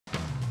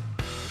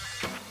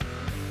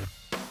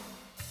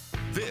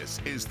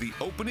This is the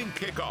opening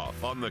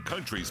kickoff on the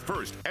country's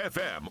first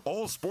FM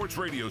all-sports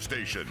radio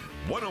station,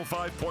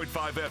 105.5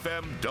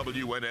 FM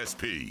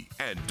WNSP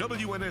and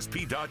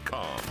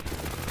WNSP.com.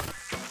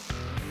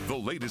 The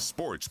latest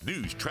sports,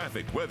 news,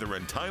 traffic, weather,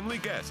 and timely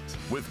guests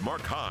with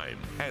Mark Heim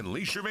and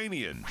Lee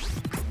Shervanian.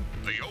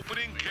 The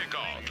opening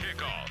kickoff.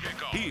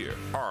 Here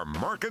are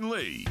Mark and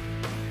Lee.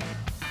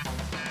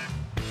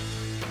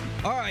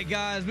 All right,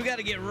 guys, we got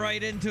to get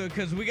right into it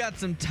because we got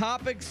some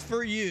topics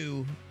for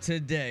you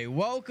today.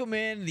 Welcome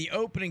in the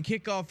opening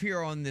kickoff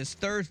here on this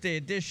Thursday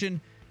edition.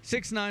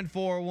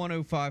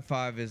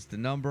 694-1055 is the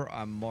number.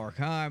 I'm Mark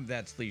Heim.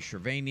 That's Lee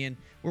Shervanian.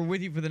 We're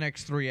with you for the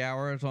next 3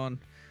 hours on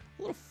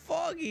a little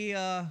foggy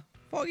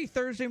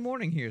Thursday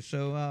morning here.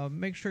 So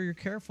make sure you're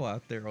careful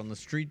out there on the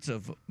streets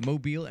of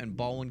Mobile and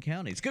Baldwin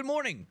counties. Good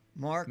morning,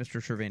 Mark. Mr.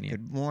 Shervanian.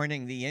 Good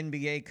morning. The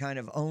NBA kind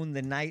of owned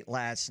the night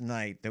last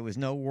night. There was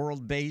no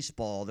World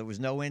Baseball. There was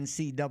no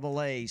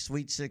NCAA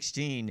Sweet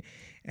 16.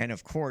 And,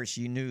 of course,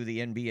 you knew the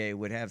NBA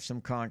would have some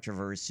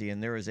controversy.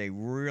 And there is a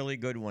really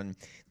good one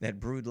that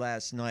brewed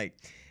last night.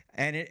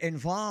 And it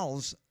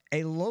involves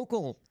a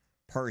local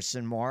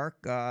person,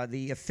 Mark.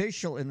 The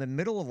official in the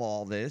middle of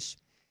all this,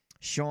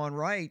 Sean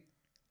Wright,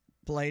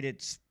 played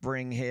at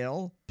Spring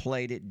Hill,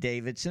 played at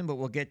Davidson, but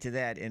we'll get to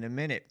that in a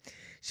minute.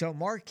 So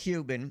Mark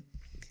Cuban,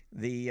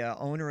 the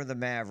owner of the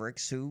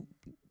Mavericks, who,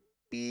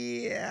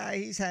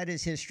 he's had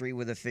his history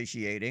with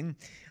officiating.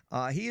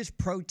 He is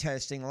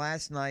protesting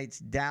last night's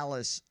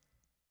Dallas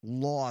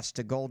loss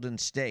to Golden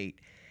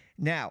State.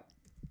 Now,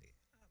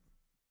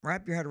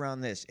 wrap your head around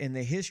this. In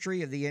the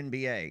history of the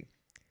NBA,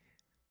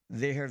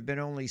 there have been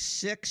only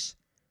six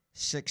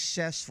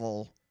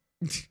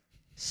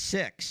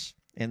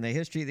in the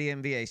history of the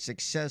NBA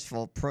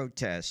successful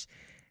protests.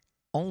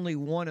 Only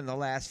one in the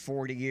last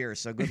 40 years.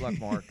 So good luck,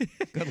 Mark.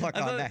 Good luck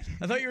on that.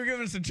 I thought you were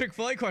giving us a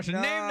Chick-fil-A question.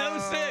 Name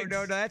those six.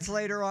 No, that's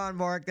later on,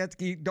 Mark.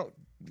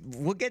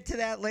 We'll get to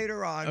that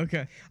later on.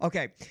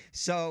 Okay.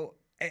 So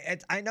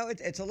I know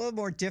it's a little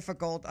more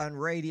difficult on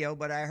radio,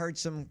 but I heard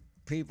some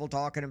people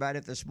talking about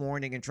it this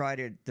morning and try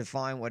to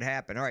define what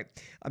happened. All right.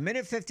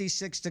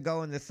 1:56 to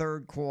go in the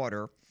third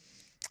quarter,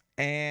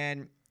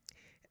 and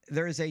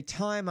there's a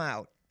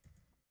timeout.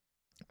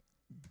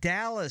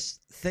 Dallas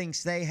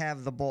thinks they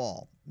have the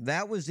ball.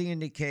 That was the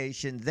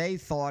indication. They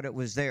thought it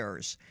was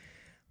theirs.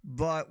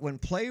 But when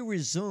play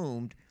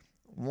resumed,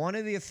 one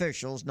of the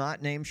officials,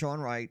 not named Sean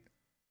Wright,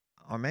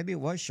 or maybe it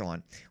was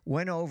Sean,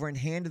 went over and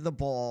handed the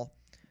ball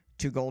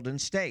to Golden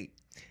State.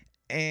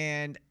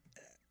 And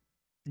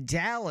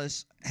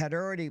Dallas had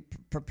already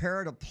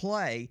prepared a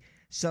play,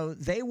 so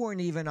they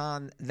weren't even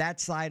on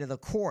that side of the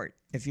court.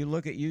 If you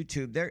look at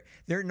YouTube,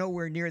 they're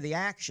nowhere near the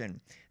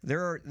action.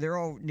 They're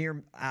all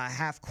near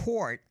half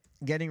court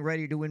getting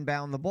ready to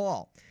inbound the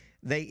ball.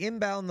 They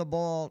inbound the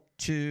ball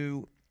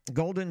to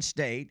Golden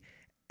State,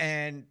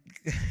 and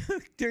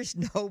there's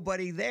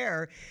nobody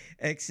there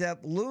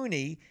except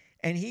Looney,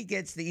 and he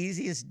gets the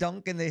easiest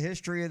dunk in the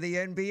history of the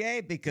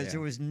NBA because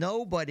there was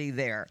nobody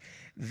there.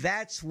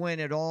 That's when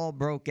it all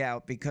broke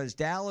out because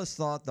Dallas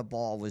thought the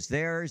ball was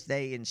theirs.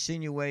 They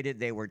insinuated,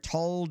 they were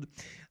told.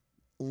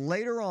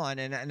 Later on,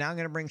 and I'm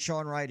going to bring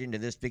Sean Wright into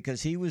this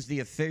because he was the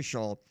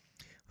official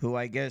who,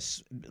 I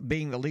guess,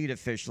 being the lead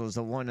official, is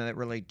the one that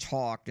really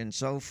talked and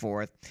so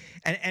forth.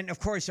 And of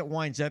course, it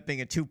winds up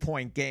being a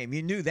 2-point game.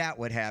 You knew that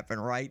would happen,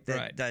 right?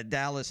 That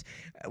Dallas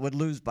would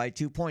lose by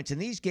 2 points. And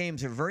these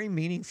games are very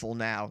meaningful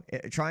now,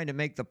 trying to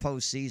make the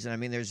postseason. I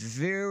mean, there's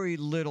very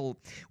little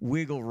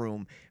wiggle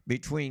room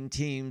between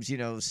teams,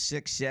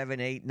 6, 7,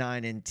 8,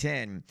 9, and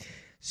 10.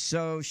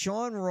 So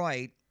Sean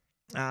Wright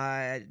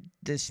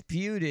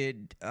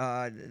disputed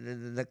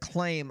the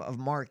claim of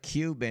Mark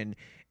Cuban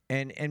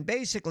and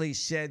basically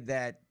said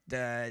that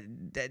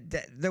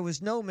there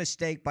was no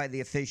mistake by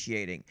the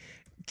officiating.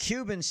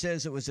 Cuban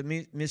says it was a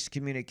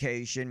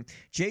miscommunication.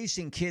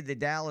 Jason Kidd, the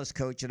Dallas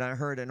coach, and I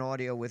heard an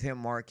audio with him,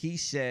 Mark, he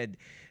said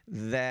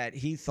that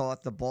he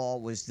thought the ball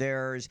was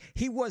theirs.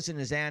 He wasn't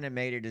as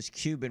animated as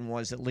Cuban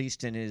was, at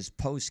least in his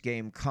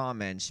post-game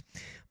comments.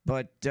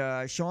 But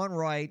Sean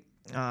Wright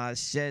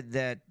said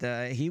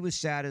that he was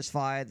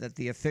satisfied that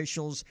the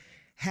officials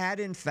had,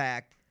 in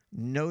fact,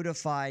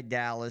 notified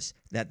Dallas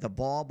that the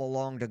ball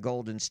belonged to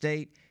Golden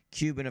State.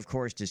 Cuban, of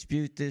course,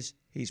 disputes this.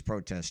 He's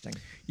protesting.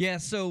 Yeah,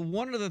 so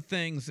one of the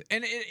things,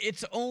 and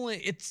it's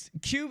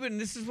Cuban,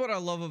 this is what I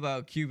love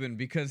about Cuban,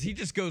 because he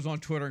just goes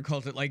on Twitter and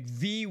calls it like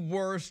the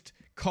worst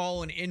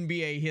call in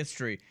NBA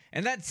history.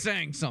 And that's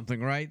saying something,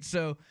 right?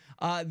 So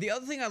the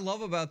other thing I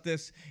love about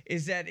this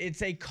is that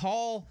it's a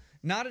call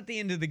not at the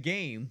end of the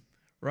game,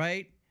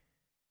 right?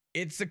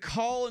 It's a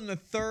call in the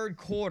third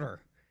quarter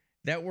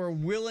that we're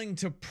willing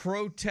to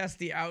protest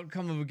the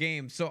outcome of a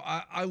game. So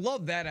I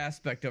love that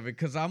aspect of it,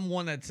 because I'm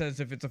one that says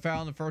if it's a foul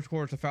in the first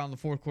quarter, it's a foul in the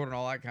fourth quarter and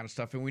all that kind of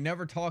stuff. And we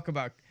never talk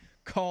about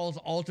calls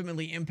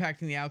ultimately impacting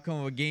the outcome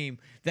of a game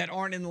that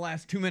aren't in the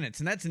last 2 minutes.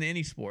 And that's in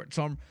any sport.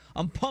 So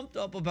I'm pumped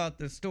up about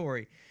this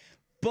story.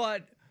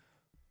 But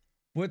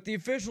what the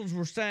officials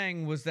were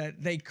saying was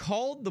that they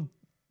called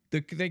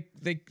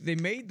they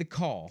made the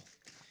call,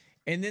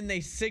 and then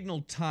they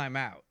signaled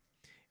timeout.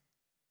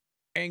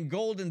 And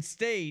Golden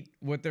State,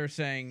 what they're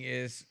saying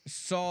is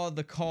saw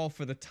the call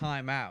for the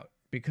timeout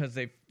because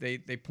they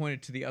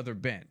pointed to the other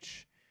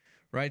bench,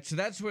 right? So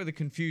that's where the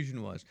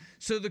confusion was.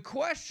 So the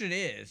question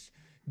is,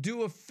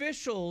 do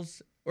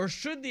officials or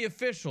should the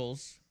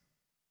officials,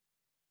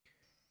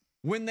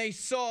 when they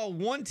saw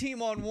one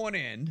team on one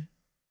end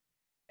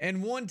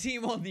and one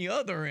team on the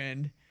other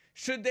end,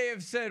 should they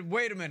have said,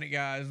 wait a minute,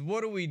 guys,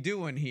 what are we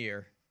doing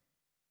here?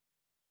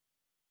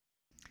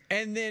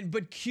 And then,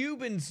 but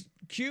Cuban's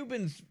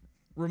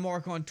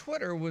remark on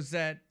Twitter was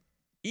that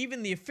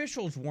even the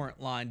officials weren't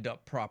lined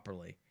up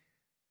properly.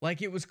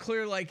 Like, it was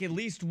clear, like, at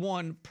least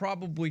one,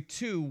 probably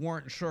two,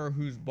 weren't sure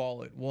whose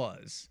ball it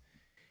was.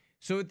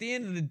 So at the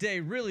end of the day,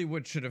 really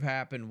what should have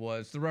happened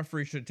was the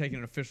referee should have taken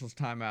an official's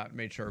timeout and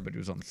made sure everybody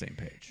was on the same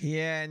page.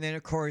 Yeah, and then,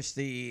 of course,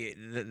 the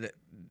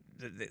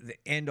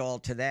end all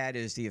to that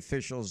is the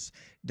officials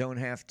don't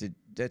have to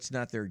 – that's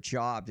not their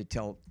job to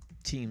tell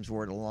teams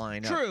where to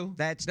line up. True.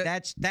 That's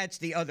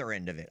the other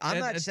end of it. I'm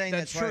not saying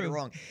that's right or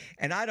wrong.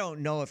 And I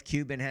don't know if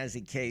Cuban has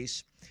a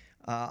case.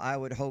 I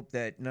would hope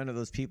that none of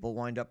those people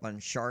wind up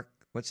on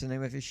what's the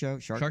name of his show?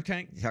 Shark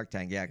Tank? Shark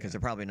Tank, yeah, because they're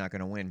probably not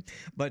going to win.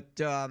 But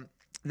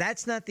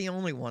that's not the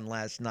only one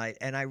last night.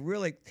 And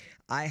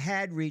I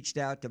had reached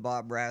out to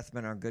Bob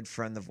Rathman, our good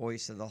friend, the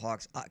voice of the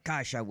Hawks.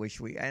 Gosh, I wish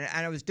and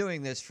I was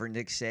doing this for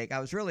Nick's sake. I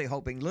was really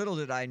hoping, little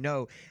did I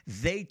know,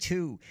 they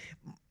too,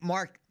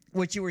 Mark,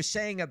 what you were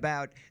saying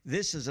about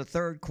this is a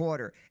third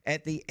quarter.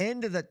 At the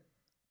end of the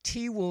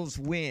T-Wolves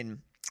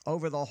win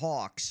over the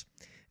Hawks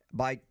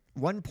by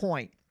 1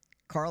 point,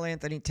 Karl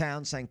Anthony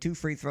Towns sang 2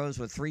 free throws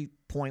with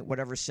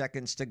 3-point-whatever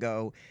seconds to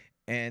go,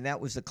 and that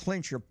was the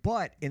clincher.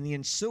 But in the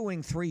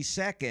ensuing 3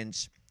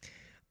 seconds,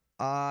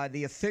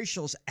 the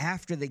officials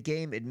after the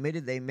game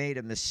admitted they made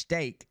a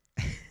mistake.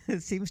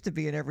 It seems to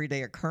be an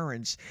everyday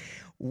occurrence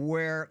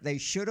where they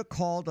should have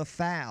called a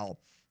foul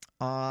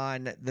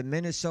on the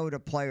Minnesota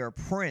player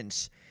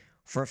Prince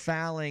for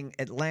fouling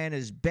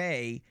Atlanta's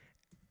Bay,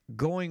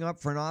 going up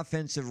for an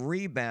offensive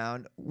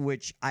rebound,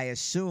 which I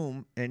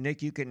assume, and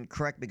Nick, you can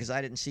correct me because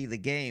I didn't see the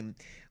game,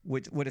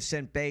 would have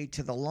sent Bay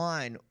to the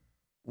line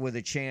with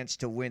a chance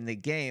to win the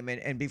game.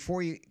 And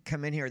before you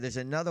come in here, there's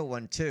another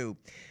one too.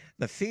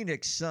 The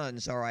Phoenix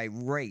Suns are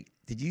irate.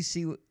 Did you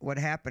see what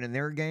happened in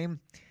their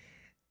game?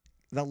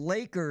 The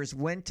Lakers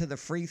went to the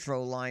free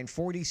throw line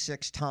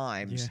 46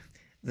 times. Yeah.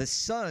 The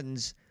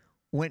Suns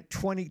went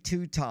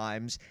 22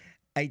 times,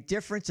 a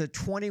difference of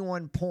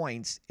 21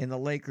 points in the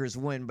Lakers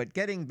win. But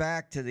getting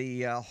back to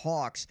the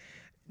Hawks,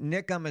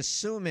 Nick, I'm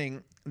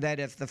assuming that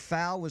if the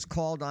foul was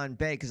called on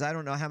Bay, because I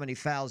don't know how many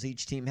fouls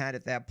each team had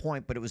at that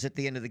point, but it was at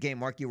the end of the game.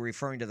 Mark, you were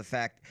referring to the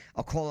fact,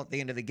 a call at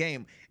the end of the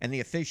game, and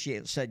the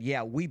officiate said,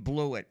 yeah, we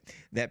blew it,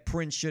 that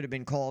Prince should have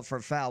been called for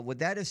a foul. Would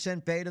that have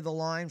sent Bay to the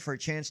line for a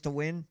chance to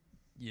win?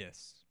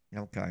 Yes.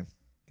 Okay.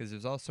 Because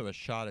there's also a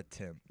shot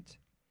attempt.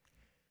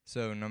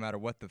 So no matter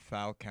what the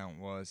foul count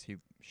was, he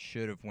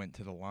should have went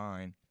to the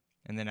line.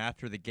 And then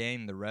after the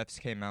game, the refs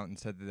came out and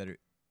said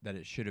that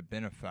it should have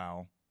been a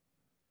foul.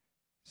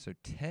 So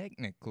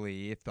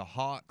technically, if the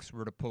Hawks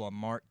were to pull a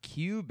Mark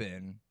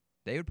Cuban,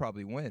 they would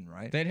probably win,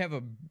 right? They'd have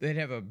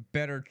a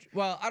better.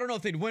 Well, I don't know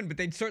if they'd win, but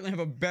they'd certainly have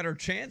a better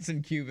chance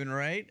than Cuban,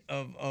 right?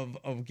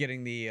 Of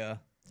getting the.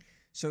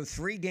 So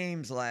 3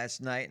 games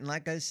last night, and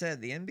like I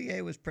said, the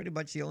NBA was pretty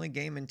much the only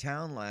game in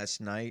town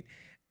last night.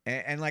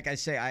 And like I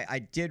say, I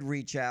did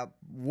reach out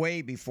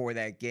way before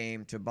that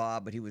game to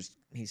Bob, but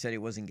he said he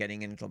wasn't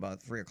getting in until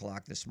about 3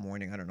 o'clock this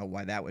morning. I don't know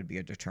why that would be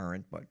a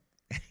deterrent, but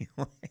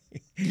anyway.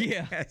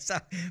 Yeah. So,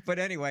 but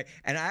anyway,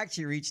 and I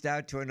actually reached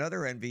out to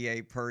another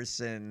NBA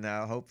person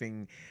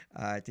hoping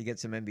to get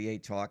some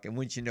NBA talk. And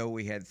wouldn't you know,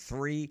 we had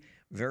 3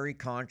 very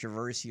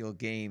controversial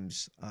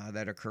games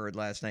that occurred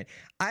last night.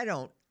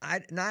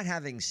 Not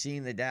having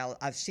seen the Dallas,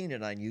 I've seen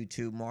it on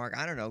YouTube, Mark.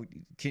 I don't know.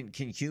 Can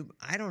Cuban?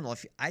 I don't know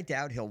I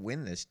doubt he'll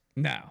win this.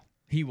 No,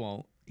 he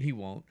won't. He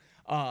won't.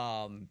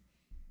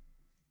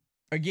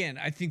 Again,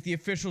 I think the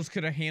officials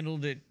could have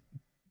handled it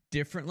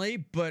differently,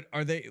 but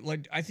are they,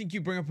 like, I think you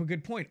bring up a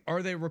good point.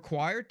 Are they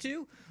required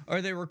to?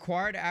 Are they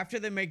required after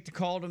they make the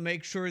call to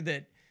make sure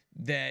that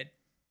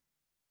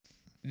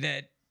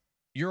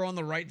you're on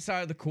the right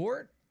side of the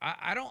court?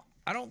 I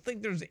don't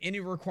think there's any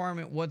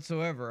requirement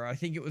whatsoever. I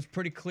think it was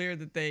pretty clear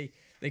that they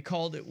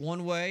called it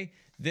one way,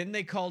 then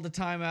they called a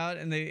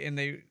timeout and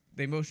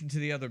they motioned to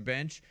the other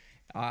bench,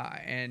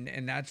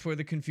 and that's where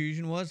the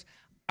confusion was.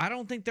 I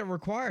don't think they're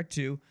required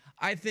to.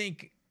 I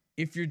think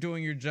if you're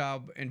doing your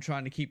job and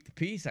trying to keep the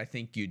peace, I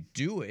think you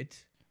do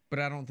it, but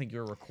I don't think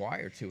you're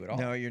required to at all.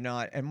 No, you're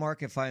not. And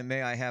Mark, if I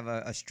may, I have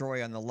a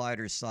story on the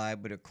lighter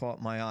side, but it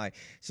caught my eye.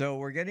 So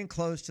we're getting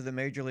close to the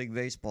Major League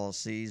Baseball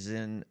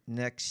season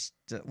the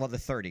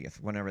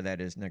 30th, whenever that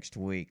is next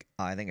week.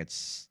 I think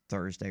it's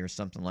Thursday or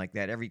something like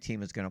that. Every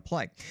team is going to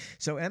play.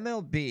 So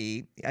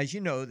MLB, as you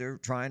know, they're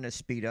trying to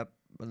speed up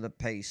the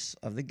pace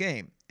of the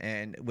game.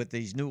 And with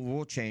these new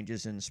rule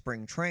changes in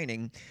spring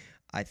training,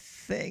 I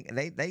think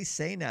they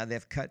say now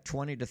they've cut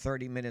 20 to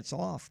 30 minutes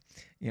off,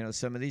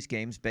 some of these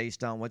games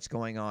based on what's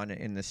going on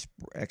in the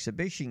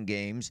exhibition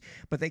games.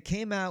 But they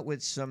came out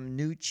with some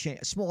new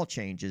small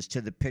changes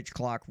to the pitch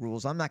clock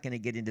rules. I'm not going to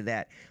get into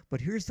that.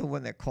 But here's the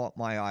one that caught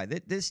my eye.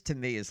 This to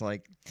me is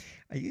like,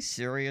 are you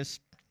serious?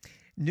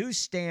 New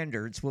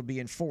standards will be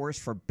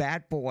enforced for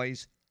bat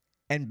boys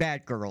and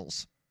bat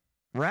girls.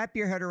 Wrap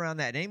your head around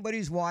that. Anybody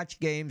who's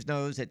watched games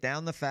knows that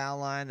down the foul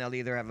line, they'll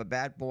either have a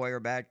bat boy or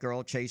bat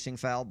girl chasing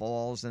foul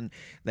balls, and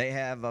they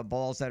have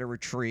balls that are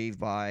retrieved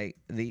by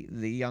the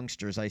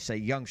youngsters. I say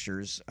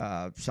youngsters.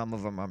 Some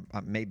of them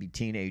are maybe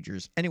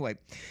teenagers. Anyway,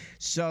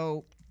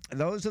 so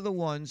those are the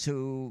ones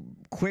who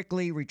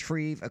quickly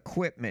retrieve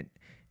equipment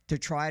to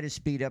try to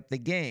speed up the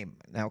game.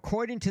 Now,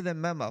 according to the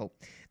memo,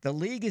 the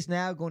league is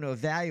now going to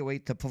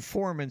evaluate the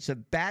performance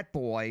of bat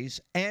boys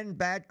and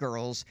bat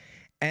girls,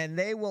 and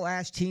they will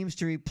ask teams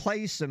to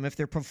replace them if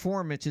their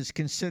performance is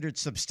considered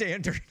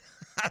substandard.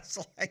 I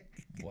was like,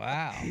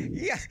 wow.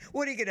 Yeah,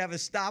 what are you going to have, a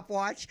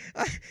stopwatch?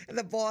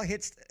 The ball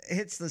hits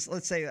this,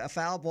 let's say, a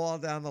foul ball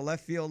down the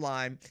left field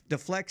line,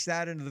 deflects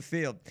out into the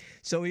field.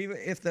 So even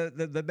if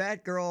the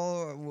bat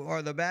girl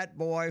or the bat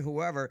boy,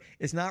 whoever,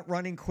 is not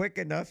running quick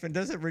enough and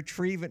doesn't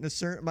retrieve it in a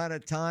certain amount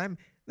of time,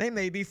 they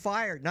may be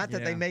fired. Not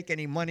that they make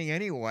any money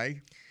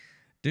anyway.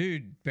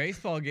 Dude,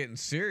 baseball getting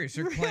serious.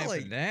 They're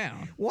clamping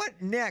down.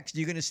 What next?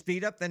 You going to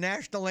speed up the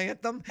national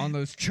anthem? On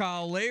those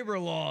child labor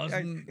laws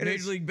and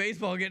Major League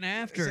Baseball getting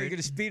after it. So you're going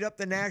to speed up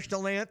the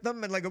national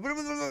anthem and like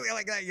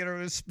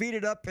that, speed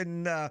it up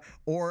and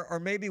or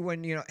maybe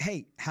when,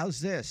 hey, how's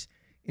this?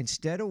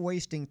 Instead of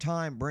wasting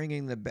time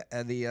bringing the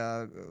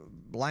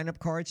lineup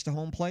cards to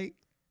home plate,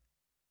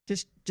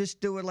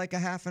 just do it like a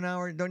half an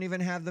hour. Don't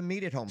even have the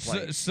meet at home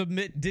plate.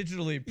 Submit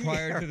digitally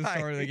prior to the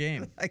start of the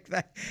game. Like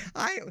that.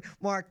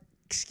 Mark,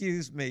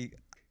 excuse me.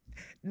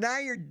 Now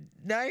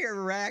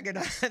you're ragging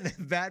on the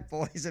bat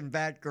boys and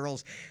bat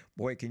girls.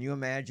 Boy, can you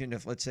imagine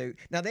if, let's say,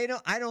 now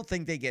I don't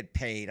think they get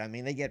paid. I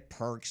mean, they get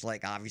perks,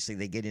 like obviously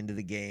they get into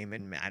the game,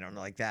 and I don't know,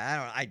 like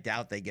that. I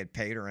doubt they get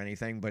paid or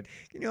anything. But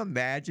can you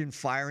imagine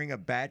firing a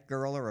bat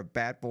girl or a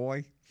bat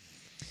boy?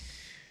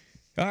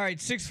 All right,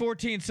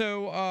 6:14.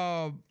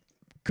 So,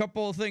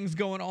 couple of things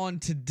going on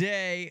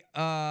today.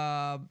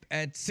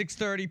 At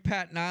 6:30,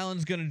 Pat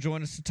Nyland's going to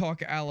join us to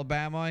talk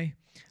Alabama.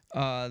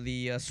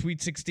 The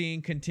Sweet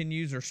 16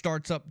 continues or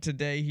starts up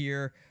today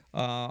here,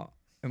 and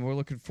we're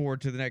looking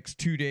forward to the next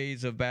 2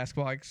 days of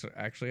basketball.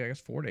 Actually, I guess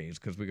 4 days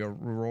because we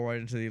roll right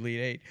into the Elite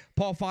Eight.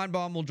 Paul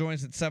Finebaum will join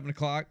us at 7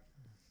 o'clock.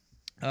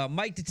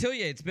 Mike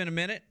Detillier, it's been a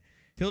minute.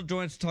 He'll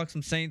join us to talk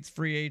some Saints,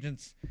 free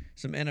agents,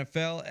 some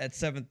NFL at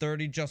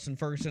 7:30. Justin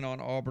Ferguson on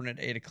Auburn at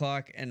 8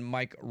 o'clock, and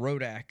Mike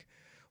Rodak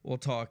will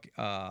talk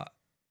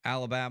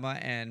Alabama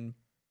and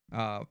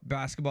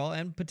basketball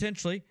and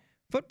potentially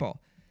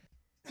football.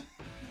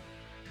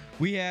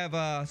 We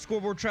have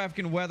scoreboard traffic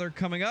and weather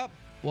coming up.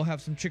 We'll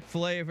have some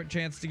Chick-fil-A for a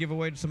chance to give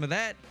away some of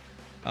that.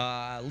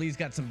 Lee's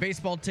got some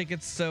baseball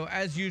tickets. So,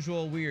 as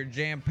usual, we are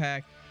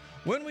jam-packed.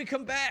 When we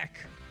come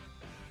back,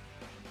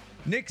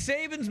 Nick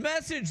Saban's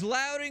message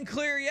loud and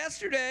clear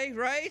yesterday,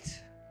 right?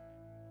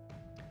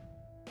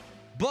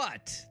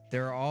 But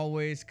there are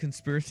always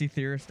conspiracy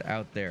theorists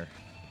out there.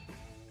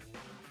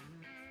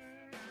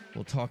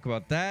 We'll talk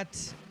about that.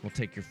 We'll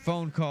take your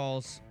phone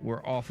calls.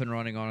 We're off and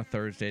running on a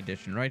Thursday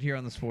edition right here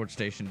on the sports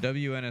station,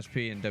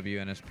 WNSP and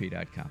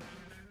WNSP.com.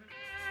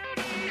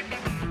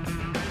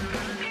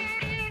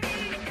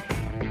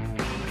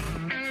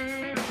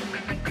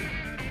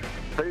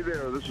 Hey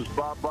there, this is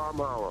Bob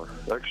Baumhauer,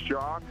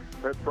 ex-jock,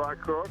 head fry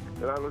cook,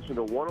 and I listen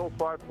to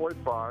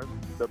 105.5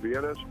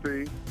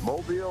 WNSP,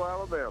 Mobile,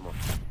 Alabama.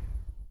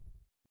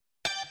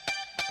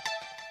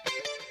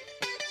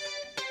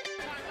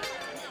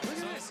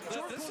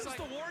 This is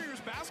the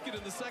Warriors basket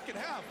in the second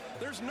half.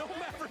 There's no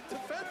Maverick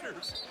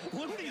defenders.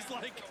 Looney's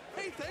like,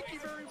 hey, thank you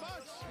very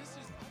much.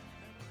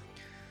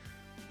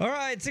 All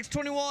right,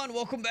 6:21.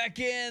 Welcome back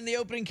in the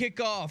opening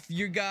kickoff.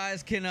 You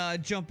guys can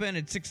jump in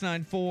at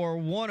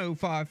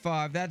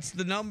 694-1055. That's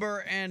the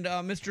number. And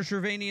Mr.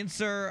 Shervanian,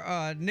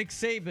 sir, Nick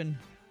Saban.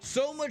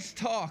 So much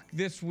talk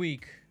this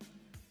week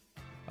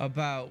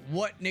about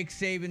what Nick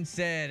Saban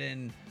said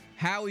and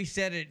how he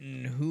said it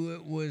and who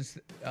it was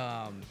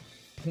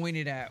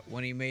pointed at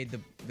when he made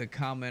the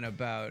comment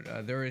about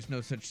there is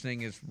no such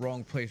thing as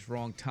wrong place,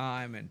 wrong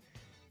time, and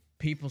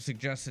people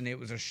suggesting it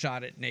was a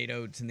shot at Nate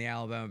Oats in the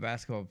Alabama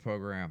basketball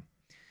program.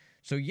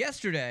 So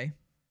yesterday,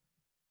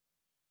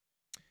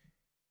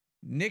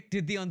 Nick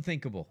did the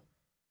unthinkable.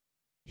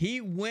 He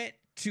went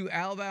to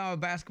Alabama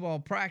basketball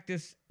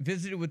practice,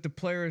 visited with the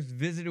players,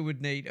 visited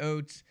with Nate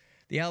Oats.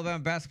 The Alabama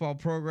basketball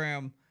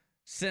program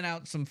sent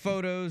out some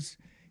photos.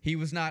 He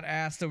was not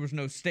asked. There was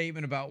no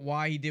statement about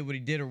why he did what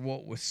he did or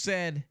what was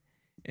said.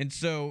 And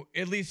so,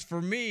 at least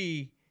for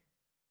me,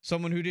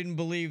 someone who didn't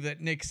believe that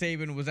Nick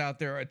Saban was out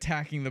there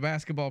attacking the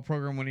basketball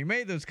program when he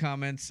made those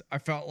comments, I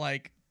felt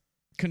like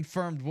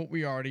confirmed what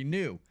we already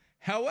knew.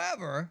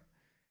 However,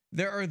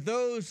 There are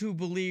those who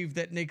believe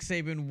that Nick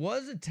Saban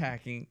was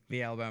attacking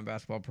the Alabama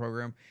basketball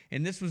program,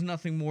 and this was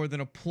nothing more than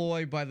a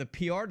ploy by the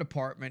PR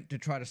department to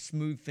try to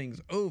smooth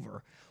things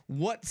over.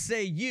 What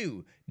say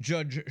you,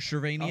 Judge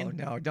Shervanian?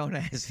 Oh, no, don't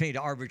ask me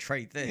to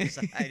arbitrate this.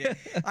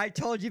 I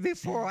told you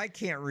before, I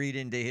can't read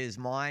into his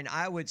mind.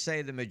 I would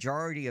say the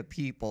majority of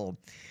people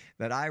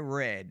that I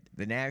read,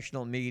 the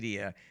national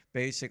media,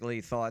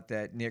 basically thought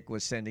that Nick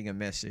was sending a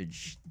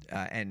message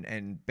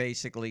and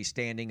basically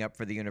standing up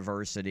for the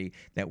university,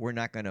 that we're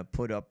not going to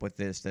put up with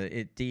this, that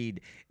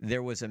indeed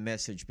there was a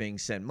message being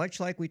sent, much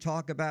like we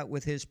talk about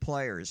with his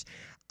players.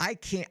 I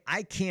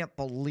can't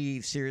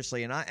believe,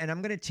 seriously, and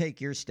I'm going to take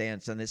your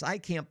stance on this. I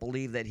can't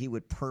believe that he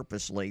would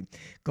purposely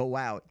go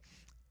out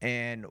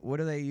and, what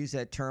do they use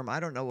that term? I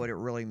don't know what it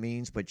really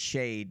means, but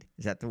shade.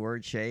 Is that the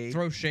word, shade?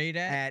 Throw shade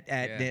at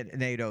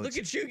Nate Oats. Look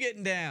at you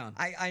getting down.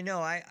 I know.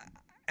 I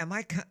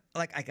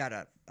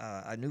got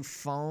a new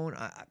phone.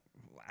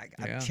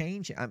 I'm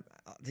changing.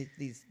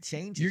 These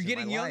changes. You're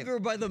getting younger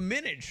by the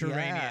minute,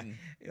 Shervanian.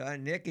 Yeah.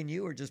 Nick and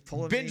you are just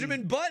pulling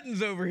Benjamin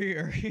Buttons over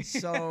here.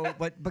 So,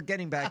 but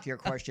getting back to your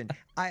question,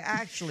 I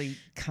actually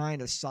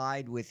kind of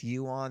side with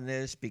you on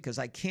this, because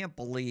I can't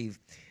believe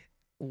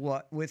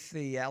what with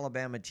the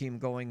Alabama team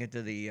going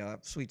into the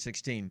Sweet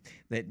 16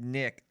 that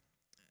Nick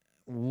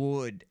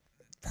would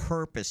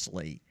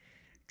purposely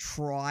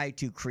try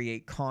to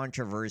create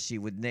controversy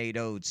with Nate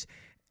Oats,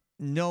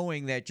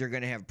 knowing that you're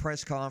going to have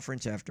press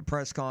conference after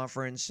press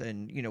conference.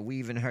 And, we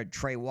even heard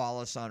Trey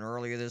Wallace on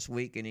earlier this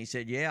week, and he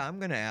said, yeah, I'm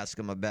going to ask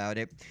him about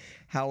it.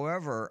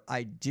 However,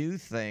 I do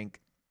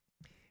think,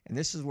 and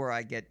this is where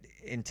I get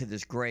into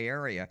this gray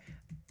area,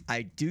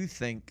 I do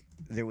think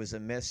there was a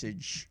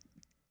message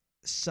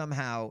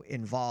somehow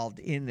involved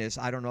in this.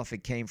 I don't know if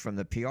it came from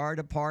the PR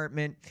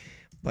department,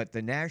 but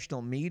the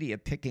national media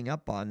picking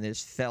up on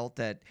this felt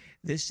that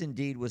this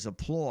indeed was a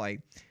ploy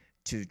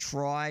to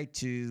try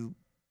to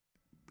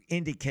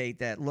indicate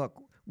that, look,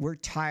 we're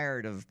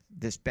tired of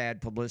this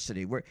bad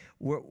publicity.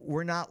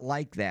 We're not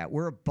like that.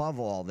 We're above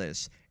all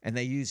this. And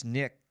they used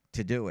Nick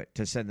to do it,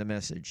 to send the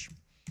message.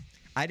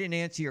 I didn't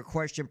answer your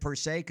question per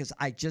se, because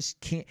I just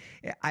can't.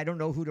 I don't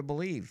know who to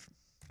believe.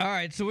 All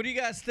right, so what do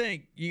you guys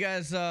think? You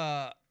guys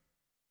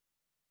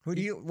who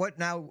do you what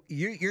now?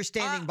 You're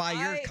standing by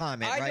your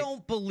comment, right? I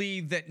don't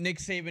believe that Nick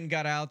Saban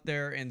got out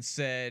there and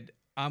said,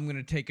 I'm going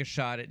to take a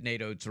shot at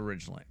Nate Oats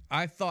originally.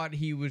 I thought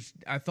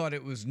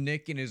it was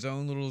Nick in his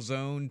own little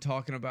zone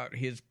talking about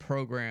his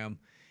program,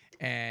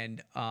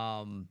 and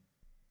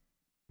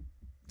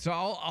so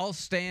I'll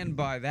stand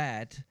by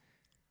that.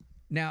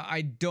 Now,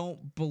 I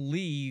don't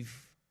believe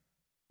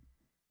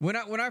when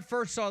I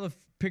first saw the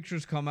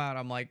pictures come out,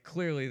 I'm like,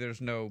 clearly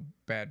there's no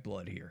bad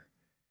blood here.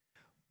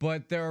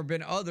 But there have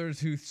been others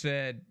who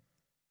said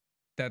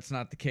that's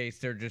not the case.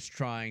 They're just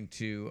trying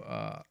to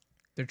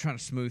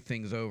smooth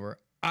things over.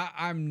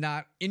 I'm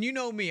not, and you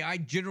know me, I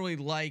generally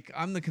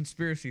I'm the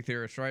conspiracy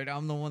theorist, right?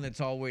 I'm the one that's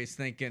always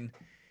thinking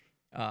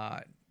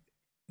not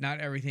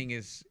everything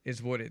is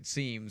what it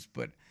seems,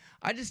 but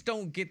I just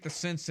don't get the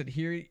sense that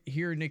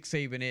here Nick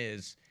Saban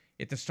is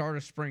at the start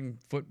of spring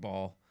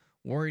football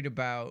worried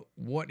about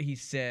what he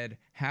said,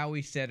 how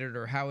he said it,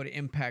 or how it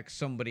impacts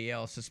somebody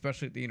else,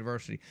 especially at the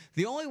university.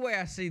 The only way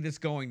I see this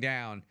going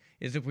down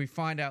is if we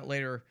find out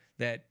later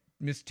that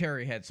Miss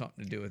Terry had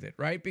something to do with it,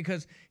 right?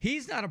 Because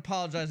he's not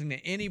apologizing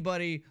to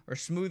anybody or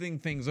smoothing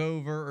things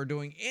over or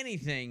doing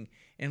anything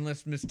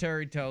unless Miss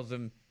Terry tells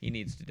him he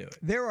needs to do it.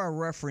 There are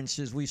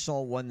references. We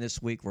saw one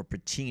this week where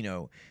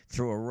Patino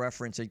threw a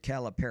reference at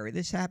Calipari.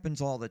 This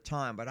happens all the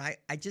time, but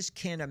I just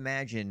can't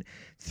imagine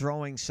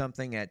throwing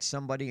something at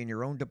somebody in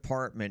your own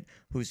department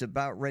who's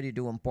about ready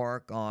to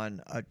embark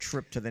on a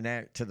trip to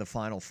the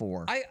Final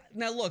Four.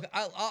 Now, look,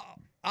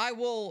 I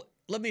will.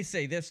 Let me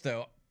say this,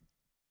 though.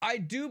 I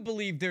do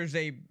believe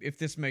if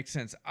this makes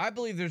sense, I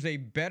believe there's a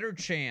better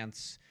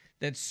chance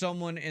that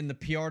someone in the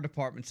PR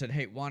department said,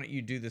 hey, why don't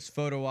you do this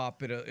photo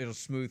op? It'll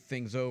smooth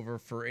things over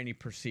for any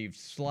perceived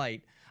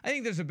slight. I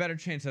think there's a better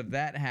chance of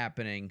that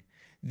happening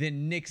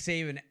than Nick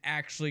Saban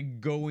actually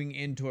going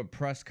into a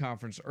press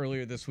conference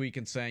earlier this week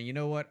and saying, you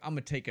know what, I'm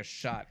going to take a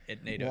shot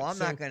at Nate Oats. Well, I'm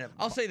not going to.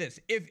 I'll say this.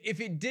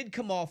 If it did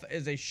come off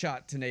as a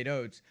shot to Nate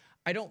Oats,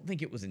 I don't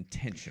think it was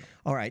intentional.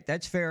 All right,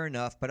 that's fair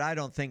enough, but I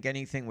don't think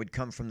anything would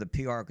come from the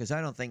PR, because I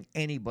don't think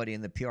anybody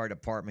in the PR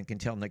department can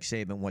tell Nick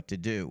Saban what to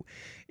do.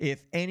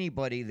 If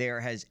anybody there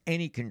has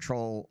any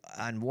control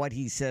on what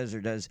he says or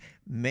does,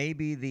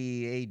 maybe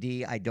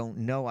the AD, I don't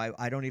know.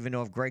 I don't even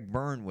know if Greg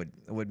Byrne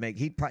would make –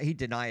 he'd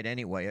deny it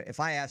anyway. If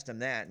I asked him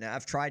that – now,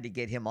 I've tried to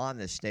get him on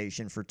this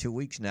station for 2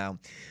 weeks now,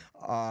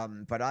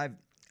 but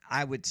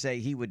I would say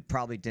he would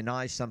probably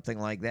deny something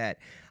like that.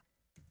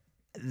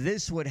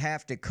 This would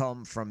have to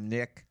come from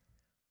Nick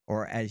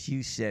or, as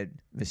you said,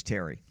 Miss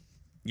Terry.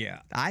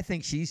 Yeah. I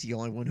think she's the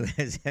only one who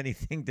has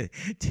anything to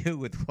do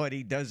with what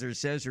he does or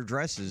says or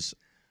dresses.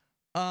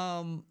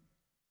 And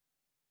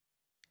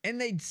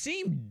they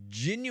seemed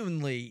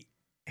genuinely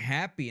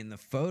happy in the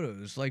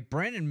photos. Like,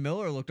 Brandon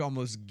Miller looked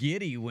almost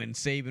giddy when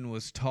Saban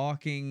was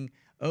talking.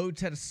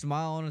 Oates had a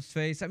smile on his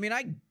face. I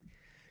mean,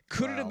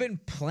 Could it have been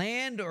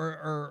planned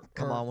or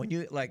Come on, when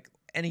you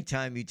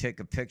anytime you take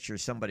a picture,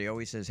 somebody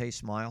always says, "Hey,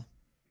 smile."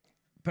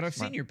 But I've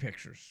seen your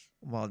pictures.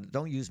 Well,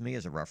 don't use me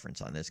as a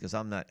reference on this because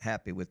I'm not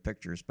happy with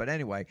pictures. But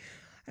anyway,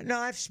 no,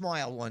 I've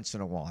smiled once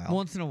in a while.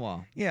 Once in a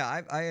while.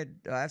 Yeah,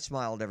 I've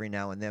smiled every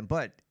now and then.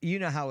 But you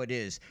know how it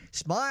is.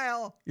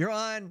 Smile, you're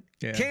on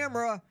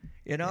camera.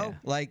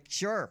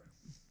 Sure.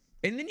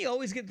 And then you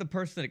always get the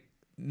person that,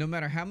 no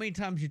matter how many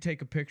times you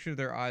take a picture,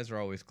 their eyes are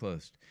always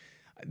closed.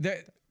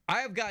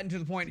 I have gotten to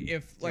the point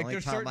if the only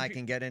there's time certain I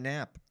can get a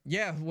nap.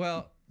 Yeah,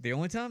 well, the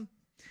only time.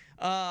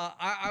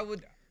 I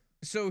would.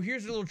 So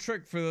here's a little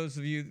trick for those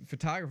of you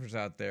photographers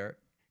out there: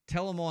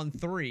 tell them on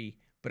 3,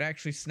 but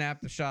actually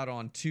snap the shot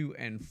on 2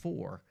 and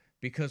 4.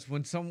 Because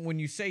when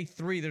you say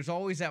 3, there's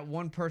always that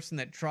one person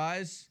that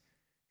tries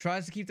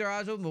to keep their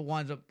eyes open, but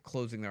winds up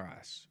closing their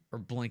eyes or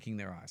blinking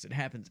their eyes. It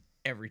happens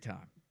every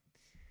time.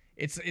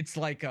 It's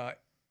like a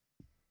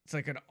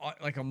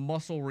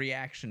muscle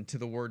reaction to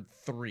the word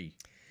 3.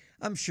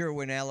 I'm sure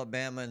when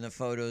Alabama in the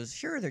photos,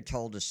 sure they're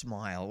told to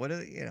smile. What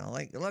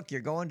look, you're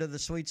going to the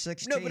Sweet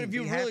 16. No, but if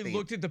you really happy.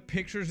 looked at the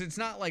pictures, it's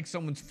not like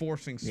someone's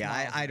forcing smiles.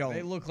 Yeah, I don't.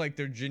 They look like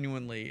they're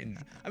genuinely.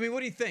 I mean,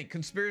 what do you think?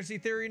 Conspiracy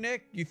theory,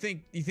 Nick? You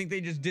think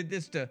they just did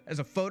this as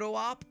a photo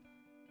op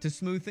to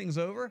smooth things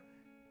over?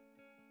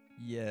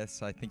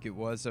 Yes, I think it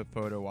was a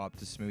photo op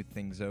to smooth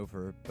things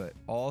over, but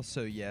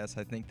also, yes,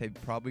 I think they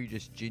probably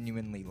just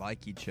genuinely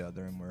like each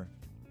other and were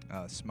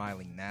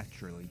smiling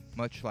naturally,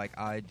 much like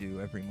I do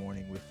every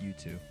morning with you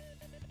two,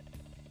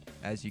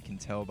 as you can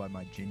tell by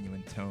my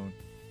genuine tone.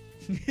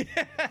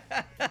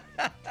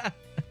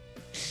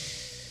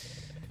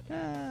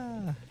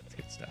 That's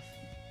good stuff.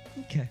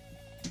 Okay.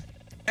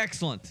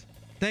 Excellent.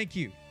 Thank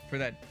you for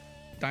that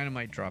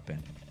dynamite drop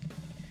in.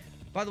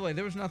 By the way,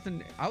 there was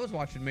nothing. I was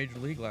watching Major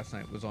League last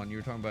night. Was on. You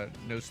were talking about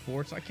no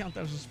sports. I count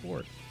that as a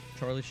sport.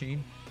 Charlie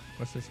Sheen,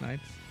 Wesley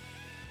Snipes.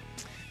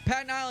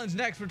 Patton Island's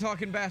next. We're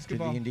talking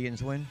basketball. Did the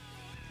Indians win?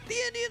 The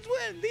Indians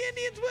win. The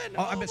Indians win.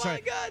 Oh, I'm sorry.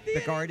 My God.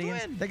 The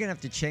Guardians. win. They're gonna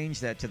have to change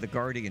that to the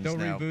Guardians They'll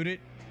now. reboot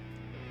it.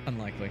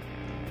 Unlikely.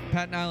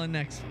 Patton Island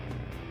next. Still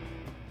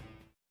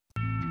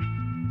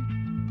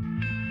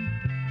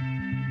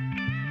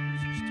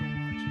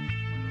watching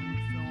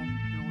my own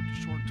film, with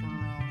the short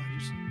turnaround.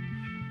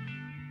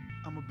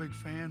 I'm a big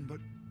fan, but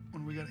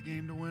when we got a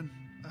game to win,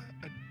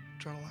 I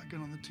try to lock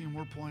in on the team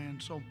we're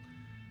playing. So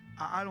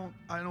I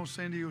know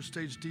San Diego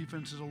State's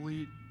defense is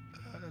elite.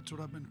 That's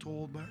what I've been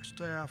told by our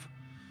staff.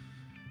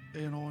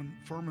 And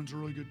Furman's a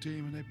really good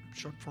team, and they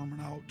shut Furman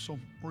out. So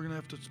we're going to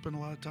have to spend a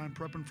lot of time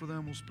prepping for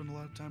them. We'll spend a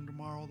lot of time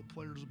tomorrow. The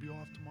players will be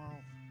off tomorrow.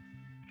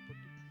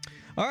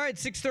 All right,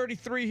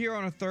 6:33 here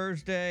on a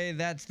Thursday.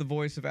 That's the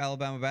voice of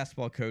Alabama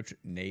basketball coach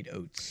Nate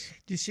Oats.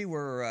 Do you see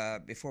where,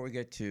 before we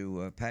get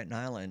to Patton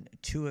Island,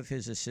 2 of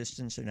his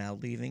assistants are now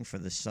leaving for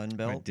the Sun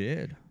Belt? I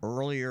did.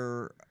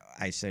 Earlier,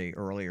 I say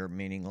earlier,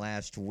 meaning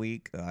last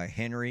week,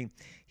 Henry,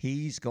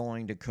 he's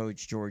going to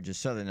coach Georgia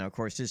Southern. Now, of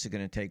course, this is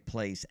going to take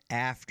place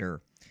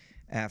after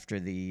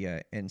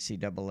the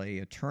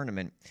NCAA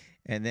tournament.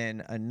 And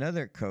then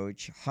another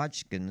coach,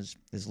 Hodgkins,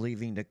 is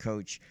leaving to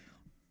coach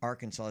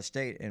Arkansas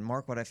State. And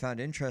Mark, what I found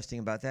interesting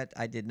about that,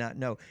 I did not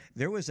know.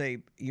 There was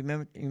you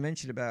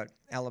mentioned about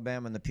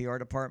Alabama and the PR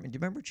department. Do you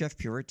remember Jeff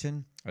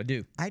Puritan? I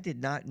do. I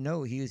did not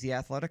know he was the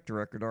athletic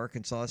director at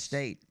Arkansas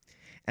State.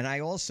 And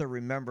I also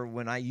remember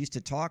when I used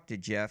to talk to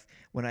Jeff,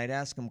 when I'd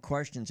ask him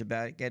questions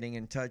about getting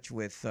in touch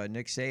with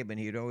Nick Saban,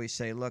 he'd always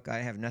say, look, I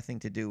have nothing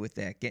to do with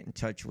that. Get in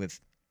touch with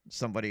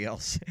somebody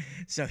else.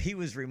 So he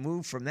was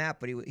removed from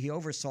that, but he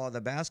oversaw the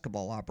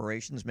basketball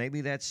operations.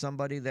 Maybe that's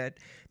somebody that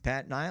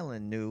Patton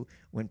Island knew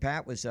when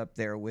Pat was up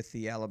there with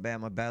the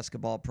Alabama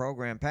basketball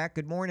program. Pat,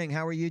 good morning.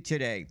 How are you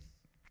today?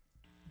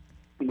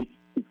 Good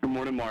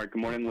morning, Mark.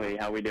 Good morning, Lee.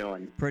 How we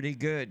doing? Pretty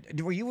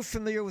good. Were you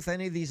familiar with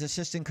any of these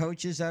assistant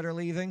coaches that are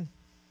leaving?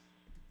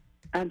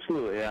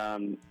 Absolutely.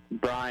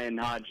 Brian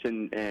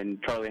Hodgson and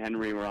Charlie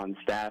Henry were on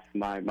staff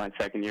my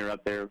second year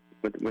up there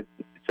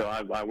so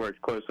I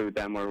worked closely with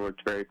them, or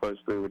worked very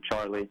closely with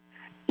Charlie.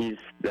 He's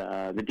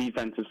the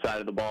defensive side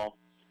of the ball,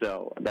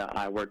 so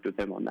I worked with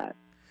him on that.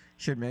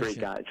 Great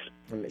guys.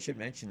 Should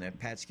mention that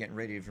Pat's getting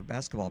ready for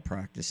basketball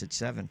practice at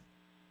 7.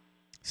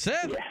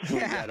 7? Yeah. We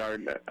got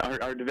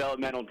our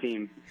developmental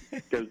team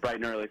goes bright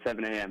and early,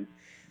 7 a.m.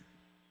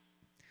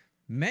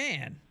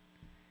 Man,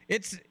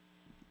 it's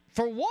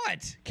for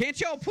what? Can't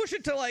y'all push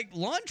it to like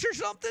lunch or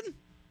something?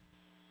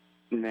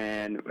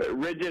 Man,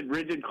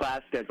 rigid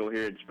class schedule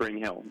here at Spring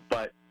Hill,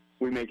 but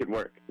we make it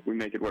work.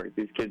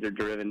 These kids are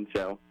driven,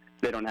 so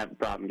they don't have a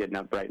problem getting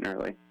up bright and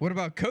early. What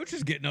about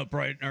coaches getting up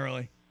bright and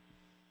early?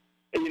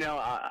 You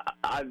know,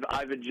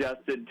 I've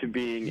adjusted to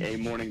being a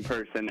morning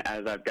person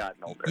as I've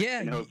gotten older.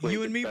 Yeah,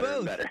 you and me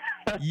both.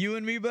 You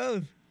and me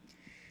both.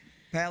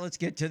 Pat, let's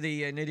get to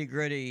the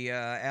nitty-gritty.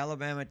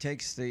 Alabama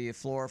takes the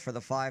floor for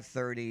the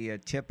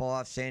 5:30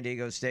 tip-off, San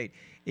Diego State.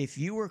 If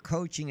you were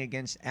coaching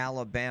against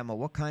Alabama,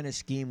 what kind of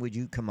scheme would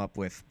you come up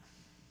with?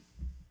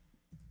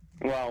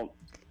 Well,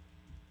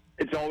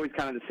 it's always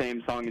kind of the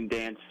same song and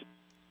dance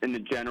in the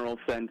general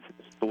sense.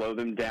 Slow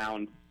them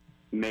down,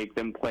 make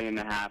them play in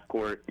the half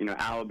court.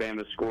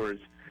 Alabama scores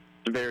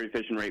a very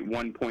efficient rate,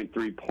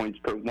 1.4 points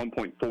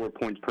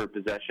per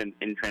possession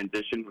in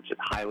transition, which is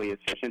highly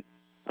efficient.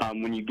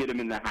 When you get them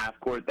in the half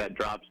court, that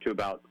drops to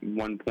about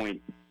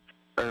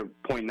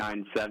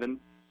 0.97,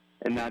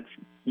 and that's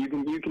you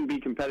can be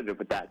competitive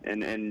with that.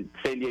 And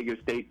San Diego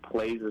State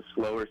plays a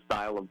slower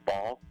style of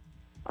ball,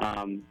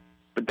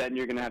 but then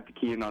you're going to have to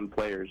key in on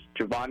players.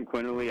 Javon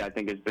Quinterly, I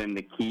think, has been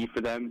the key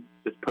for them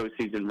this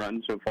postseason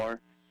run so far.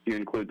 If you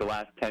include the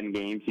last 10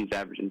 games, he's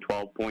averaging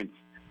 12 points,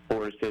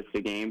 4 assists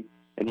a game,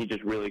 and he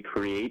just really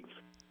creates.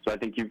 So I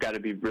think you've got to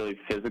be really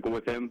physical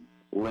with him,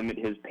 limit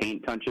his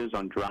paint touches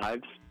on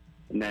drives,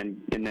 and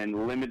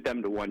then limit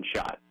them to one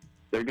shot.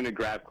 They're going to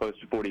grab close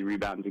to 40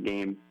 rebounds a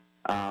game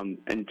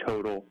in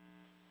total.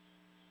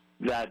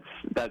 That's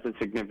a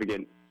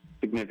significant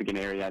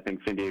area I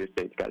think San Diego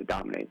State's got to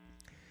dominate.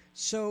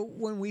 So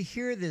when we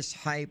hear this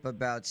hype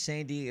about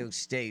San Diego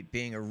State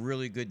being a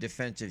really good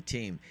defensive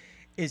team,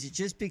 is it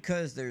just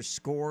because their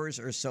scores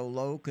are so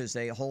low because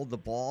they hold the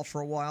ball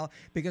for a while?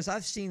 Because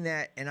I've seen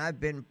that, and I've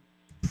been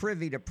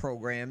privy to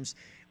programs.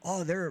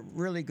 Oh, they're a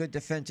really good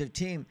defensive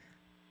team.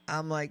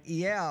 I'm like,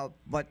 yeah,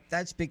 but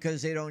that's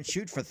because they don't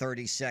shoot for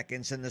 30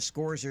 seconds and the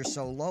scores are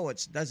so low.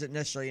 It doesn't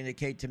necessarily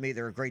indicate to me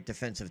they're a great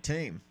defensive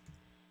team.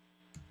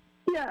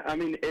 Yeah, I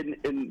mean,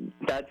 and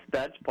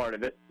that's part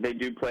of it. They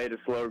do play at a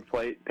slower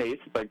pace,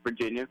 like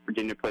Virginia.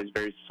 Virginia plays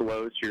very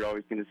slow, so you're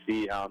always going to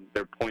see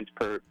their points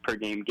per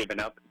game given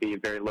up be a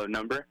very low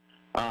number.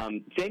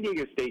 San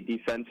Diego State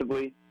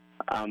defensively,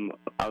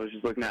 I was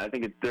just looking at, I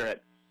think they're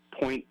at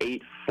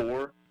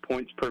 0.84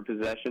 points per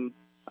possession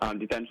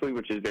defensively,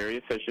 which is very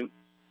efficient.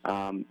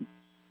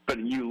 But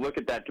you look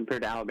at that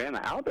compared to Alabama.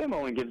 Alabama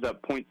only gives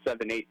up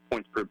 0.78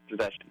 points per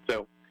possession.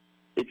 So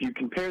if you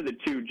compare the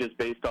two just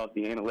based off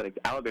the analytics,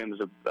 Alabama's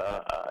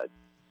a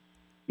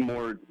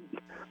more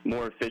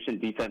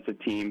efficient defensive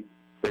team.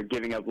 They're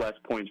giving up less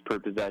points per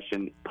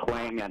possession,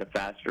 playing at a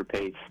faster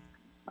pace.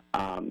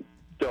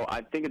 So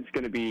I think it's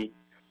going to be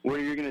where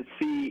you're going to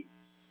see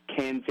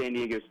can San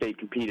Diego State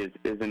compete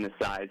is in the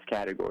size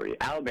category.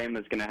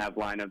 Alabama's going to have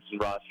lineups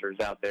and rosters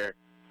out there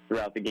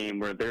throughout the game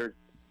where they're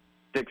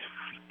 6'5"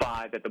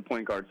 at the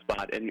point guard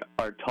spot and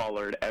are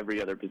taller at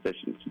every other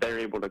position. So they're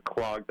able to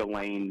clog the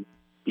lane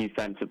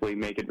defensively,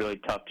 make it really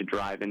tough to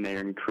drive in there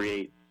and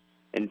create.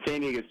 And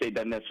San Diego State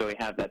doesn't necessarily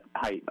have that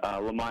height.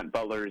 Lamont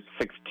Butler is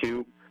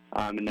 6'2",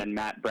 and then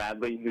Matt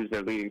Bradley, who's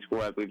their leading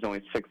scorer, I believe is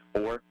only 6'4".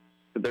 So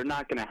they're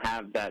not going to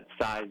have that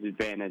size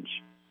advantage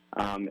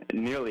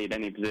nearly at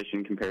any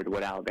position compared to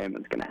what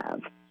Alabama's going to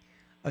have.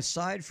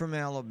 Aside from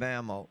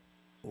Alabama,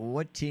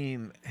 what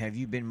team have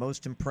you been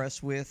most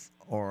impressed with,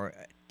 or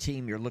a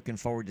team you're looking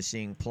forward to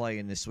seeing play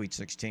in the Sweet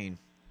 16?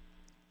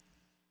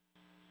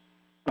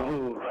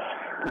 Oh,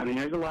 I mean,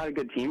 there's a lot of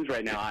good teams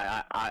right now.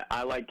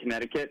 I like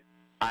Connecticut.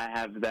 I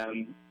have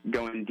them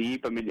going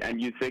deep. I mean,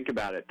 and you think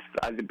about it.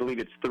 I believe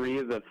it's 3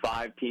 of the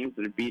 5 teams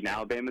that have beaten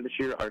Alabama this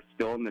year are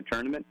still in the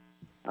tournament.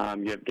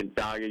 You have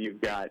Gonzaga,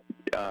 you've got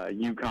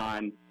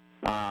UConn,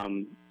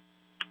 and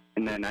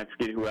then I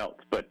forget who else.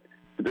 But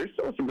there's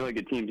still some really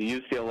good teams.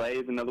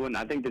 UCLA is another one.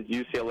 I think this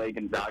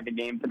UCLA-Gonzaga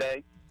game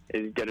today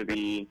is going to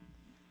be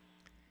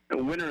a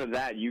winner of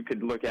that. You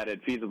could look at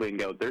it feasibly and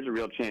go, there's a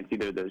real chance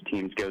either of those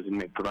teams goes and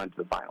make the run to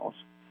the finals.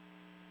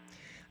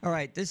 All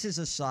right, this is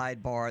a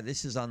sidebar.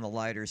 This is on the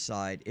lighter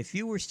side. If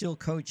you were still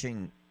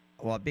coaching,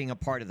 well, being a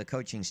part of the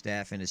coaching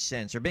staff in a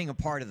sense, or being a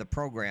part of the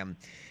program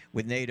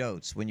with Nate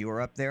Oats when you were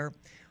up there,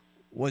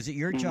 was it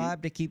your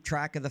job to keep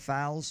track of the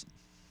fouls?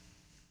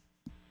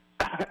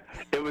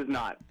 It was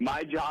not.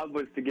 My job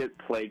was to get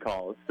play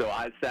calls. So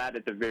I sat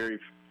at the very,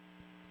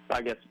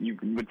 I guess you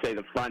would say,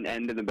 the front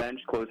end of the bench,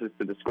 closest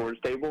to the scores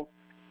table.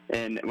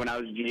 And when I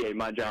was GA,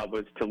 my job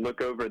was to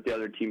look over at the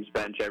other team's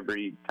bench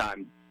every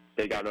time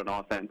they got on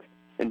offense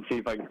and see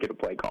if I could get a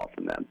play call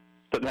from them.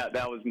 So that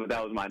was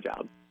my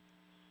job.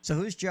 So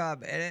whose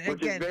job?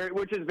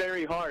 Which is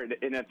very hard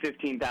in a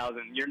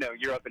 15,000.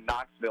 You're up in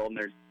Knoxville and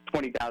there's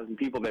 20,000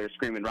 people there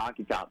screaming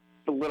Rocky Top.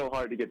 It's a little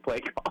hard to get play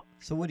calls.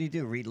 So what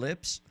do? Read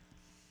lips?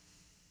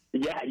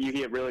 Yeah, you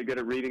get really good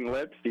at reading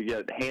lips. You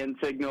get hand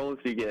signals.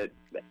 You get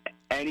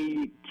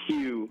any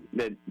cue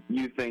that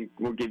you think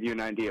will give you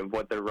an idea of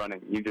what they're running.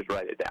 You just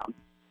write it down.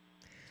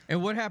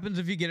 And what happens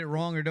if you get it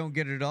wrong or don't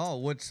get it at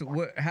all?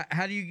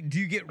 How do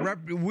you get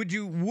would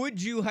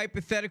you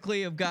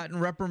hypothetically have gotten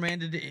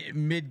reprimanded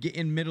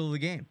in middle of the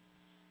game?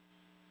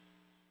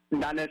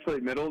 Not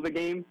necessarily middle of the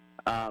game,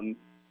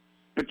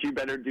 but you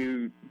better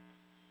do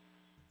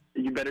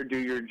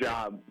your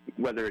job,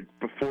 whether it's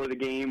before the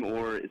game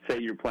or say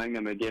you're playing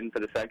them again for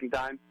the second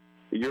time.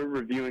 You're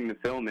reviewing the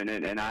film in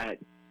it, and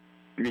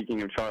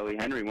speaking of Charlie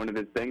Henry, one of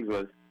his things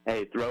was,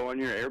 hey, throw on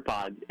your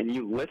AirPods and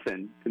you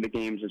listen to the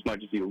games as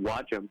much as you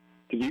watch them,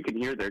 because you can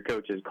hear their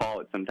coaches call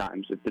it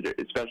sometimes,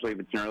 especially if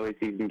it's an early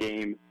season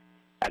game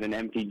at an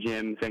empty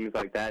gym, things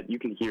like that. You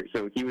can hear.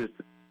 So he was,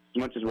 as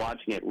much as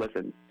watching it,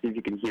 listen, see if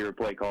you can hear a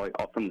play call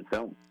from the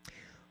film.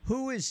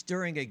 Who is,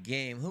 during a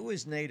game, who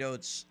is Nate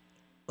Oats,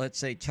 let's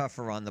say,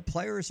 tougher on, the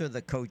players or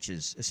the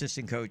coaches,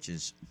 assistant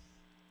coaches?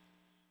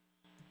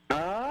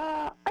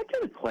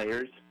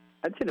 players,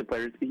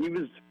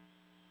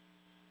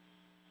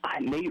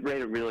 Nate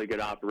ran a really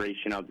good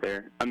operation up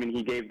there. I mean,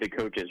 he gave the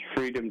coaches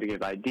freedom to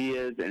give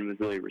ideas and was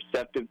really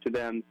receptive to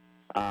them.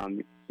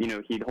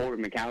 He'd hold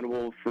them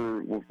accountable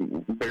for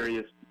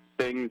various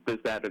things, this,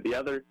 that, or the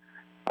other.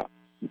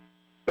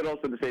 But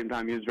also at the same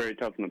time, he was very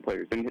tough on the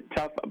players. And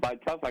by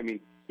tough, I mean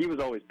he was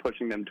always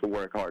pushing them to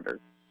work harder,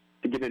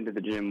 to get into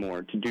the gym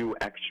more, to do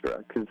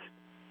extra. Because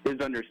his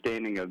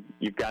understanding of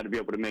you've got to be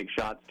able to make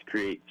shots to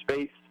create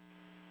space.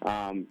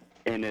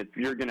 And if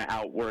you're going to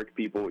outwork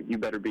people, you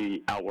better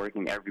be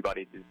outworking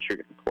everybody that you're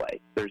going to play.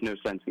 There's no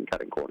sense in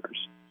cutting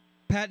corners.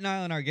 Pat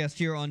Nyland, our guest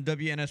here on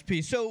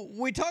WNSP. So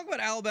we talk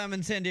about Alabama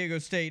and San Diego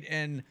State,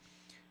 and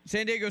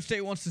San Diego State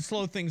wants to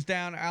slow things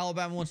down.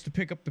 Alabama wants to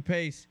pick up the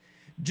pace.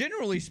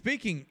 Generally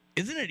speaking,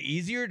 isn't it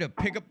easier to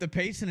pick up the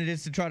pace than it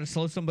is to try to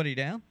slow somebody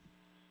down?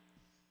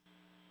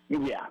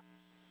 Yeah,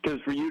 because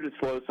for you to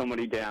slow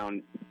somebody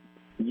down,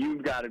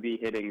 you've got to be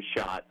hitting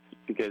shots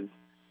because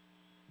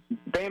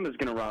Bama's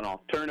going to run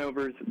off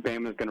turnovers.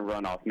 Bama's going to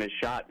run off missed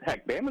shots.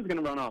 Heck, Bama's going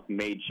to run off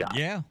made shots.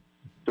 Yeah.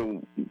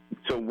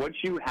 So what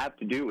you have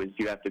to do is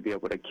you have to be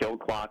able to kill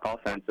clock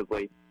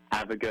offensively,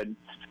 have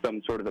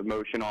some sort of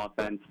emotion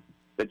offense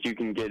that you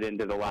can get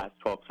into the last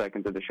 12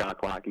 seconds of the shot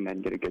clock and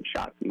then get a good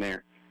shot from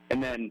there.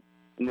 And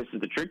this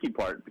is the tricky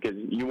part because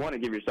you want to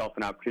give yourself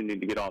an opportunity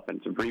to get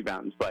offensive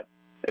rebounds. But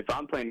if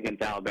I'm playing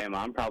against Alabama,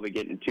 I'm probably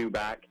getting 2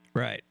 back.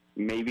 Right.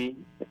 Maybe.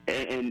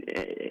 And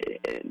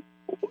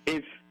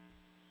if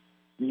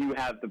you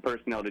have the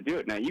personnel to do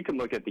it. Now, you can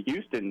look at the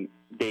Houston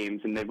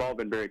games, and they've all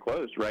been very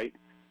close, right?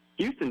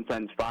 Houston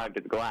sends 5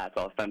 to the glass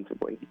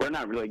offensively. They're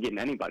not really getting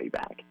anybody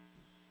back.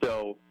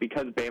 So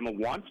because Bama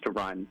wants to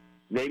run,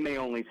 they may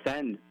only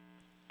send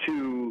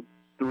 2-3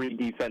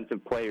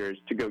 defensive players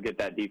to go get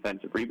that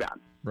defensive rebound.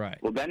 Right.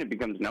 Well, then it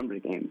becomes a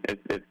numbers game.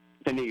 If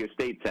San Diego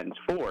State sends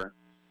 4,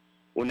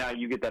 well, now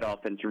you get that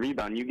offensive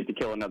rebound. You get to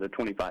kill another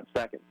 25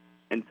 seconds.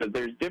 And so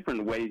there's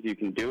different ways you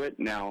can do it.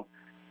 Now,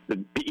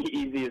 the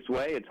easiest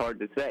way, it's hard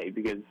to say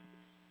because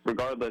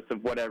regardless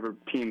of whatever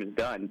team has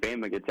done,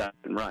 Bama gets out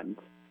and runs.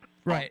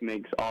 Right.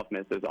 Off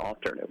misses, off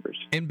turnovers.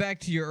 And back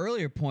to your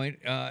earlier point,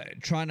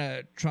 trying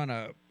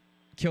to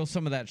kill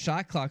some of that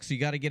shot clock, so you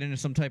got to get into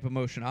some type of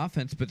motion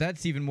offense, but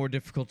that's even more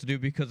difficult to do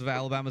because of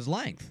Alabama's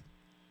length.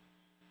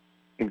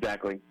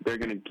 Exactly. They're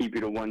going to keep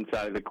you to one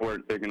side of the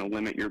court. They're going to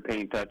limit your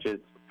paint touches.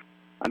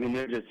 I mean,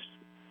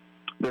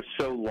 they're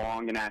so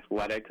long and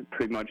athletic,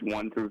 pretty much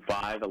 1 through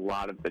 5 a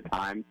lot of the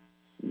time.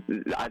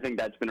 I think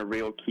that's been a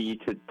real key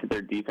to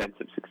their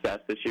defensive success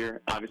this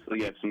year. Obviously,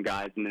 you have some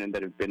guys in there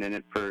that have been in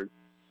it for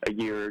a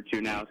year or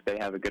 2 now, so they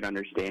have a good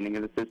understanding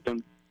of the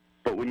system.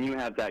 But when you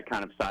have that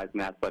kind of size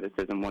and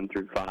athleticism, 1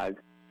 through 5,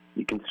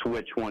 you can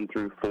switch 1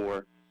 through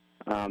 4.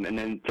 And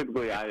then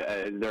typically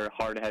they're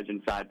hard hedge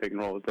inside pick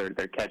and rolls. They're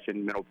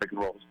catching middle pick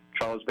and rolls.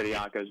 Charles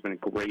Bediako has been a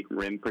great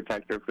rim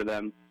protector for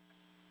them.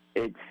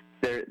 It's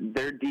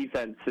their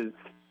defense has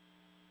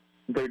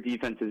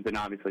been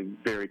obviously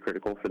very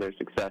critical for their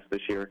success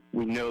this year.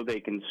 We know they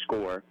can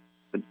score,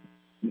 but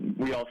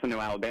we also know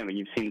Alabama.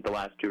 You've seen it the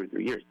last 2 or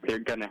 3 years. They're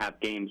going to have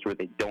games where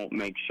they don't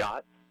make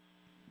shots.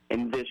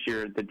 And this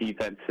year, the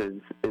defense has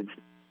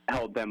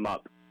held them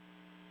up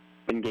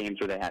in games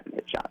where they haven't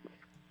hit shots.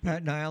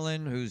 Pat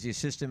Nyland, who's the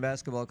assistant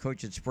basketball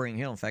coach at Spring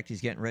Hill. In fact,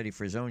 he's getting ready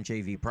for his own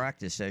JV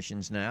practice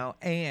sessions now,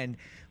 and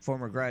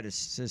former grad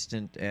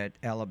assistant at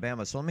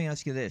Alabama. So let me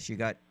ask you this. You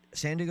got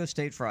San Diego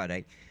State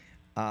Friday.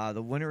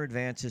 The winner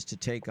advances to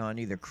take on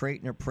either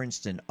Creighton or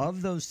Princeton.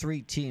 Of those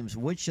 3 teams,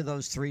 which of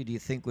those 3 do you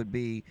think would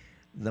be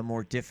the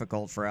more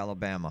difficult for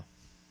Alabama?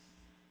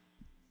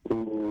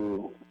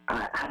 Ooh,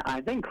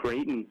 I think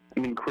Creighton. I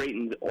mean,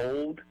 Creighton's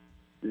old.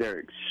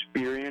 They're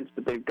experienced,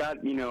 but they've got,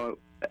 a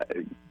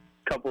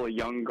couple of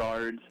young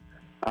guards.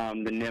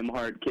 The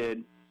Nimhart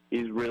kid,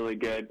 he's really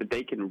good, but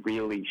they can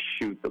really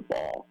shoot the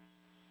ball.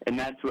 And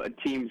that's what a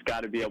team's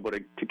got to be able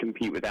to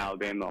compete with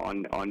Alabama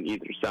on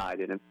either side.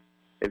 And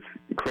if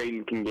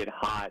Creighton can get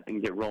hot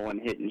and get rolling,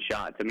 hitting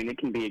shots, I mean, it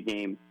can be a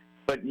game.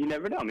 But you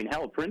never know. I mean,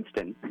 hell,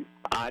 Princeton,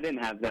 I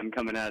didn't have them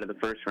coming out of the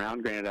first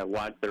round. Granted, I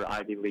watched their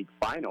Ivy League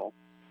final,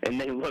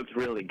 and they looked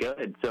really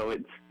good. So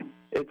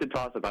it's a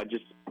toss-up.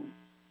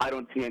 I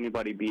don't see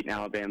anybody beating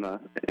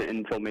Alabama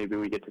until maybe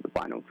we get to the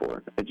Final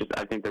Four.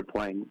 I think they're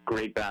playing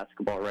great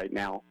basketball right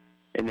now,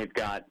 and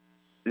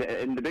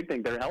and the big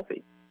thing, they're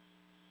healthy.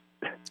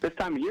 This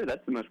time of year,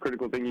 that's the most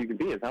critical thing you can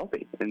be is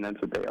healthy, and that's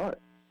what they are.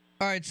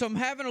 All right, so I'm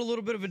having a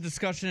little bit of a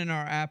discussion in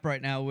our app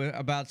right now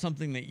about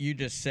something that you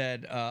just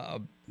said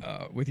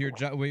with your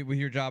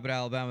job at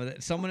Alabama.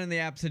 That someone in the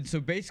app said,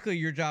 so basically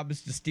your job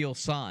is to steal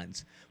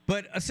signs.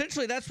 But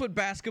essentially that's what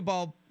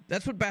basketball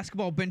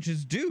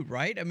benches do,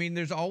 right? I mean,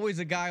 there's always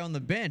a guy on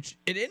the bench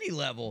at any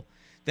level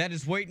that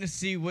is waiting to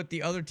see what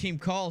the other team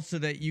calls so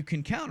that you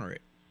can counter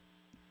it.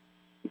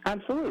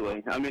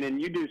 Absolutely. I mean,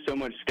 and you do so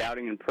much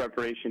scouting and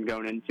preparation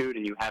going into it,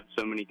 and you have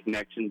so many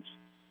connections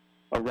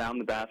around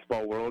the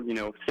basketball world.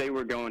 Say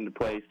we're going to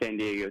play San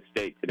Diego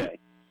State today.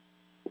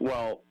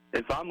 Well,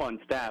 if I'm on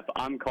staff,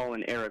 I'm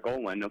calling Eric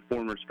Olin, a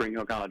former Spring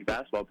Hill College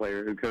basketball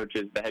player who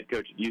coaches the head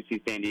coach at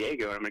UC San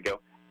Diego, and I'm going to go,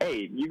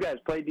 hey, you guys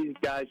played these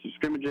guys, you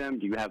scrimmage them,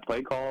 do you have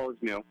play calls,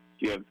 do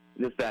you have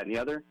this, that, and the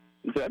other?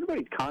 And so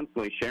everybody's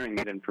constantly sharing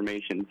that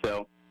information.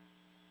 So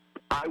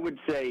I would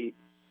say,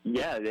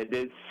 yeah, it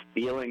is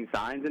stealing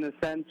signs in a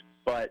sense,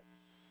 but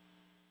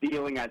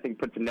stealing, I think,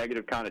 puts a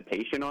negative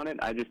connotation on it.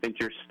 I just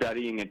think you're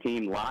studying a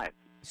team live.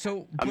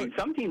 So, I mean,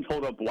 some teams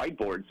hold up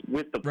whiteboards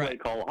with the play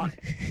call on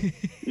it.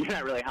 You're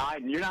not really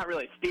hiding. You're not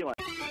really stealing.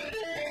 How big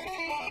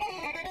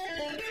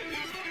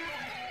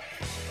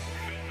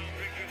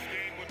this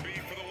game would be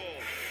for the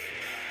Wolves.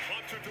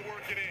 Hunter to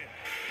work it in.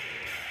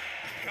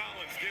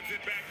 Collins gives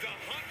it back to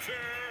Hunter.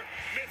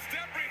 Missed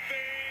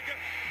everything.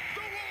 The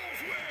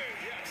Wolves win.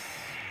 Yes.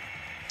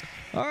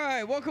 All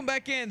right, welcome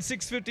back in.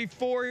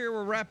 6:54 here.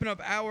 We're wrapping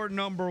up hour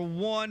number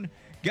 1.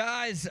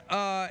 Guys,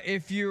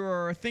 if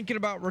you're thinking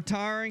about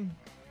retiring,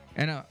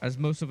 and as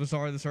most of us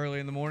are this early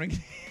in the morning,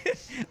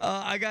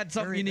 I got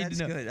something you need to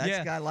know. That's good.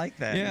 That's I like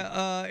that.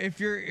 Yeah, if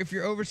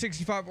you're over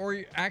 65, or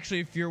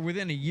if you're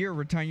within a year of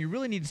retiring, you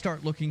really need to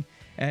start looking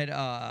at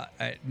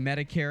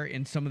Medicare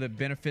and some of the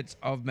benefits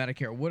of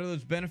Medicare. What are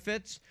those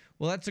benefits?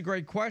 Well, that's a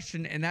great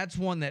question, and that's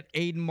one that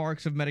Aiden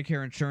Marks of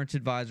Medicare Insurance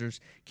Advisors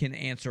can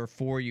answer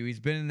for you.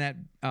 He's been in that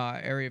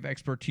area of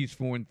expertise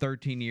for more than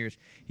 13 years.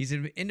 He's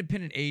an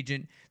independent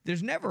agent.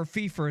 There's never a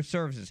fee for his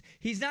services.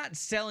 He's not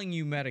selling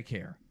you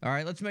Medicare. All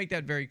right, let's make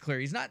that very clear.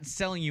 He's not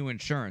selling you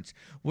insurance.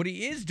 What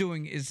he is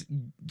doing is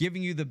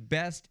giving you the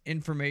best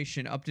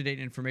information, up-to-date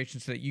information,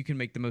 so that you can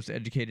make the most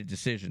educated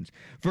decisions.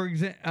 For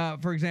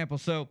example,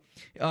 so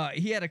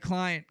he had a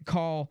client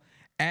call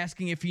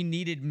asking if he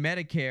needed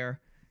Medicare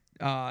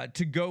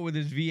to go with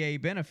his VA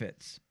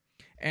benefits.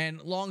 And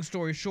long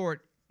story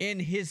short, in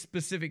his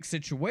specific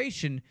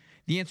situation,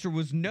 the answer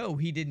was no,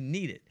 he didn't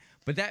need it.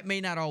 But that may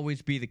not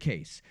always be the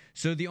case.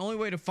 So the only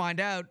way to find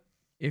out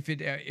if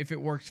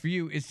it works for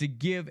you is to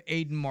give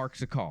Aiden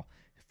Marks a call.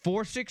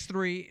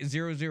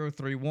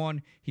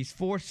 463-0031. He's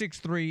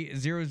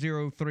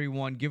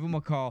 463-0031. Give him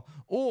a call.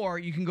 Or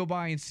you can go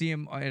by and see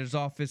him at his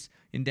office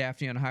in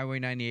Daphne on Highway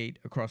 98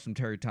 across from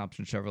Terry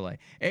Thompson Chevrolet.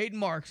 Aiden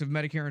Marks of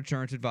Medicare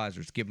Insurance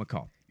Advisors. Give him a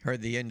call.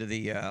 Heard the end of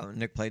the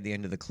Nick played the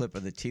end of the clip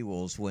of the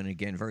T-Wolves win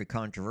again. Very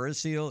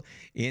controversial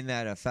in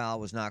that a foul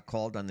was not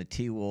called on the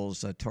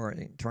T-Wolves.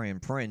 Torian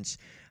Prince,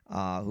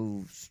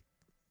 who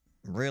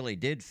really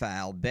did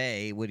foul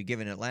Bay, would have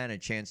given Atlanta a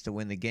chance to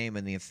win the game.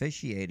 And the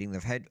officiating,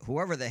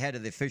 whoever the head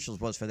of the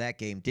officials was for that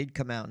game, did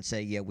come out and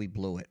say, "Yeah, we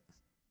blew it."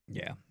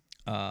 Yeah,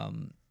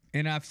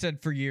 and I've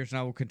said for years, and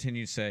I will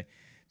continue to say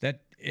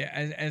that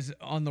as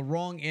on the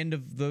wrong end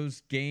of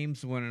those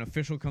games, when an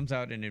official comes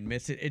out and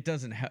admits it, it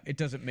doesn't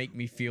make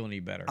me feel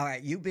any better. All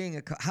right, you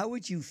being how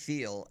would you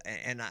feel?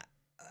 And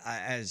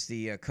as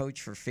the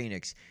coach for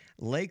Phoenix,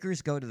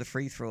 Lakers go to the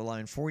free throw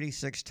line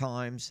 46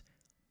 times.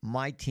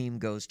 My team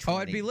goes 20. Oh,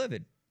 I'd be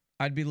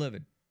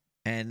livid.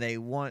 And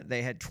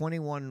they had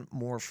 21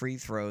 more free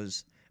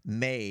throws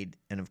made,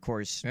 and of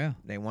course,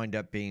 they wind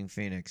up being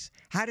Phoenix.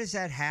 How does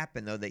that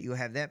happen, though? That you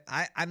have that?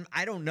 I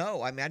don't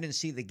know. I mean, I didn't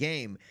see the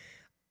game.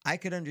 I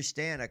could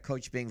understand a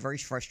coach being very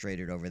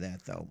frustrated over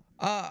that, though.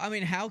 I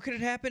mean, how could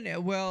it happen?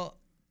 Well,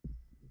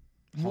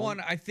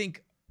 I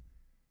think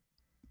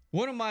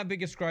one of my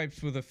biggest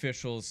gripes with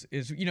officials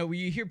is,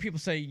 you hear people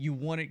say you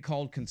want it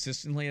called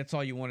consistently. That's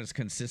all you want is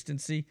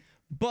consistency.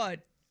 But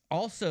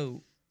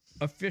also,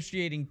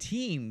 officiating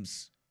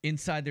teams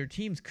inside their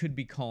teams could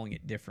be calling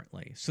it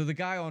differently. So the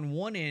guy on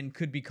one end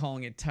could be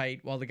calling it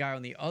tight, while the guy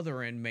on the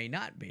other end may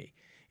not be.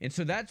 And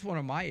so that's one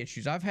of my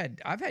issues. I've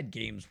had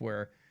games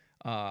where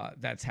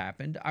that's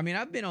happened. I mean,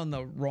 I've been on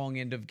the wrong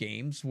end of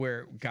games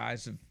where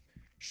guys have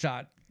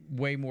shot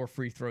way more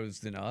free throws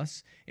than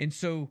us. And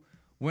so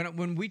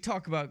when we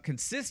talk about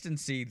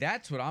consistency,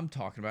 that's what I'm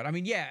talking about. I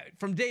mean, yeah,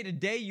 from day to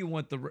day, you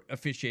want the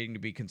officiating to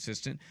be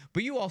consistent.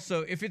 But you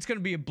also, if it's going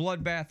to be a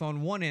bloodbath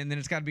on one end, then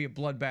it's got to be a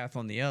bloodbath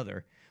on the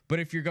other. But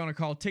if you're going to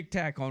call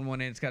tic-tac on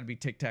one end, it's got to be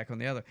tic-tac on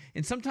the other.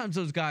 And sometimes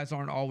those guys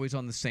aren't always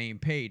on the same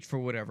page for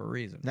whatever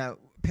reason. Now,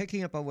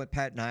 picking up on what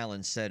Pat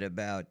Nyland said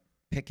about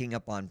picking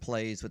up on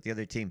plays with the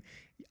other team,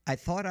 I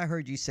thought I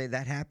heard you say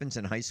that happens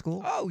in high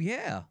school? Oh,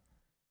 yeah.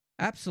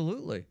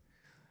 Absolutely.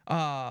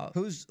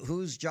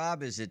 Whose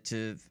job is it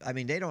to? I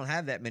mean, they don't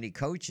have that many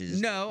coaches.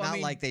 No, not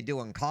like they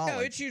do in college. No,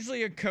 it's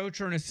usually a coach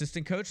or an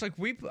assistant coach.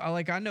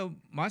 I know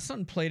my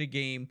son played a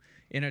game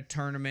in a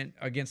tournament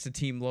against a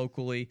team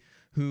locally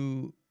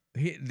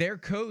their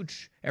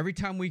coach, every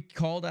time we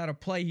called out a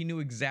play, he knew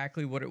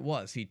exactly what it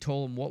was. He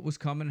told him what was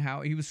coming,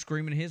 how he was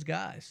screaming his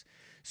guys.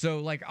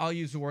 So, I'll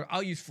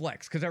use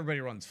flex because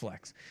everybody runs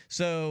flex.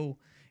 So,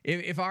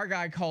 if our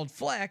guy called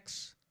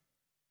flex,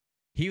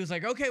 he was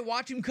like, okay,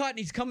 watch him cut, and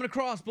he's coming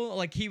across.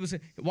 He was,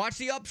 watch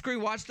the up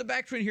screen, watch the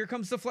back screen, here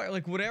comes the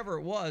flex. Whatever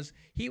it was,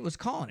 he was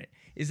calling it.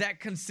 Is that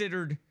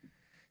considered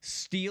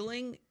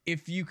stealing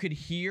if you could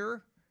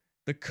hear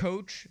the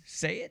coach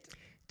say it?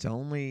 It's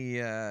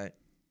only, I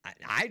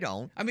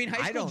don't. I mean,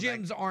 high school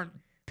gyms aren't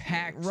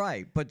packed,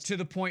 Right, but to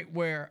the point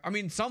where, I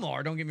mean, some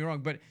are, don't get me wrong,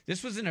 but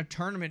this was in a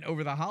tournament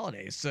over the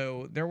holidays,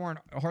 so there weren't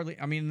hardly,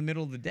 I mean, in the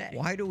middle of the day.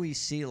 why do we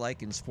see,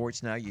 like in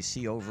sports now, you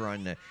see over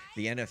on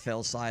the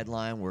NFL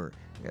sideline where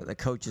the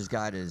coach has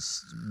got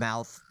his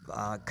mouth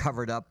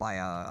covered up by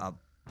a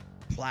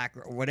plaque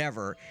or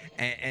whatever,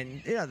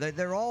 and you know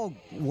they're all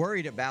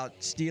worried about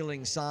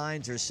stealing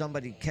signs or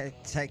somebody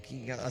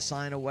taking a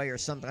sign away or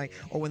something.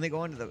 Or when they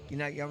go into the, you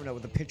ever know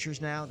with the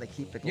pitchers now, they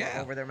keep the glove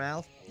over their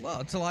mouth.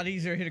 Well, it's a lot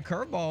easier to hit a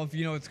curveball if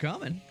you know it's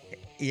coming.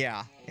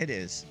 Yeah, it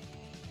is.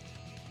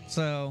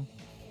 So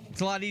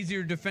it's a lot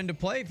easier to defend a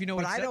play if you know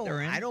what set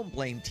they're in. I don't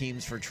blame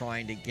teams for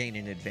trying to gain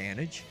an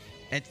advantage.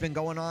 It's been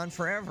going on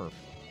forever.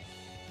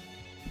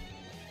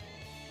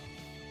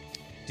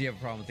 Do you have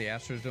a problem with the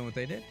Astros doing what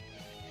they did?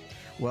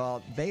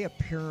 Well, they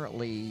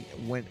apparently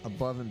went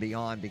above and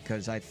beyond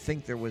because I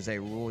think there was a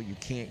rule you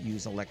can't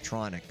use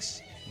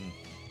electronics.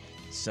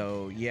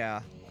 So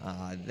yeah,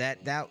 that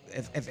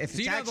if so it's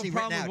you don't have actually a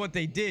problem written with out, what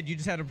they did, you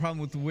just had a problem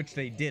with which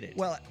they did it.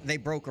 well, they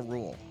broke a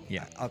rule.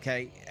 Yeah.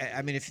 Okay.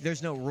 I mean, if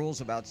there's no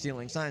rules about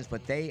stealing signs,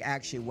 but they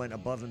actually went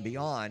above and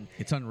beyond.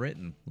 It's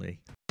unwritten, Lee.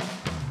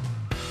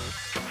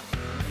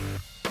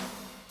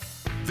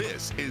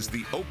 This is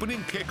the opening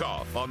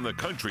kickoff on the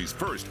country's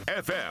first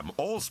FM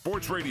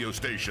all-sports radio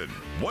station,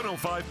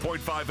 105.5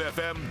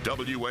 FM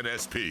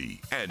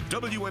WNSP and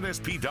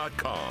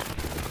WNSP.com.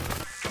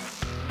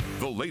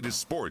 The latest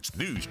sports,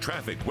 news,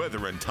 traffic,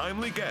 weather, and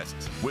timely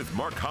guests with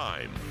Mark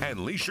Heim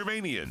and Lee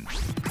Shermanian.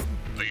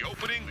 The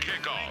opening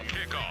kickoff.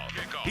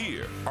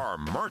 Here are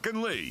Mark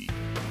and Lee.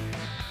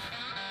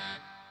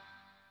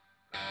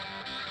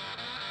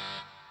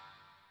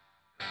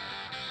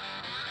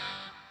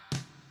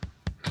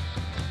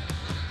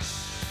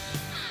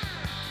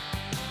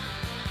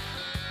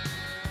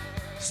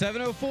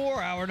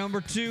 .704, hour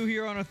number 2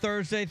 here on a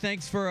Thursday.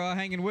 Thanks for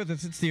hanging with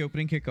us. It's the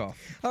opening kickoff.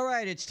 All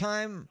right, it's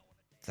time.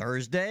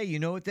 Thursday. You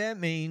know what that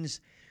means.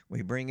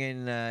 We bring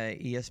in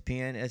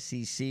ESPN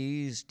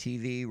SEC's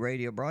TV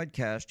radio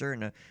broadcaster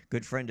and a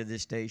good friend of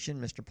this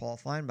station, Mr. Paul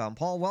Finebaum.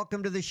 Paul,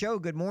 welcome to the show.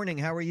 Good morning.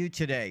 How are you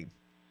today?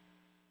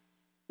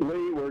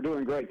 Lee, we're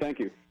doing great. Thank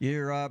you.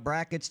 Your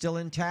bracket still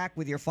intact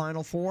with your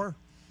Final Four?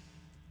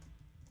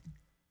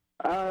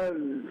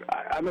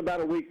 I'm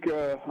about a week.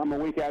 I'm a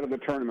week out of the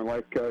tournament,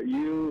 like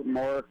you,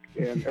 Mark,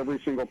 and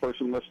every single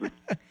person listening.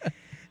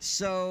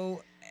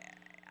 So,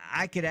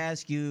 I could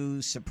ask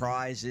you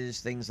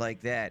surprises, things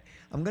like that.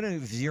 I'm going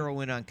to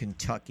zero in on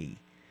Kentucky.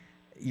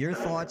 Your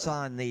thoughts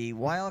on the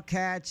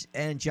Wildcats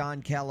and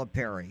John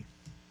Calipari?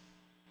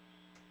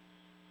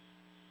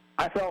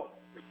 I felt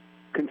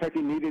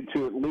Kentucky needed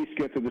to at least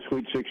get to the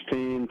Sweet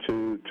 16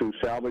 to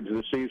salvage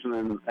the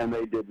season, and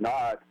they did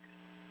not.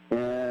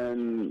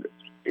 And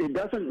it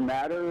doesn't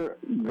matter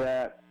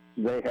that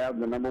they have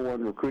the number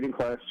one recruiting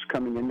class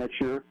coming in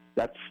next year.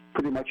 That's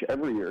pretty much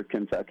every year at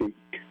Kentucky.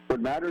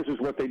 What matters is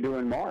what they do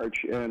in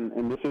March,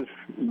 and this is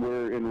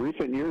where in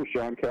recent years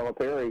John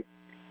Calipari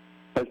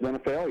has been a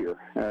failure.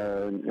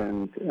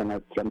 And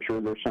I'm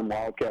sure there's some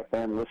Wildcat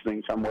fan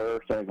listening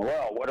somewhere saying,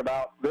 well, what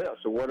about this?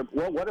 Or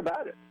what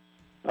about it?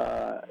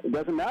 It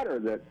doesn't matter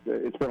that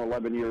it's been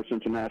 11 years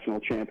since a national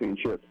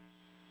championship.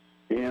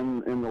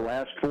 In the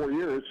last 4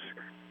 years,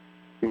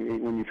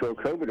 when you throw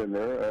COVID in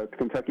there,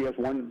 Kentucky has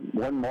one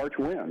March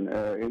win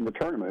in the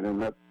tournament,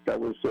 and that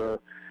was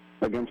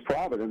against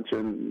Providence.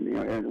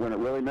 And when it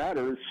really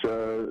matters,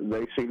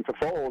 they seem to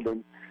fold,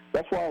 and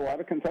that's why a lot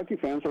of Kentucky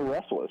fans are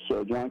restless.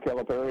 John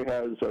Calipari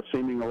has a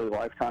seemingly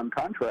lifetime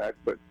contract,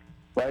 but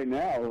right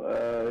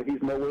now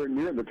he's nowhere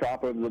near the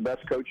top of the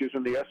best coaches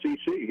in the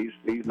SEC.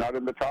 He's not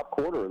in the top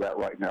quarter of that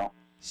right now.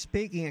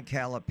 Speaking of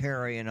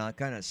Calipari, and I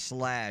kind of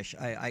slash,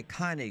 I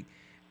kind of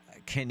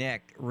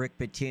connect Rick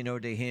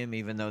Pitino to him,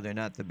 even though they're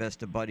not the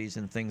best of buddies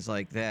and things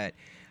like that.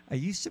 Are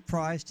you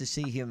surprised to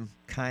see him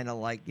kind of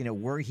like,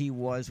 where he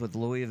was with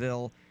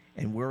Louisville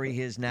and where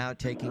he is now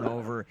taking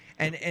over?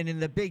 And in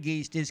the Big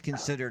East is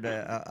considered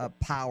a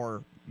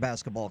power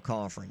basketball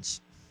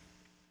conference.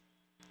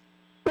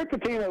 Rick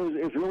Pitino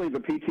is really the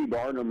P.T.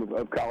 Barnum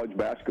of college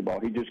basketball.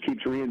 He just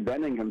keeps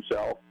reinventing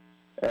himself.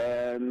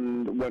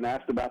 And when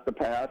asked about the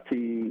past,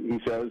 he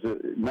says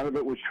none of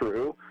it was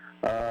true.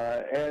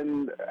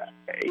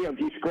 If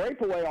you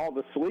scrape away all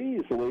the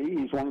sleaze,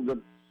 Lee, he's one of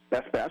the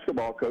best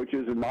basketball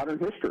coaches in modern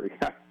history.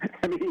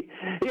 I mean,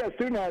 he has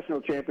 2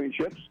 national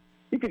championships.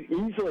 He could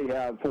easily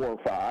have 4 or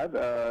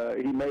 5.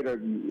 He made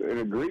an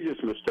egregious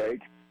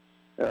mistake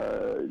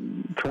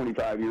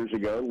 25 years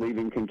ago,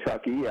 leaving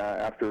Kentucky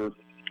after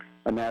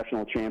a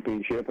national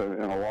championship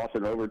and a loss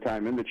in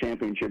overtime in the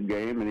championship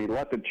game, and he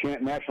left the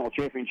national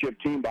championship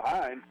team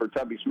behind for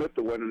Tubby Smith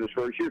to win in his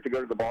first year to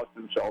go to the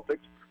Boston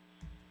Celtics.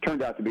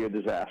 Turned out to be a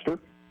disaster.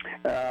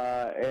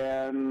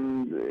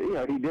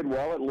 He did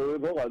well at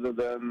Louisville, other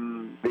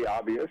than the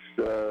obvious,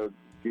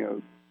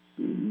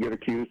 get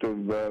accused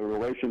of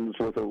relations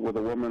with a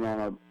woman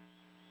on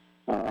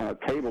a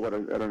table at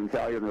an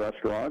Italian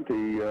restaurant.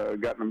 He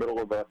got in the middle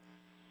of a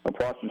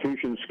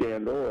prostitution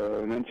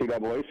scandal, an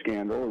NCAA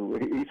scandal.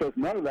 He says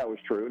none of that was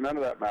true. None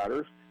of that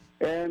matters.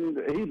 and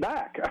he's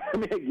back. I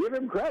mean, give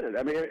him credit.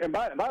 I mean, and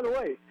by the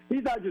way,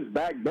 he's not just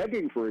back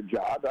begging for a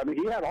job. I mean,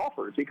 he had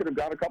offers. He could have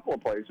gone a couple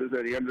of places,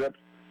 and he ended up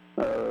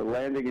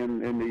landing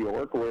in New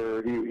York,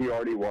 where he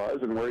already was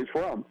and where he's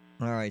from.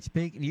 All right.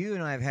 You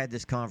and I have had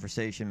this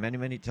conversation many,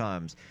 many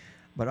times,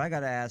 but I got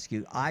to ask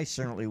you, I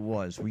certainly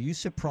was. Were you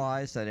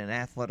surprised that an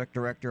athletic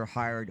director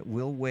hired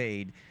Will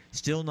Wade,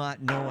 still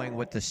not knowing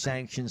what the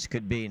sanctions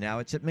could be? Now,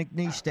 it's at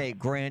McNeese State.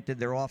 Granted,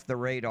 they're off the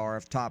radar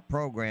of top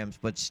programs,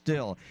 but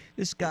still,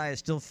 this guy is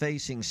still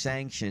facing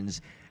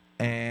sanctions,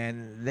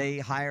 and they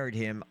hired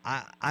him.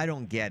 I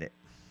don't get it.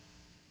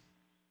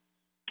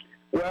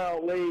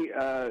 Well, Lee,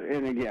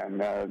 and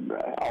again,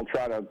 I'll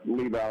try to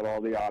leave out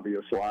all the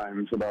obvious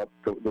lines about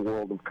the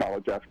world of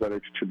college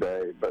athletics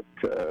today, but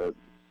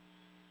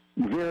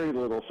very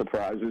little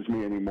surprises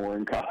me anymore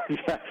in college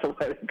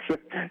athletics.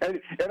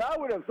 And I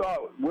would have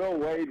thought Will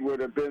Wade would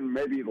have been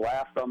maybe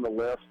last on the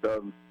list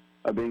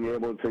of being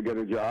able to get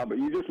a job. But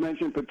you just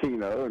mentioned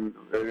Pitino, and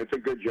it's a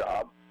good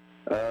job.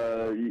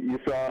 You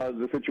saw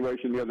the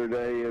situation the other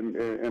day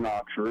in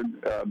Oxford.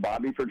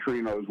 Bobby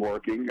Petrino's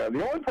working. The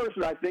only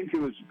person I think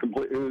who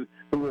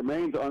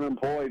remains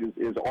unemployed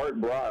is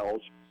Art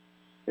Briles.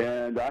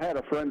 And I had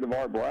a friend of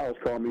Art Briles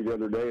call me the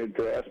other day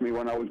to ask me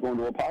when I was going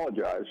to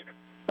apologize.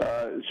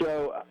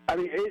 So I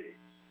mean,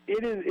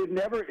 it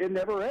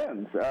never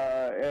ends.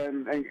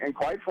 And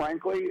quite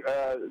frankly,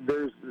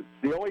 there's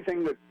the only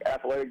thing that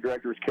athletic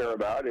directors care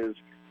about is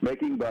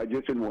making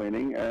budgets and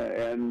winning.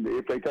 And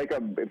if they take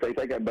a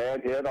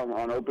bad hit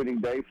on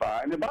opening day,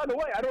 fine. And by the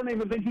way, I don't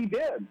even think he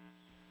did.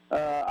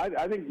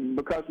 I think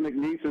because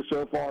McNeese is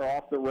so far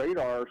off the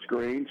radar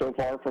screen, so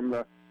far from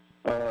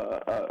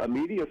a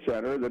media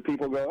center, that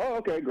people go, oh,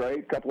 okay, great,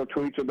 a couple of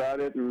tweets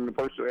about it, and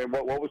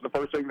what was the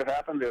first thing that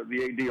happened?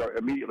 The AD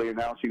immediately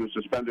announced he was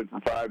suspended for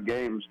 5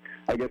 games.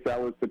 I guess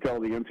that was to tell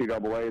the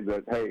NCAA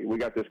that, hey, we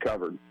got this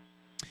covered.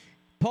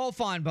 Paul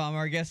Finebaum,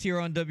 our guest here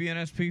on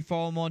WNSP.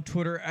 Follow him on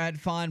Twitter at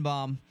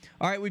Finebaum.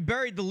 All right, we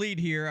buried the lead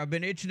here. I've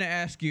been itching to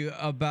ask you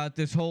about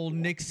this whole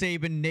Nick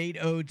Saban, Nate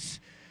Oats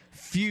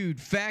feud.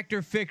 Fact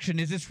or fiction?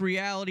 Is this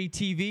reality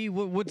TV?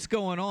 What's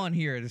going on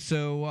here?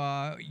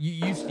 So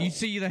you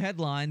see the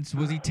headlines.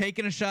 Was he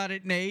taking a shot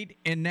at Nate?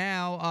 And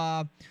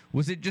now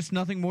was it just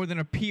nothing more than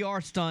a PR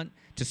stunt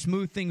to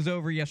smooth things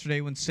over yesterday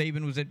when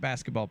Saban was at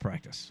basketball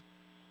practice?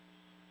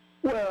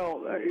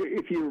 Well,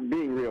 if you're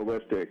being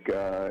realistic,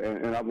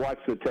 and I've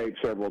watched the tape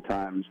several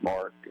times,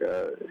 Mark,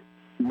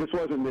 this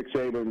wasn't Nick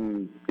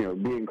Saban,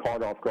 being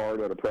caught off guard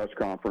at a press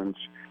conference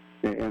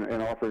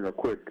and offering a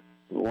quick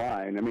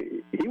line. I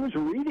mean, he was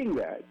reading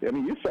that. I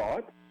mean, you saw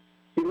it.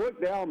 He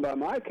looked down, by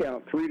my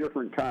count, 3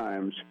 different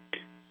times.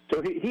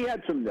 So he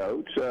had some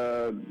notes.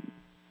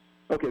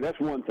 Okay, that's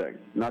one thing.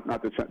 Not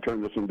to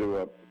turn this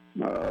into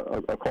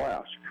a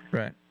class.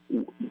 Right.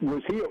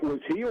 Was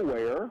he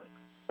aware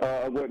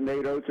of what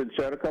Nate Oats had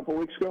said a couple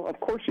weeks ago? Of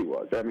course he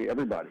was. I mean,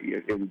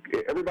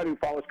 everybody who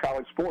follows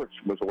college sports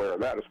was aware of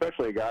that,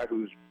 especially a guy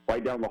who's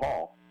right down the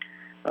hall.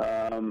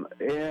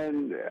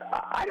 And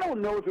I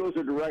don't know if it was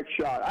a direct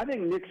shot. I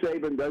think Nick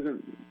Saban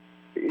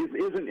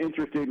isn't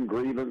interested in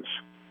grievance.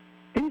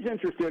 He's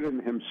interested in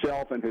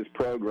himself and his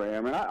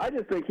program. And I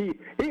just think he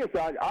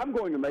decided, I'm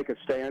going to make a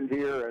stand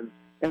here.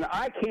 And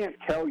I can't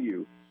tell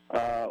you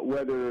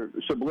whether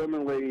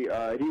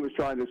subliminally he was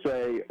trying to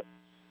say,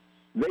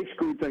 they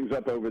screwed things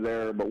up over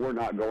there, but we're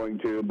not going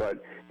to.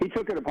 But he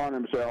took it upon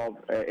himself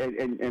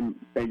and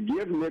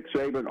give Nick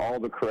Saban all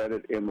the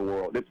credit in the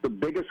world. It's the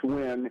biggest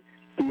win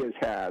he has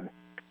had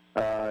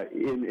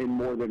in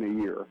more than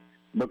a year,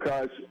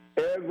 because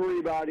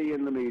everybody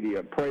in the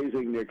media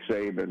praising Nick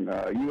Saban,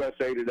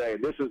 USA Today,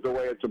 this is the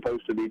way it's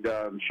supposed to be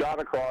done,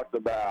 shot across the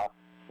bow.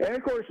 And,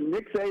 of course,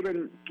 Nick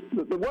Saban,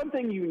 the one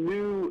thing you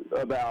knew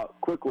about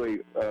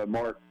quickly,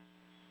 Mark,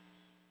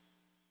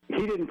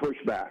 he didn't push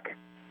back.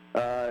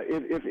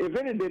 If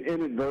it had been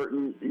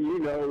inadvertent,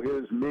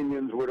 his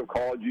minions would have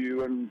called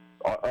you and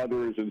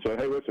others and said,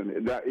 hey, listen,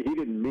 he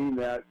didn't mean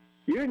that.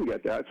 You didn't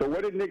get that. So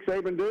what did Nick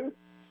Saban do?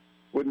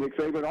 What Nick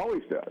Saban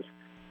always does.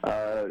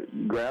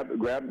 Grab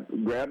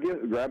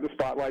the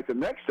spotlight the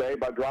next day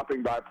by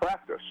dropping by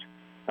practice.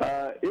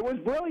 It was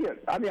brilliant.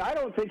 I mean, I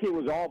don't think it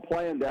was all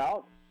planned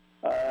out,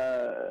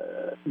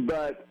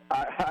 but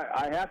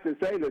I have to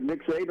say that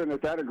Nick Saban has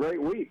had a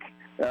great week.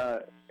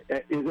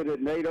 Is it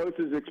at Nate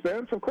Oats'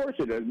 expense? Of course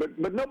it is.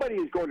 But nobody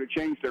is going to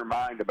change their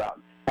mind about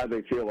how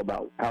they feel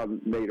about how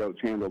Nate Oats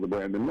handled the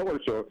Brandon Miller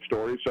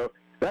story. So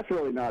that's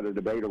really not a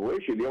debatable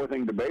issue. The only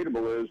thing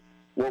debatable is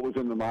what was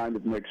in the mind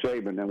of Nick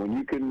Saban. And when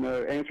you can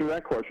answer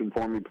that question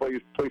for me,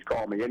 please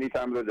call me any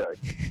time of the day.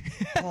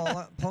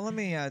 Paul, let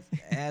me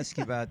ask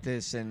you about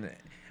this. And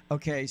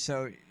okay,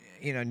 so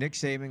Nick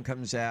Saban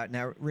comes out.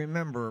 Now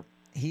remember,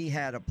 he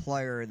had a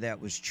player that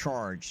was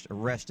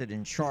arrested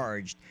and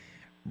charged.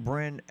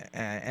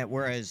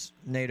 Whereas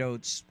Nate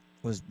Oats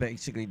was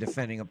basically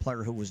defending a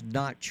player who was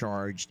not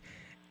charged,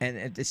 and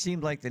it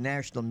seemed like the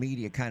national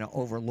media kind of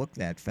overlooked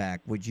that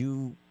fact.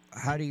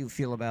 How do you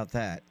feel about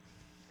that?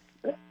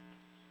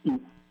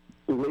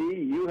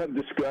 Lee, you have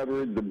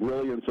discovered the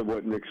brilliance of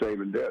what Nick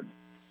Saban did.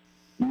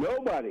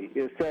 Nobody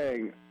is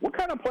saying, what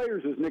kind of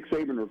players is Nick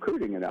Saban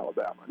recruiting in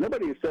Alabama?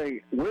 Nobody is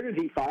saying, where did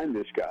he find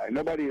this guy?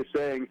 Nobody is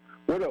saying,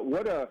 what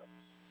a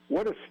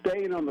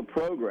stain on the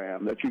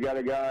program that you got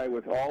a guy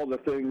with all the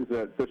things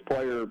that this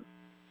player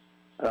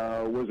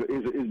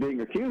is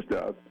being accused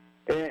of.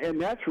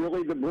 And that's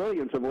really the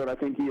brilliance of what I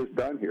think he has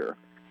done here.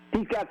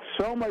 He's got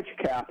so much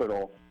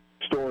capital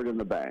stored in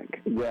the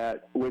bank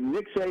that when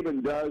Nick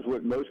Saban does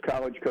what most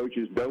college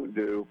coaches don't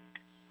do,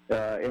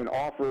 and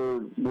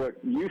offer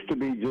what used to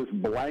be just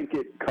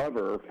blanket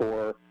cover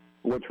for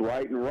what's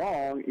right and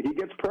wrong, he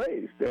gets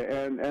praised.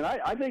 And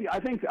I think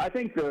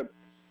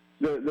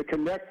the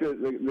connect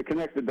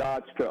the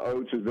dots to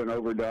Oats has been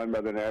overdone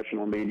by the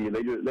national media.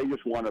 They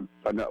just want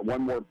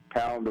one more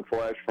pound of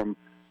flesh from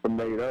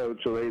Nate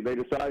Oats, so they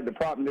decided to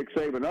prop Nick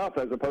Saban up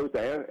as opposed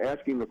to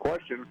asking the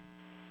question,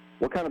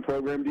 what kind of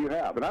program do you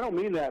have? And I don't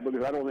mean that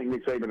because I don't think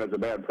Nick Saban has a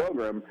bad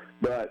program,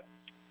 but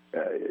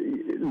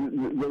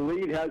the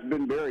lead has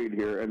been buried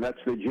here, and that's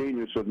the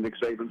genius of Nick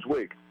Saban's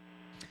week.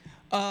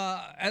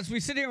 As we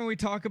sit here and we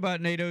talk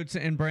about Nate Oats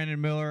and Brandon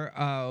Miller,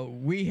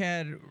 we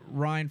had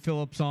Ryan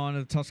Phillips on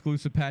at the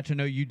Tuscaloosa Patch. I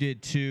know you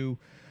did too.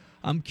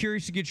 I'm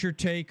curious to get your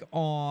take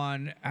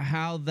on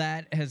how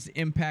that has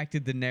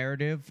impacted the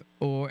narrative,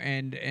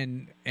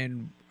 and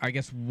I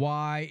guess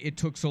why it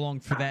took so long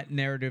for that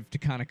narrative to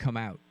kind of come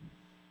out.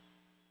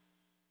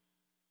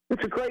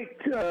 It's a great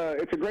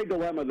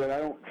dilemma that I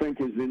don't think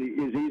is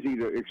easy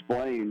to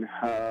explain.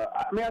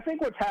 I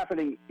think what's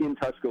happening in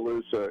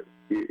Tuscaloosa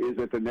is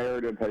that the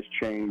narrative has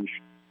changed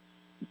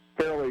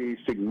fairly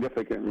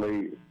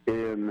significantly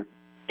in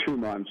 2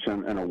 months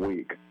and a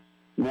week.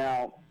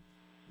 Now,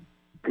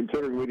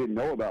 considering we didn't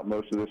know about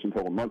most of this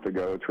until a month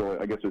ago,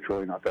 I guess it's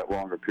really not that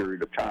long a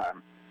period of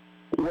time.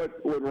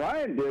 What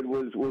Ryan did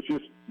was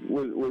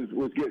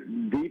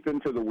get deep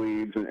into the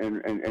weeds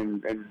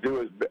and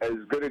do as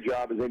good a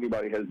job as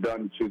anybody has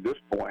done to this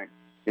point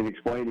in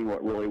explaining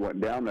what really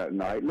went down that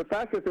night, and the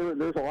fact that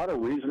there's a lot of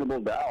reasonable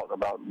doubt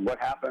about what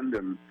happened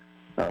and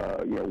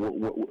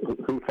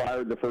who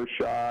fired the first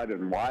shot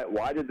and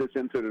why did this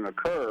incident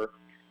occur.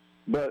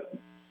 But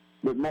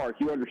Mark,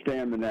 you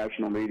understand the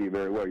national media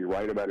very well. You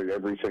write about it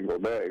every single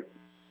day.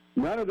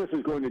 None of this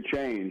is going to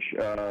change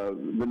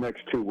the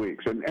next 2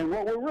 weeks. And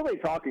what we're really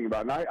talking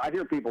about, and I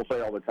hear people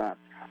say all the time,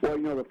 well,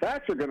 the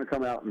facts are going to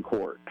come out in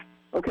court.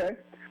 Okay.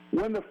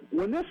 When this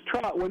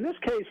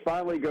case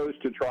finally goes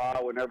to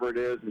trial, whenever it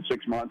is, in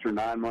 6 months or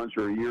 9 months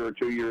or a year or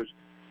 2 years,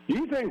 do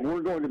you think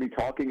we're going to be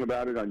talking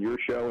about it on your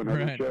show and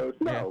other shows?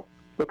 No. Yeah.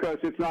 Because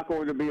it's not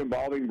going to be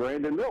involving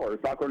Brandon Miller.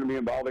 It's not going to be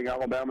involving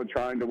Alabama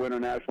trying to win a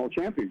national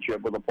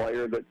championship with a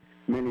player that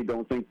many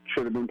don't think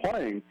should have been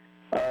playing.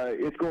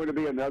 It's going to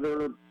be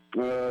another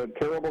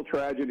terrible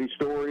tragedy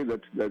story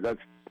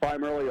that's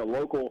primarily a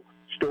local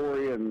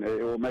story, and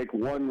it will make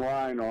one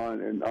line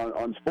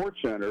on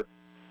SportsCenter.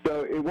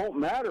 So it won't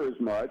matter as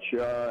much,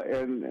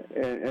 and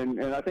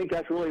I think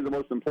that's really the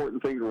most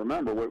important thing to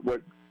remember.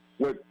 What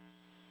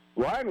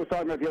Ryan was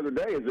talking about the other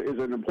day is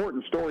an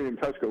important story in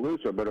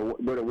Tuscaloosa, but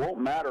it won't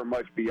matter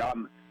much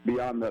beyond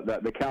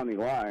the county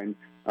line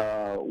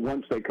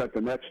once they cut the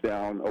nets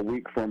down a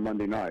week from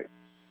Monday night.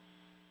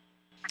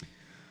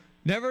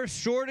 Never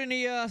short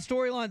any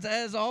storylines,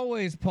 as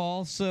always,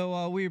 Paul.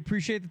 So we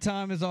appreciate the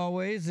time, as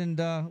always, and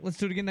let's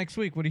do it again next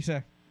week. What do you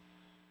say?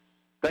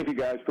 Thank you,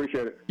 guys.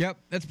 Appreciate it. Yep,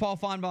 that's Paul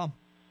Finebaum.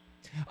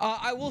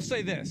 I will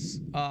say this.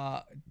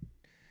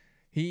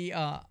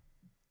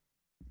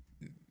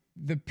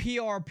 The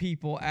PR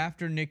people,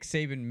 after Nick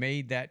Saban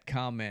made that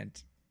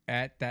comment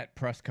at that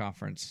press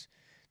conference,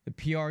 the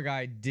PR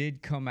guy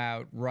did come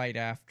out right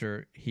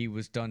after he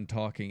was done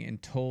talking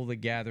and told the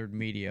gathered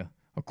media,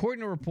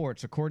 according to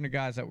reports, according to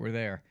guys that were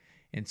there,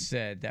 and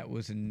said that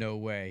was in no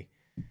way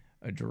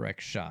a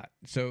direct shot.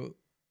 So,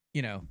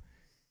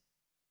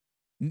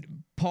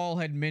 Paul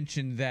had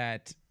mentioned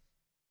that,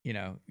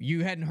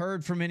 you hadn't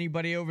heard from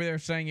anybody over there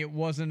saying it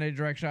wasn't a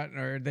direct shot,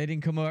 or they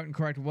didn't come out and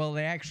correct. Well,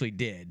 they actually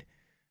did.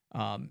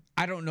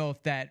 I don't know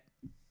if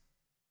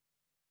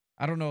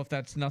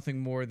that's nothing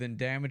more than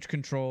damage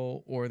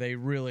control, or they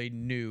really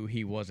knew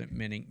he wasn't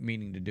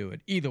meaning to do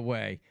it. Either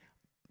way,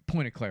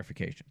 point of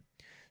clarification.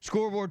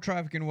 Scoreboard,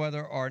 traffic, and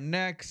weather are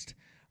next.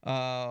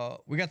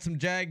 We got some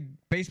Jag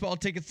baseball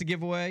tickets to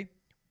give away.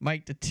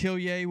 Mike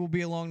Detillier will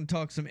be along to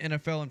talk some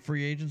NFL and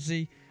free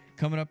agency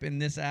coming up in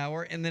this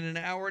hour. And then in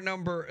hour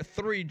number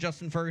 3,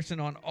 Justin Ferguson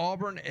on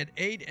Auburn at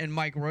 8, and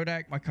Mike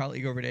Rodak, my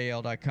colleague over at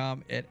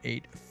AL.com, at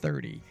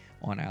 8:30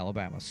 on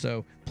Alabama.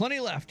 So plenty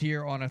left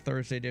here on a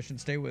Thursday edition.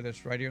 Stay with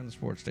us right here on the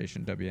sports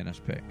station,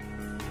 WNSP.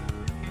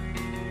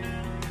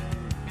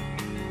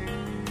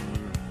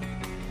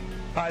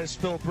 Hi, this is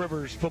Philip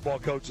Rivers, football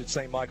coach at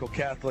St. Michael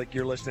Catholic.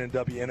 You're listening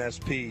to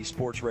WNSP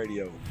Sports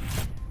Radio.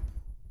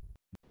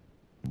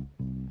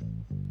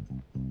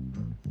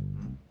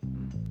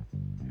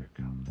 Here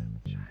come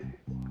them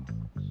Jaguars.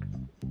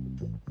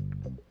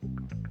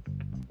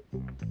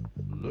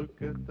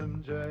 Look at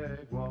them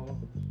Jaguars.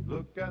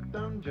 Look at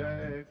them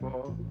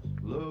Jaguars.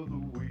 Love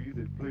the way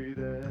they play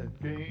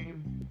that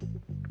game.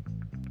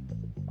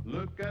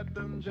 Look at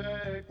them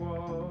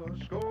Jaguars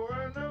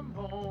scoring them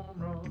home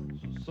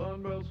runs. The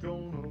Sunbelt's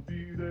gonna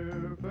be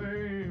their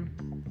fame.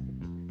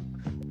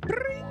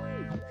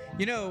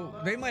 You know,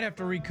 they might have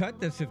to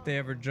recut this if they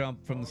ever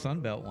jump from the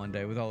Sun Belt one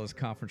day with all this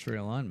conference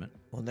realignment.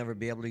 We'll never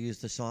be able to use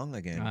the song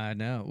again. I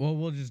know. Well,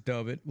 we'll just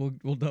dub it.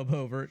 We'll dub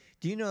over it.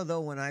 Do you know,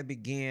 though, when I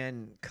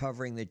began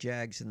covering the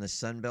Jags in the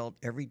Sun Belt,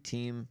 every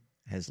team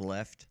has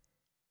left.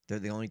 They're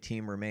the only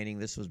team remaining.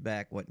 This was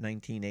back,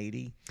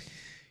 1980?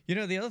 You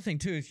know, the other thing,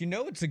 too, is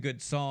it's a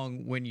good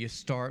song when you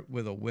start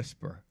with a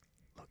whisper.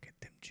 Look at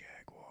them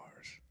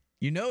Jaguars.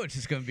 You know it's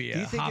just going to be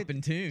a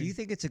hopping tune. Do you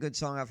think it's a good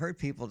song? I've heard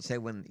people say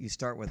when you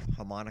start with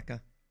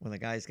harmonica, when the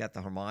guy's got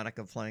the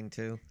harmonica playing,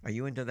 too. Are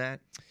you into that?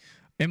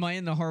 Am I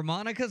in the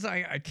harmonicas?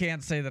 I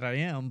can't say that I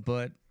am,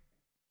 but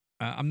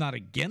I'm not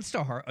against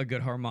a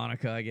good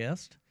harmonica, I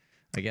guess.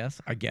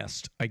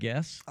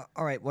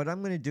 All right, what I'm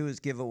going to do is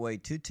give away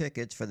 2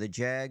 tickets for the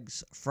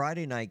Jags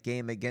Friday night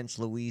game against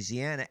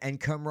Louisiana and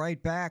come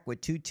right back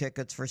with 2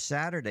 tickets for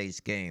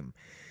Saturday's game.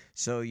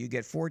 So you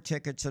get 4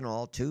 tickets in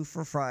all, 2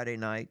 for Friday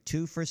night,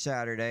 2 for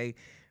Saturday.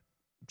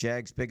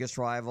 Jags' biggest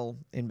rival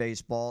in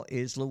baseball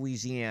is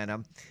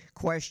Louisiana.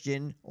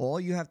 Question, all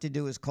you have to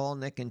do is call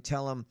Nick and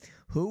tell him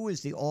who is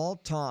the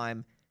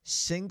all-time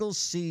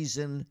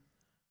single-season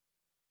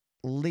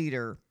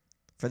leader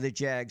for the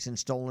Jags in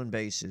stolen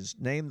bases.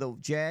 Name the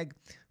Jag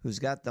who's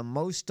got the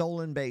most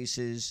stolen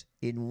bases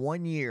in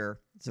 1 year.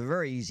 It's a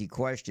very easy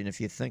question if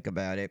you think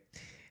about it.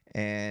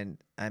 And,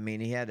 I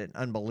mean, he had an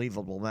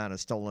unbelievable amount of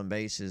stolen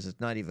bases. It's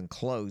not even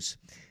close.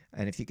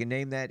 And if you can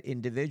name that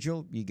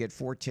individual, you get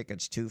 4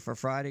 tickets, 2 for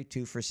Friday,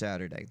 2 for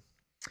Saturday.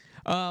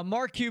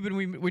 Mark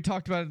Cuban, we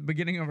talked about at the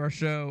beginning of our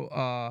show,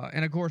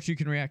 and of course you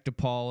can react to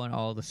Paul and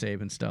all the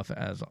Saban stuff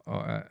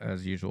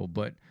as usual.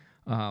 But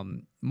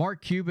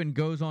Mark Cuban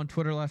goes on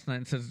Twitter last night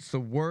and says it's the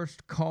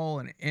worst call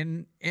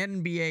in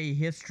NBA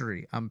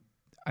history.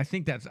 I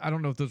think I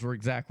don't know if those were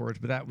exact words,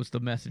 but that was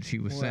the message he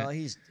was saying. Well,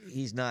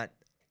 he's not.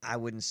 I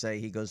wouldn't say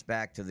he goes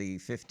back to the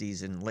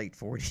 50s and late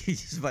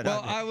 40s, but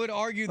I would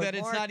argue that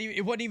it's not even.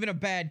 It wasn't even a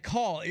bad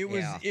call. It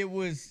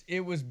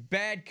was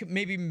bad,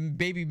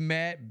 maybe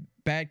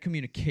bad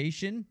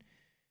communication.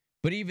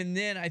 But even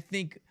then, I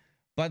think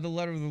by the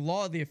letter of the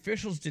law, the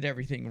officials did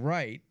everything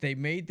right. They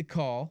made the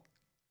call.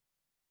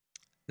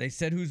 They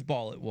said whose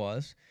ball it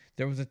was.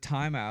 There was a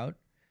timeout.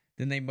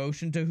 Then they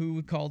motioned to who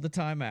would call the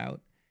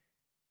timeout.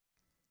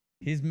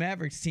 His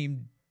Mavericks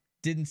team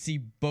didn't see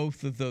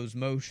both of those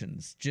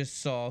motions,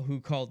 just saw who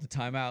called the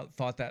timeout,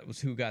 thought that was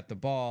who got the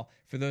ball.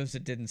 For those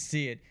that didn't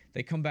see it,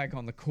 they come back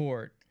on the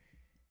court,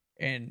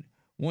 and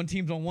one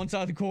team's on one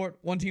side of the court,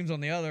 one team's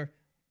on the other.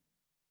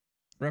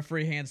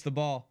 Referee hands the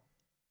ball.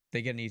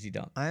 They get an easy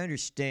dunk. I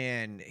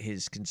understand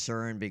his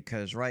concern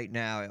because right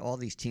now all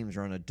these teams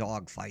are on a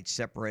dogfight,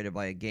 separated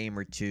by a game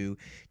or two,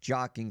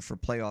 jockeying for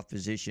playoff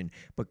position.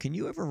 But can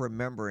you ever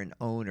remember an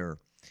owner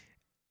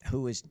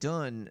who has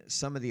done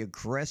some of the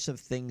aggressive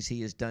things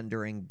he has done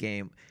during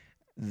game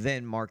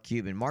than Mark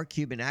Cuban? Mark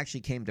Cuban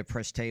actually came to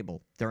press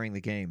table during the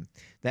game.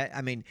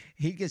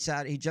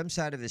 He jumps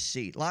out of his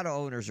seat. A lot of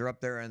owners are up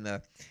there in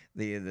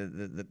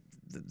the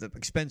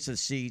expensive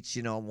seats,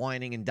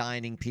 whining and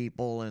dining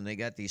people, and they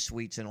got these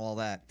suites and all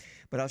that.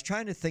 But I was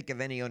trying to think of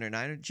any owner.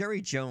 Now,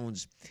 Jerry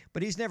Jones,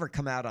 but he's never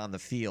come out on the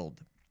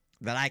field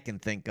that I can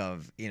think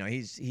of.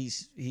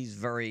 He's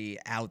very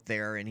out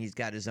there, and he's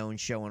got his own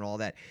show and all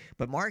that.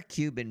 But Mark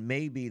Cuban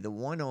may be the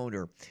one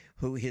owner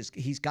who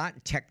he's gotten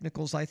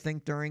technicals, I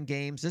think, during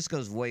games. This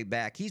goes way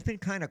back. He's been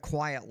kind of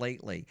quiet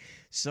lately.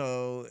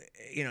 So,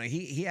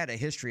 he had a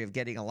history of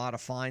getting a lot of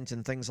fines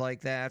and things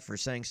like that for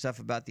saying stuff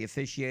about the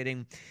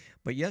officiating.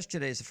 But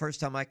yesterday is the first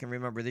time I can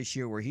remember this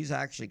year where he's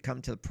actually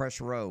come to the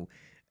press row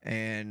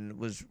and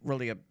was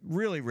really,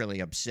 really, really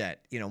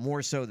upset,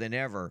 more so than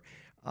ever.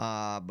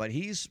 But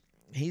he's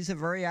a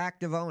very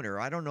active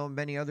owner. I don't know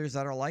many others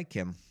that are like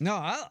him. No,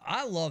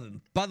 I love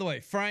him. By the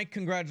way, Frank,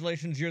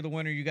 congratulations. You're the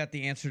winner. You got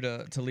the answer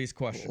to Lee's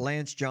question.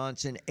 Lance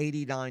Johnson,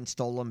 89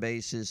 stolen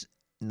bases,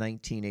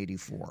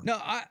 1984. No,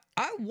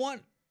 I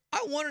want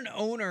an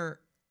owner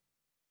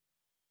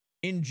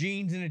in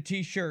jeans and a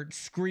T-shirt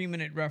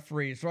screaming at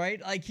referees, right?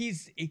 Like he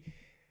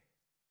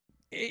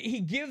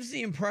gives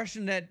the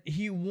impression that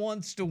he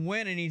wants to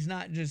win, and he's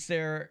not just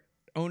there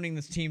owning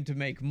this team to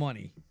make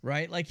money,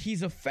 right? Like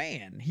he's a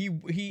fan.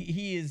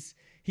 He's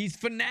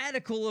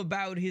fanatical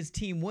about his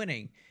team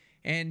winning.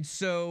 And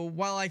so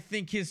while I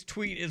think his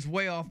tweet is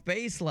way off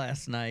base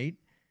last night,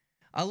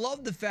 I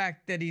love the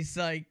fact that he's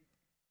like,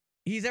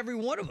 he's every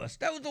one of us.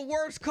 That was the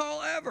worst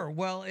call ever.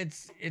 Well,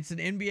 it's an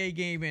NBA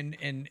game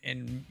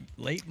in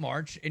late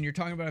March, and you're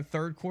talking about a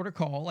third quarter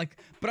call.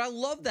 But I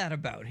love that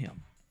about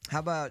him. How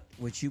about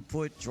would you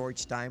put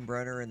George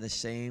Steinbrenner in the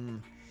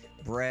same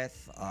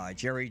breath?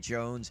 Jerry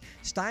Jones.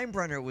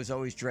 Steinbrenner was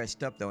always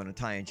dressed up, though, in a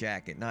tie and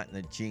jacket, not in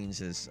the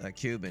jeans as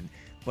Cuban.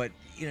 But,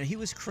 he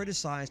was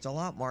criticized a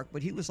lot, Mark,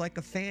 but he was like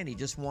a fan. He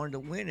just wanted to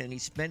win, and he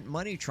spent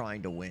money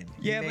trying to win.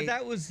 But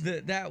that was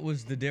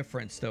the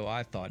difference, though,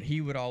 I thought.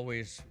 He would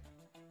always,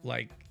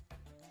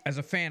 as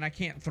a fan, I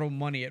can't throw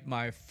money at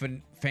my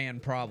fan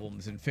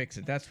problems and fix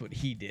it. That's what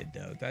he did,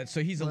 though.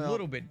 So he's a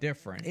little bit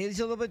different. He's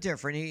a little bit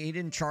different. He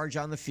didn't charge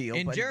on the field.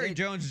 And Jerry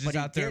Jones is just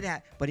out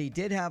there. But he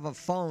did have a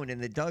phone in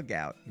the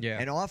dugout. Yeah.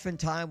 And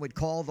oftentimes would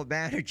call the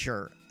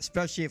manager,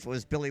 especially if it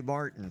was Billy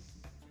Martin.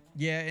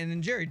 Yeah, and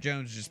then Jerry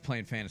Jones is just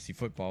playing fantasy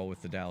football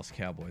with the Dallas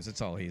Cowboys.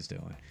 That's all he's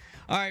doing.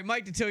 All right,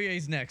 Mike Detillier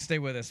is next. Stay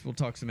with us. We'll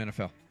talk some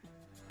NFL.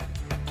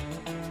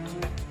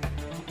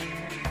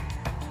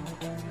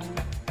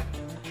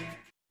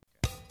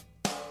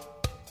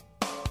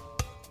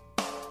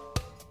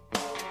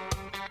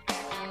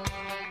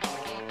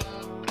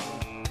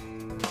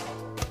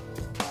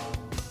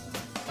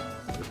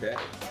 Okay.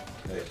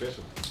 Hey,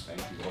 official. Thank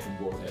you. Welcome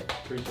aboard. Hey,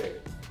 appreciate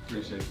it.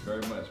 Appreciate it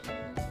very much.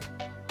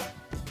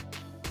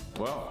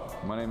 Well,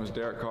 my name is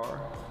Derek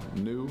Carr,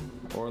 New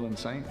Orleans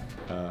Saint.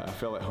 I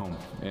feel at home,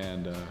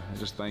 and I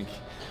just thank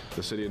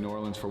the city of New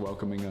Orleans for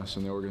welcoming us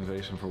and the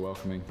organization for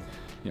welcoming,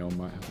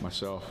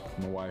 myself,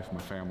 my wife,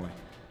 my family,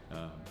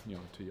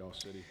 to y'all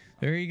city.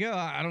 There you go.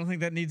 I don't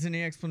think that needs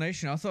any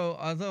explanation.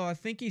 Although I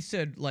think he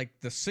said like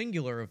the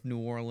singular of New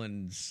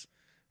Orleans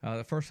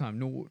the first time,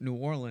 New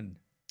Orleans.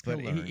 But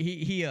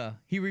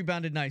he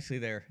rebounded nicely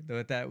there.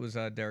 But that was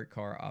Derek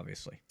Carr,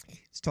 obviously.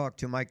 Let's talk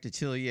to Mike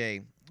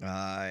Detillier.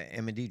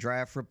 M&D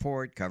Draft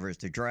Report, covers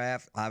the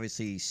draft.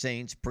 Obviously,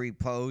 Saints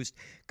pre-post,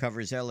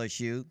 covers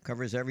LSU,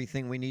 covers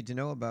everything we need to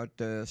know about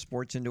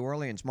sports in New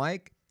Orleans.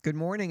 Mike, good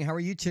morning. How are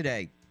you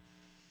today?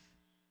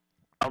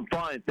 I'm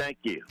fine, thank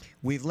you.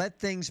 We've let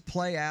things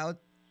play out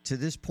to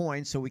this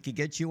point so we could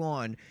get you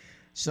on.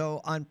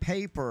 So, on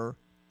paper,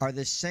 are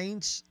the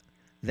Saints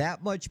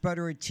that much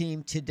better a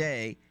team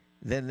today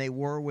than they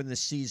were when the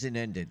season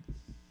ended?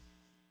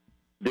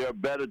 They're a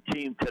better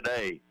team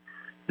today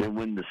than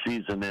when the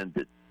season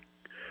ended.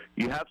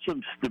 You have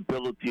some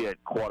stability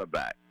at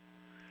quarterback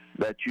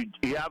that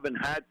you haven't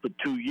had for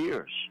 2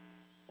 years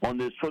on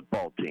this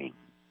football team.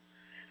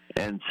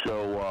 And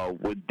so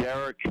with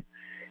Derek,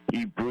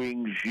 he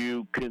brings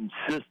you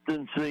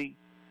consistency,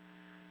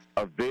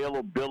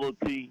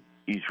 availability.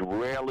 He's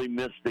rarely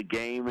missed a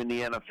game in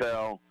the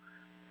NFL.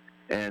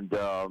 And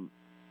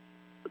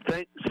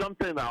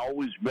something I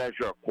always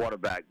measure a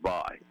quarterback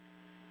by.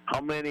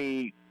 How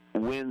many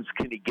wins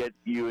can he get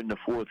you in the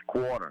fourth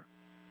quarter?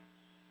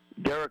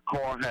 Derek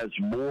Carr has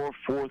more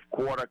fourth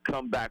quarter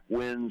comeback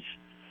wins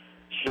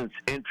since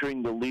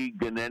entering the league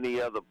than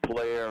any other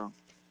player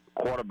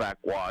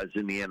quarterback-wise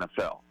in the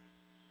NFL.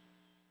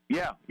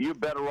 Yeah, you're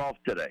better off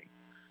today.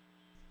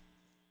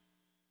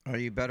 Are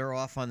you better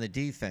off on the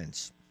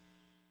defense?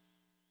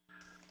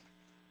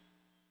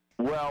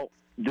 Well,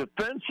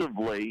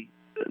 defensively,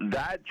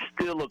 that's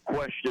still a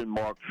question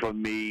mark for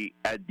me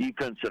at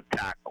defensive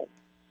tackle.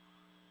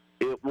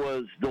 It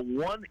was the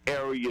one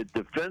area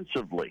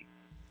defensively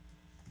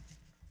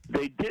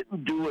they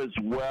didn't do as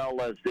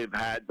well as they've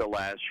had the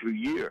last few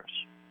years,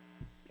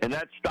 and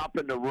that's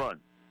stopping the run.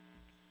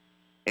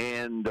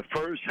 And the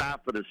first half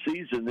of the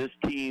season, this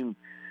team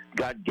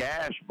got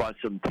gashed by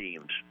some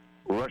teams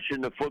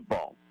rushing the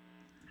football.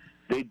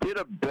 They did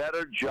a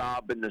better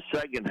job in the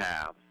second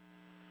half,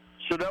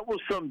 so that was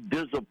some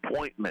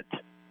disappointment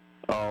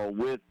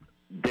with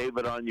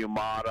David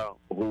Onyemata,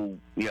 who,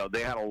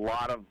 they had a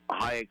lot of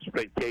high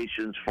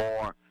expectations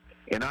for,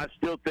 and I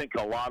still think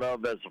a lot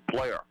of as a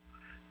player.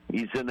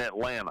 He's in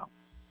Atlanta.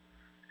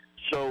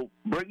 So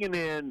bringing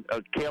in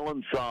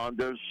Kalen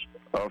Saunders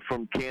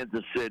from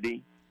Kansas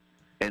City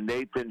and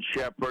Nathan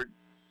Shepard,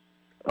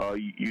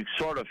 you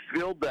sort of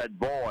filled that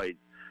void,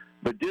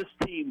 but this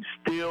team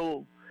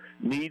still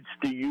needs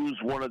to use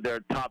one of their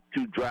top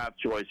two draft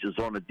choices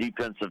on a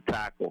defensive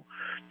tackle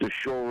to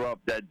shore up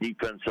that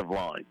defensive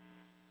line.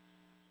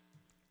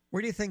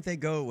 Where do you think they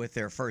go with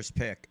their first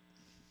pick?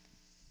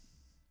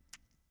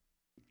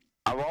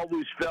 I've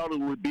always felt it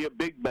would be a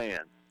big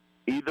man,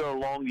 either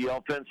along the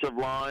offensive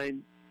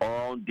line or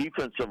on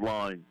defensive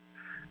line.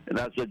 And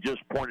as I just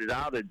pointed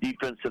out, a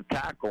defensive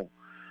tackle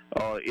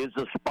is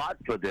a spot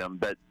for them.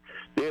 That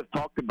they have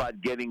talked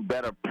about getting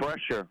better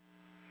pressure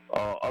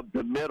up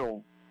the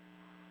middle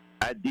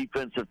at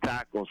defensive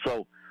tackle.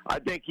 So I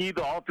think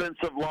either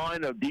offensive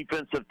line or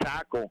defensive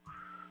tackle.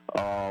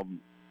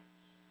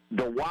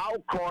 The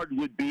wild card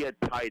would be a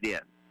tight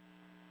end.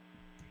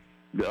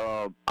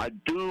 I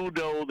do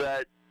know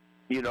that,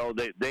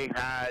 they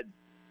had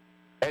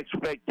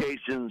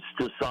expectations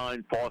to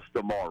sign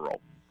Foster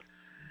Morrow.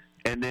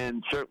 And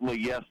then certainly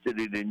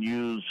yesterday the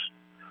news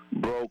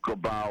broke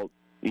about,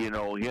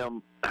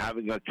 him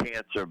having a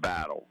cancer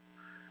battle.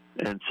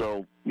 And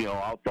so,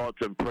 our thoughts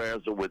and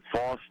prayers are with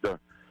Foster,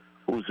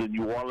 who's a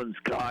New Orleans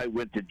guy,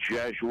 went to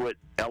Jesuit,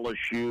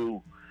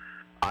 LSU.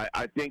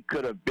 I think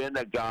could have been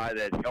a guy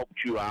that helped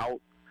you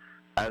out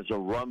as a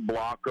run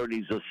blocker, and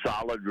he's a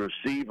solid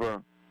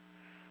receiver.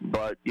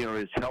 But,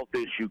 his health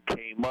issue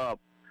came up.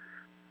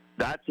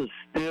 That's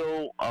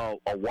still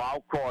a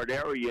wild card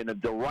area, and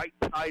if the right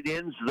tight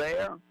end's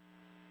there,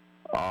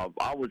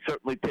 I would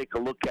certainly take a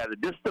look at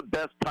it. This is the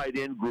best tight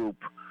end group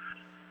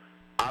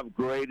I've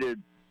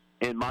graded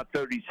in my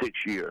 36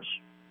 years,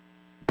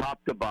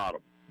 top to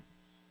bottom.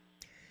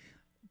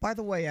 By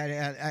the way,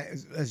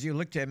 as you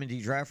look to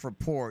M&D Draft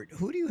Report,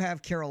 who do you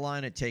have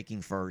Carolina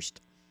taking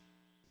first?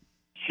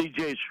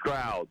 C.J.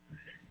 Stroud.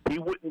 He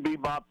wouldn't be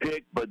my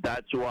pick, but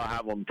that's who I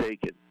have him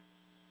taking.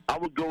 I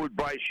would go with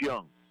Bryce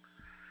Young.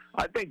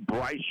 I think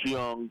Bryce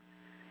Young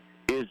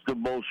is the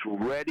most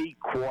ready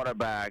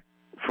quarterback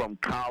from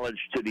college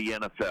to the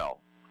NFL.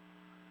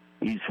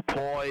 He's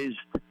poised.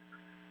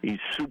 He's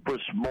super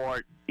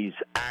smart. He's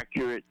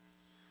accurate.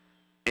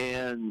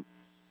 And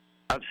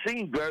I've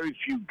seen very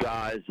few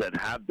guys that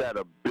have that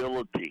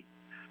ability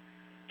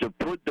to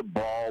put the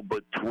ball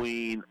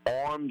between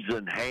arms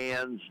and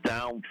hands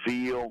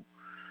downfield,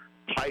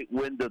 tight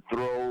window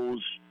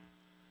throws.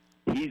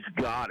 He's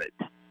got it.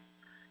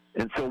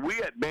 And so we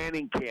at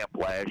Manning camp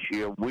last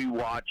year, we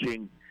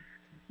watching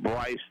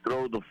Bryce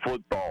throw the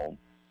football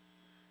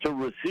to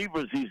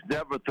receivers he's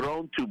never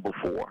thrown to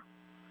before.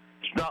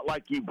 It's not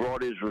like he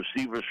brought his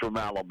receivers from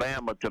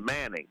Alabama to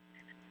Manning.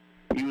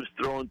 He was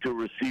throwing to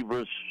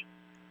receivers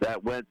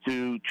that went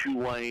to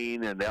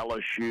Tulane and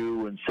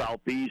LSU and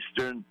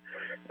Southeastern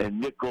and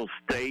Nicholls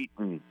State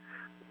and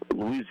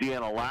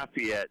Louisiana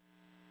Lafayette.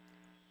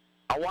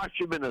 I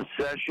watched him in a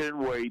session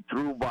where he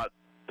threw about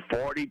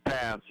 40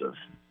 passes.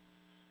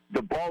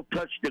 The ball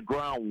touched the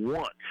ground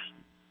once,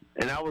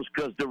 and that was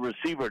because the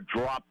receiver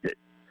dropped it.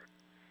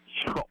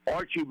 So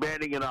Archie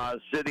Manning and I are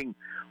sitting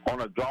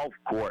on a golf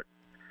court,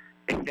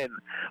 and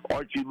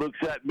Archie looks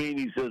at me and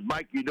he says,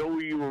 "Mike, you know who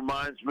he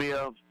reminds me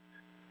of?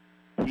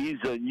 He's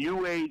a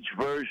new age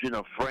version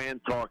of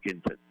Fran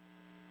Tarkenton."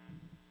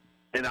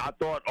 And I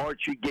thought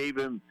Archie gave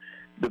him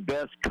the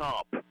best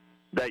comp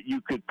that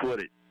you could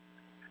put it,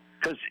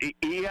 because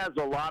he has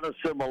a lot of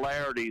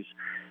similarities.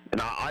 And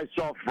I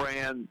saw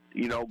Fran,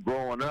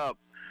 growing up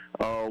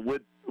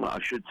with, I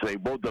should say,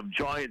 both the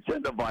Giants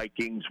and the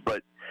Vikings,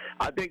 but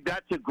I think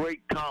that's a great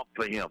comp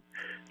for him.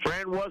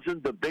 Fran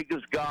wasn't the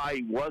biggest guy.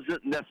 He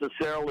wasn't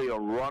necessarily a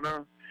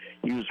runner.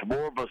 He was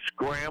more of a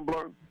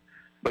scrambler,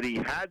 but he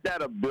had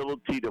that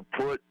ability to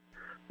put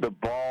the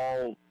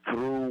ball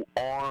through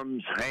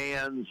arms,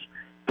 hands,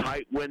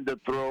 tight window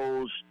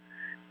throws,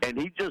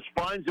 and he just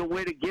finds a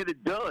way to get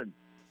it done.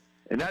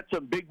 And that's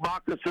some big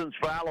moccasins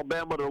for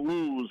Alabama to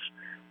lose,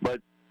 but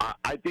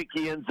I think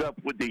he ends up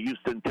with the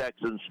Houston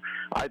Texans.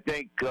 I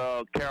think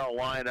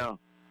Carolina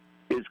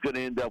is going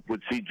to end up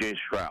with C.J.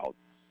 Stroud.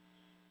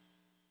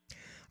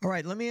 All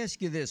right, let me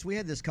ask you this. We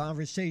had this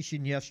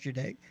conversation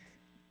yesterday.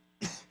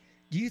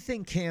 Do you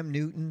think Cam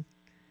Newton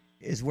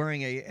is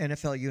wearing a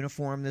NFL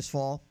uniform this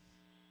fall?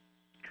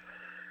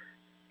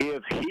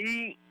 If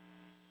he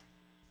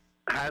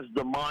has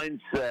the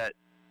mindset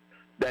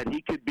that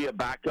he could be a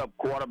backup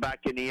quarterback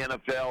in the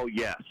NFL,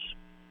 yes.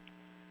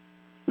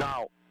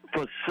 Now,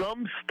 for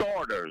some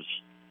starters,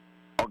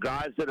 or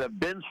guys that have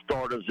been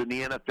starters in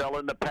the NFL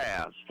in the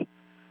past,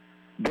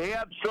 they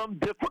have some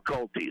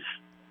difficulties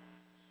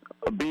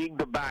being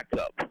the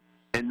backup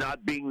and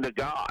not being the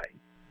guy.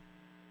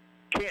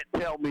 Can't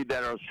tell me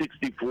there are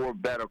 64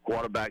 better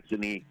quarterbacks in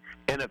the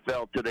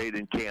NFL today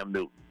than Cam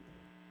Newton.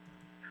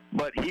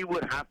 But he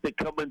would have to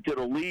come into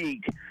the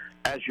league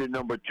as your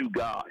number 2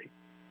 guy.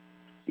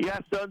 He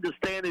has to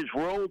understand his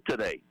role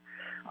today.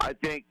 I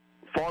think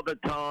Father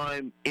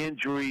Time,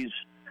 injuries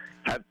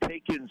have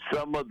taken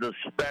some of the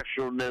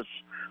specialness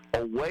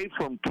away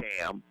from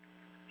Cam.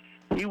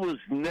 He was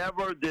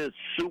never this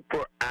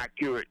super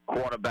accurate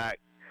quarterback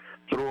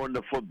throwing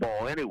the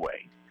football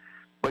anyway,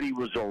 but he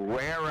was a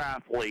rare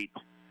athlete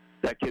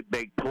that could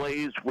make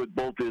plays with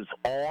both his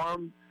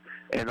arm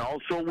and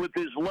also with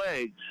his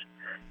legs.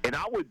 And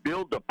I would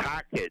build a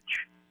package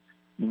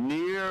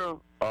near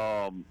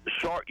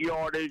short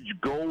yardage,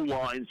 goal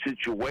line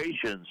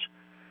situations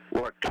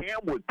where Cam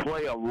would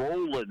play a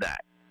role in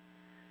that.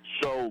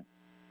 So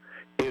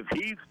if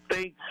he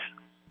thinks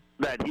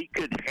that he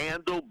could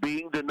handle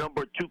being the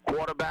number 2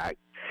 quarterback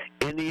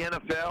in the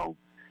NFL,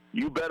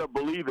 you better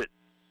believe it.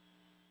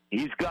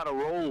 He's got a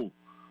role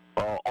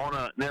on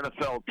an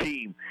NFL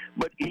team,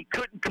 but he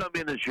couldn't come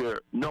in as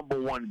your number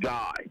 1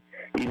 guy.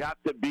 He'd have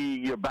to be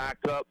your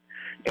backup,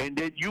 and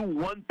then you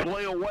one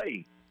play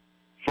away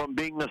from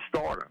being the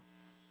starter.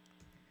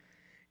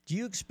 Do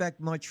you expect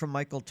much from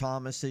Michael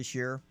Thomas this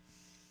year?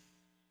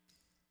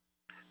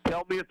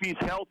 Tell me if he's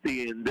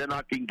healthy, and then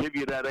I can give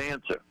you that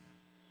answer.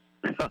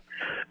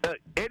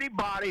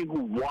 Anybody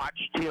who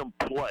watched him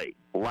play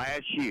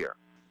last year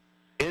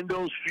in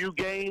those few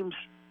games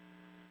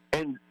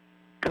and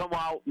come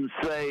out and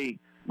say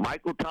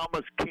Michael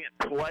Thomas can't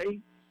play,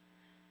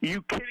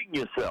 you kidding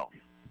yourself.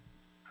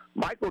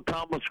 Michael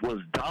Thomas was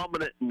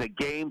dominant in the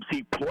games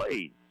he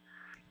played.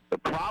 The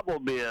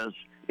problem is,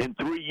 in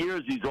 3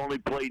 years, he's only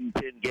played in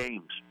 10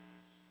 games.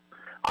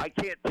 I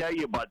can't tell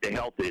you about the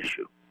health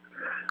issue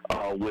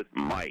with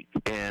Mike.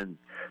 And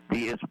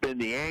it's been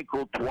the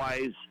ankle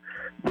twice.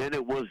 Then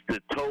it was the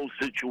toe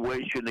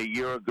situation a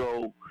year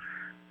ago.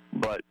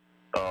 But,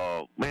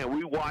 man,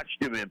 we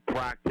watched him in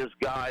practice,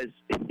 guys.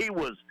 He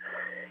was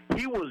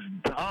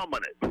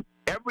dominant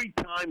every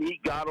time he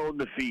got on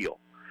the field.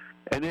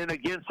 And then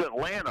against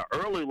Atlanta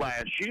early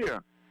last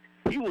year,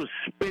 he was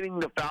spinning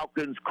the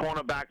Falcons'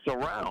 cornerbacks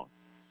around.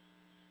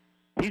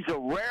 He's a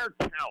rare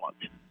talent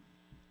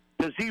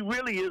because he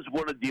really is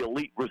one of the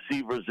elite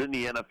receivers in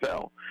the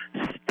NFL.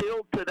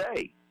 Still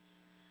today,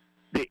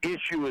 the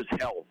issue is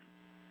health.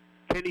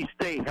 Can he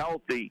stay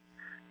healthy?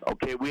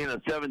 Okay, we're in a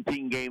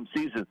 17-game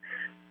season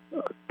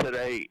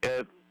today.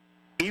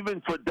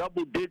 Even for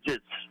double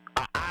digits,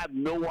 I have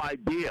no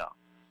idea.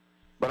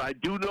 But I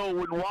do know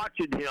when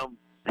watching him,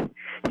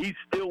 he's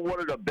still one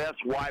of the best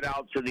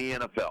wideouts in the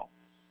NFL.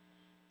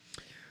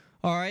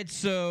 All right,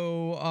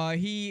 so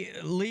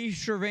Lee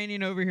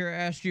Shervanian over here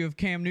asked you if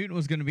Cam Newton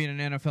was going to be in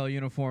an NFL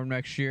uniform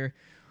next year.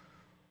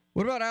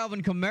 What about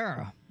Alvin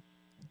Kamara?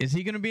 Is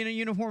he going to be in a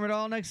uniform at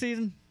all next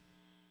season?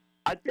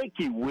 I think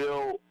he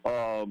will,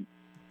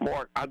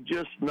 Mark. I'm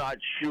just not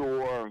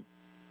sure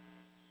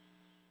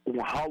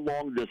how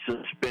long the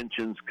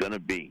suspension's going to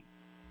be.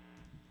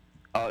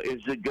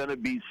 Is it going to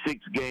be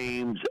 6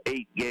 games,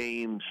 8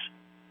 games,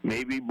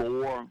 maybe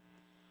more?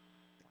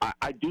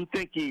 I do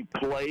think he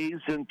plays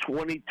in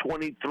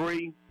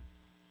 2023,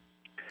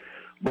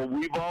 but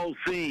we've all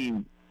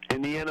seen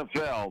in the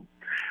NFL,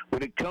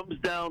 when it comes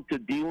down to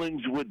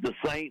dealings with the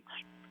Saints,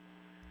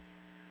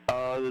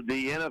 the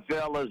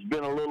NFL has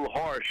been a little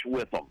harsh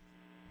with them.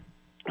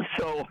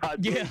 So I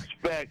do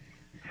expect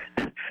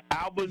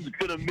Alvin's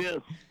going to miss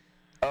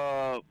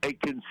a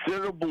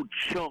considerable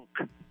chunk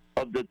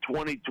of the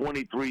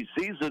 2023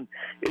 season.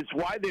 It's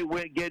why they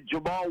went and get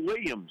Jamal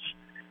Williams.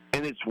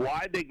 And it's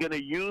why they're going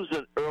to use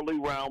an early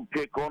round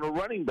pick on a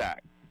running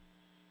back.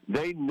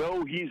 They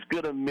know he's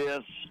going to miss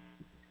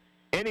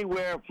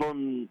anywhere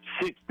from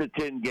 6 to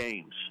 10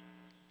 games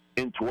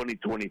in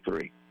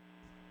 2023.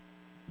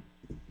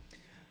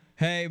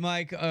 Hey,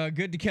 Mike,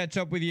 good to catch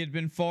up with you. It's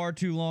been far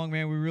too long,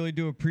 man. We really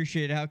do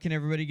appreciate it. How can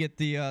everybody get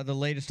the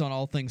latest on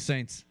all things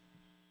Saints?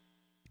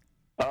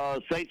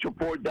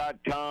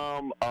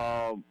 SaintsReport.com,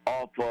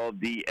 off of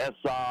the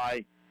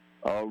SI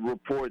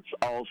reports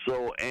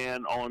also,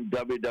 and on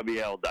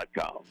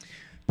WWL.com.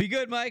 Be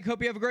good, Mike. Hope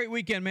you have a great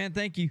weekend, man.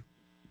 Thank you.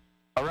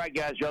 All right,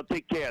 guys. Y'all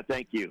take care.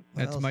 Thank you.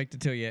 That's Mike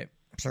Detillier.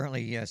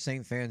 Certainly,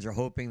 Saint fans are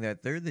hoping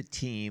that they're the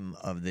team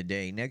of the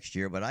day next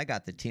year, but I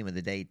got the team of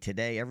the day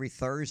today. Every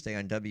Thursday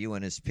on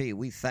WNSP,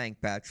 we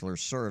thank Bachelor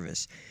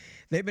Service.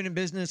 They've been in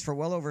business for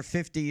well over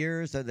 50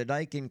 years. They're the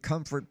Daikin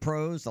Comfort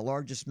Pros, the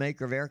largest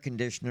maker of air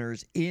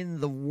conditioners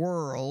in the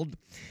world.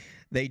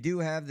 They do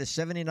have the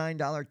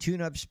 $79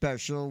 tune-up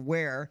special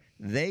where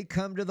they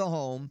come to the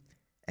home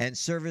and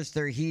service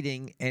their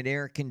heating and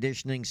air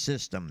conditioning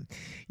system.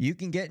 You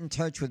can get in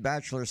touch with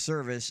Bachelor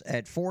Service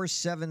at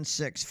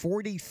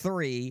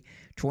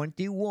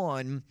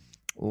 476-4321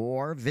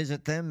 or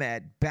visit them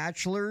at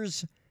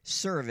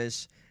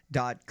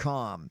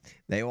bachelorsservice.com.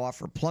 They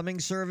offer plumbing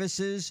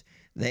services.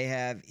 They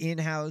have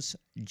in-house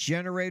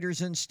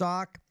generators in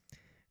stock,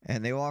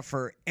 and they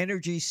offer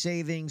energy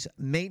savings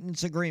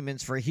maintenance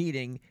agreements for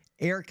heating,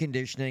 air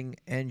conditioning,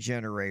 and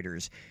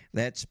generators.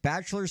 That's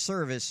Bachelor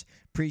Service.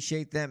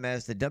 Appreciate them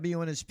as the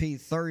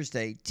WNSP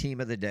Thursday Team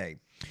of the Day.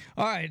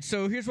 All right,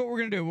 so here's what we're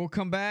going to do. We'll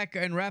come back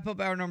and wrap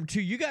up hour number 2.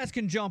 You guys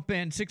can jump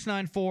in,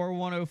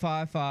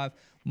 694-1055.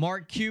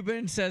 Mark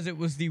Cuban says it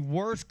was the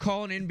worst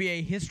call in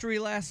NBA history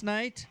last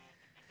night.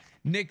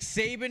 Nick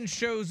Saban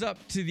shows up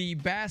to the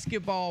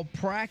basketball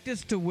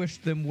practice to wish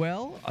them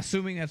well,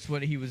 assuming that's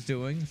what he was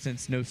doing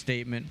since no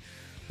statement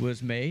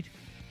was made.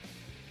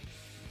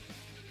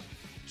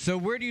 So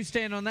where do you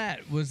stand on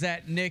that? Was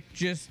that Nick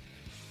just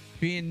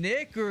being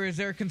Nick, or is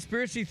there a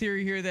conspiracy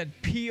theory here that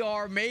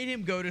PR made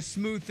him go to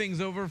smooth things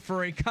over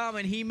for a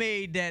comment he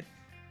made that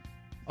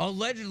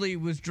allegedly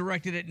was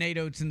directed at Nate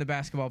Oats in the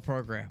basketball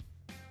program?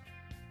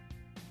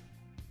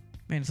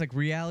 Man, it's like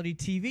reality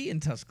TV in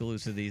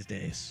Tuscaloosa these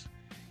days.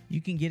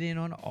 You can get in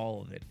on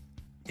all of it.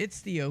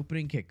 It's the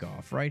opening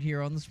kickoff right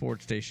here on the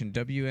sports station,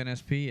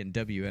 WNSP and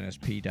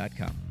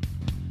WNSP.com.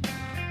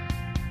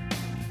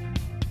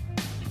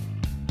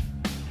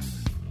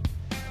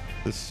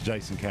 This is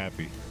Jason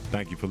Cappy.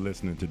 Thank you for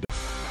listening to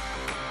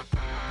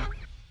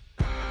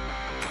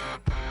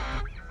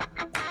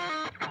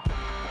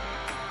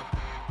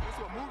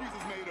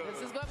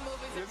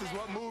This is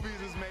what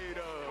movies is made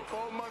of.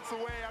 4 months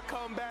away, I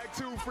come back,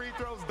 2 free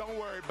throws. Don't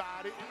worry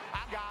about it.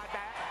 I got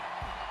that.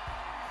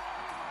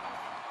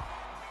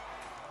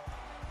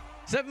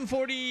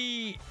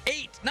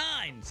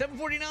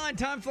 7:49.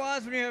 Time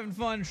flies when you're having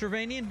fun.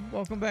 Shervanian,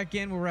 welcome back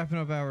in. We're wrapping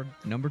up hour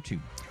number 2.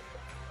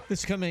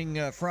 This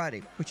coming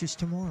Friday, which is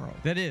tomorrow.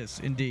 That is,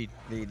 indeed.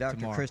 The Dr.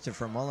 Tomorrow.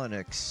 Christopher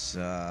Mullenix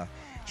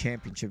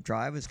championship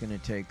drive is going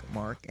to take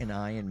Mark and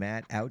I and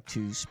Matt out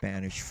to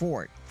Spanish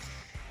Fort.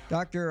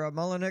 Dr.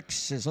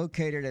 Mullenix is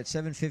located at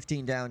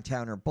 715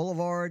 Downtowner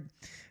Boulevard.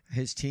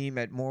 His team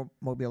at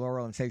Mobile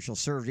Oral and Facial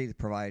Surgery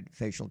provide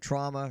facial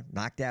trauma,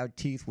 knocked out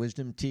teeth,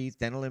 wisdom teeth,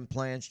 dental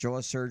implants, jaw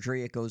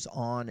surgery. It goes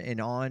on and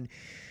on.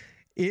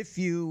 If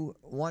you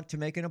want to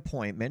make an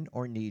appointment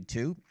or need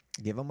to,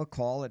 Give them a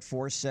call at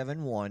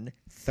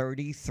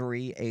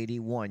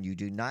 471-3381. You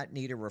do not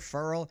need a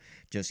referral.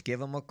 Just give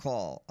them a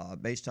call.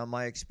 Based on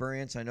my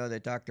experience, I know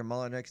that Dr.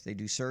 Mullinex, they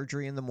do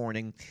surgery in the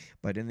morning,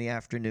 but in the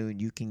afternoon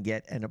you can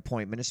get an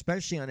appointment,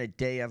 especially on a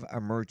day of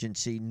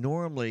emergency.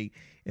 Normally,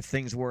 if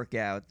things work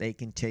out, they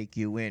can take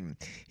you in.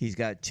 He's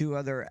got 2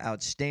 other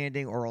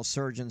outstanding oral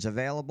surgeons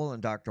available,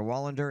 and Dr.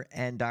 Wallander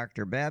and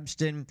Dr.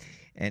 Babston.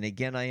 And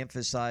again, I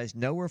emphasize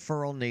no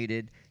referral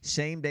needed.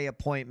 Same-day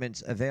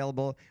appointments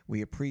available.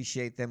 We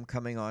appreciate them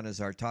coming on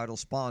as our title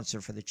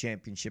sponsor for the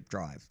championship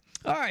drive.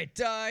 All right,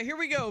 here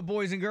we go,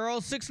 boys and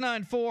girls.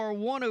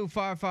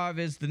 694-1055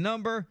 is the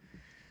number.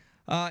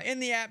 In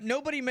the app,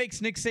 nobody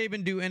makes Nick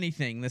Saban do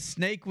anything. The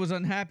Snake was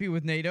unhappy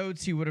with Nate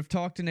Oats. He would have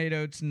talked to Nate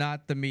Oats,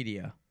 not the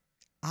media.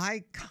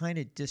 I kind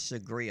of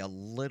disagree a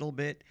little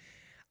bit.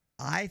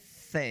 I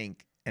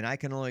think, and I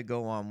can only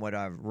go on what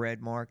I've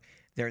read, Mark,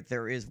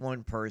 there is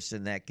one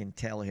person that can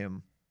tell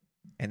him,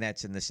 and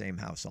that's in the same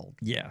household.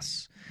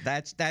 Yes.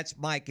 That's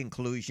my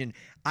conclusion.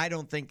 I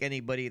don't think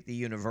anybody at the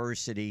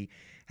university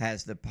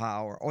has the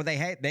power, or they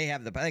have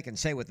they can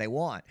say what they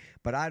want,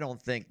 but I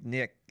don't think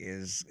Nick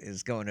is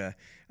going to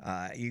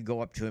you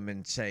go up to him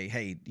and say,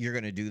 hey, you're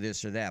going to do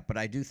this or that. But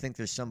I do think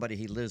there's somebody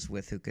he lives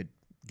with who could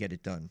get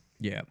it done.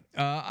 Yeah.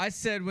 I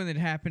said when it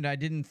happened, I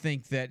didn't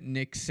think that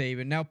Nick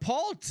Saban. Now,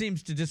 Paul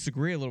seems to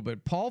disagree a little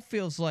bit. Paul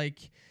feels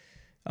like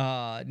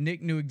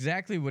Nick knew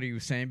exactly what he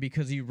was saying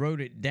because he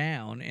wrote it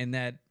down, and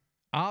that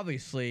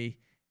obviously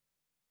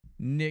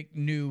Nick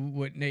knew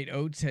what Nate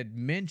Oats had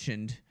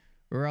mentioned,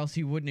 or else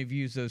he wouldn't have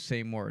used those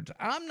same words.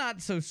 I'm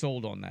not so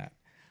sold on that.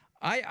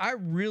 I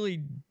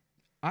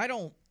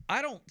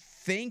don't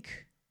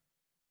think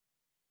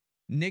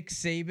Nick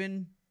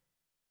Saban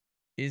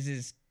is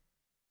as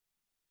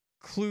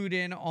clued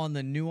in on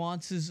the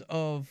nuances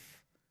of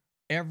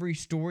every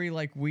story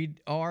like we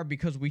are,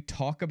 because we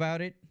talk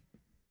about it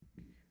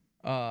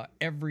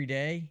every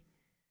day.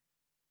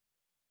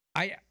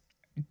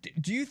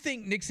 Do you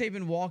think Nick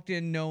Saban walked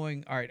in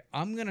knowing, all right,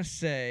 I'm going to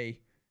say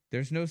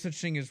there's no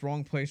such thing as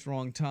wrong place,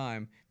 wrong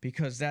time,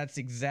 because that's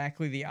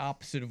exactly the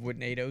opposite of what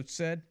Nate Oats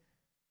said?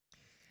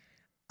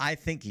 I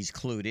think he's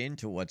clued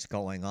into what's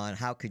going on.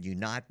 How could you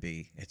not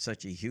be? It's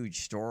such a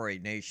huge story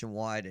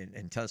nationwide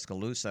in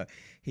Tuscaloosa.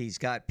 He's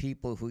got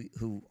people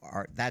who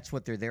are, that's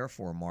what they're there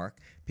for, Mark.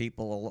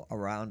 People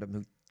around him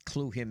who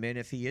clue him in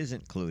if he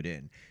isn't clued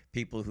in.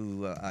 People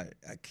who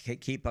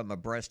keep him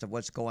abreast of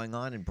what's going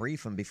on and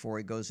brief him before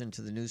he goes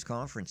into the news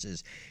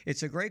conferences.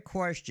 It's a great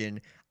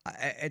question.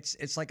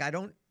 It's like I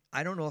don't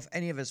know if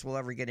any of us will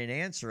ever get an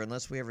answer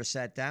unless we ever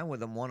sat down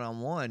with him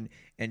one-on-one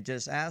and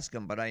just ask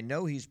him. But I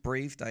know he's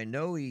briefed. I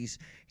know he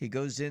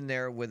goes in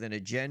there with an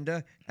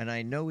agenda, and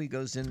I know he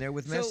goes in there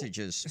with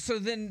messages. So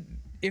then,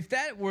 if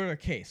that were the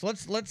case,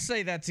 let's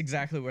say that's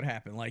exactly what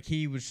happened. Like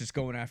he was just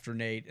going after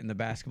Nate in the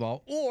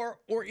basketball, or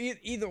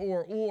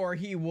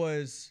he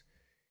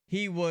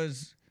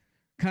was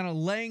kind of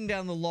laying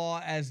down the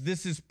law as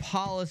this is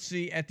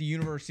policy at the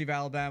University of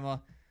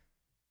Alabama,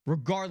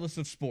 regardless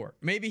of sport.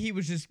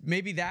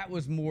 Maybe that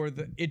was more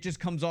it just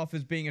comes off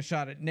as being a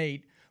shot at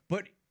Nate.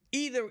 But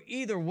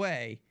either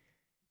way,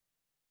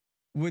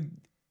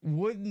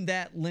 wouldn't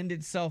that lend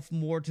itself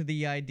more to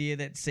the idea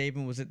that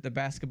Saban was at the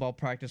basketball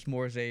practice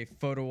more as a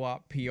photo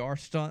op PR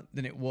stunt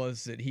than it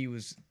was that he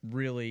was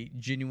really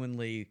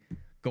genuinely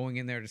going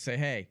in there to say,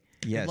 hey,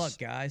 yes, good luck,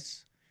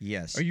 guys?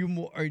 Yes.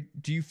 Do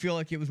you feel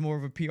like it was more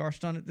of a PR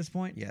stunt at this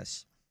point?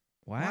 Yes.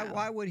 Wow.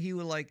 Why would he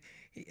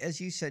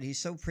as you said, he's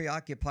so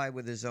preoccupied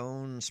with his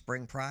own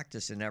spring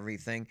practice and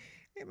everything.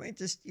 I mean,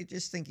 you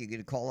just think you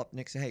could call up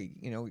Nick and say,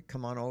 hey,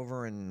 come on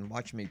over and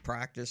watch me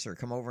practice, or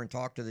come over and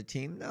talk to the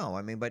team. No,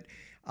 I mean, but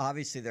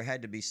obviously there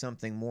had to be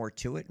something more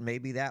to it.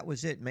 Maybe that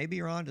was it. Maybe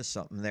you're onto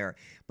something there.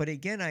 But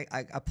again, I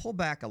pull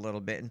back a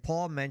little bit, and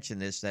Paul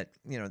mentioned this, that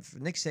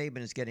Nick Saban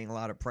is getting a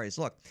lot of praise.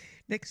 Look,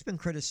 Nick's been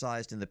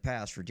criticized in the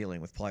past for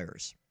dealing with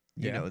players.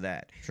 You know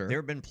that. Sure. There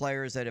have been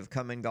players that have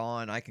come and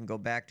gone. I can go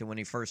back to when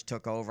he first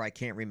took over. I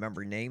can't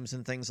remember names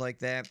and things like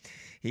that.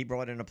 He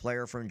brought in a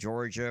player from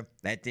Georgia.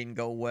 That didn't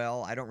go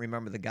well. I don't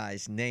remember the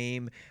guy's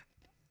name.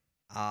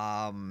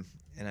 And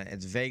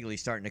it's vaguely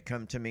starting to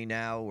come to me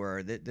now,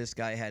 where this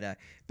guy had a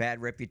bad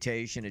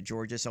reputation at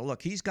Georgia. So,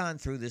 look, he's gone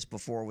through this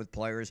before with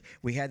players.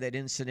 We had that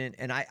incident,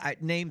 and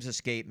names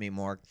escape me,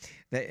 Mark,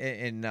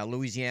 in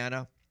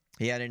Louisiana.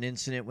 He had an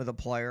incident with a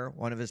player,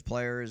 one of his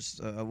players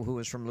who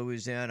was from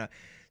Louisiana.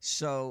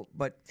 So,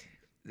 but,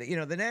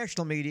 the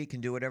national media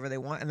can do whatever they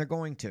want, and they're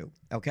going to,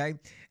 okay?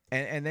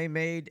 And they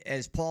made,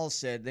 as Paul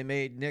said, they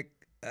made Nick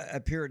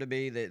appear to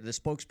be the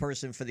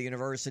spokesperson for the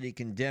university,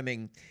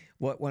 condemning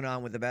what went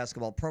on with the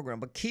basketball program.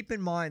 But keep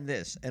in mind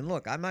this, and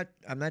look, I'm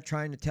not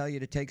trying to tell you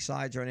to take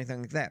sides or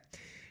anything like that.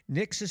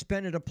 Nick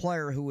suspended a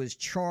player who was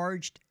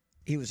charged.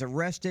 He was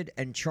arrested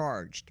and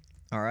charged,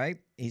 all right?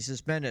 He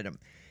suspended him.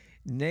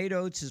 Nate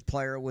Oats'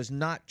 player was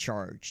not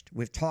charged.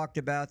 We've talked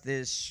about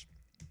this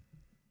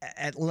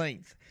at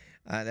length.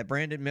 that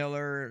Brandon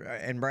Miller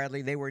and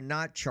Bradley, they were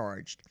not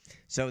charged.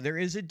 So there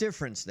is a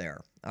difference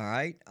there, all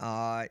right?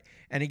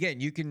 And again,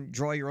 you can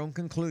draw your own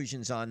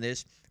conclusions on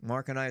this.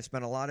 Mark and I have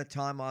spent a lot of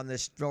time on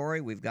this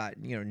story. We've got,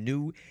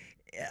 new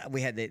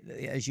we had,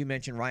 as you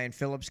mentioned, Ryan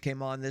Phillips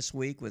came on this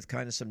week with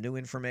kind of some new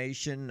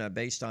information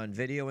based on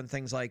video and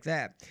things like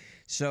that.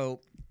 So,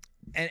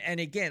 and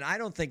again, I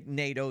don't think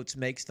Nate Oats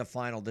makes the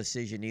final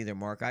decision either,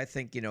 Mark. I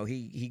think,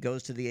 he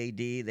goes to the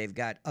AD. They've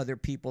got other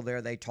people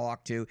there they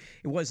talk to.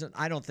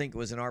 I don't think it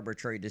was an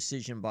arbitrary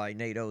decision by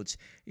Nate Oats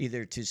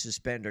either to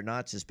suspend or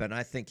not suspend.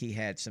 I think he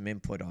had some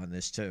input on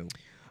this too.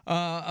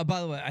 By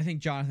the way, I think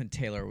Jonathan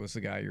Taylor was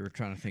the guy you were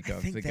trying to think of. I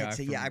think that's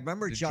it. Yeah, I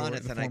remember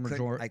Jonathan. I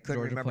couldn't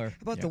remember. Player. How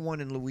about the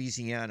one in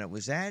Louisiana?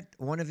 Was that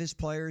one of his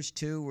players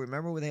too?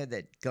 Remember when they had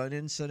that gun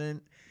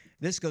incident?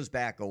 This goes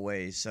back a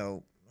ways.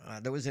 So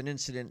there was an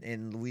incident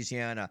in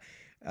Louisiana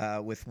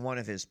with one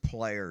of his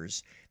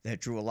players that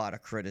drew a lot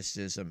of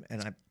criticism,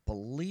 and I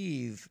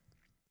believe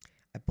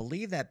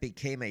that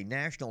became a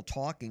national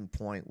talking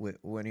point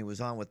when he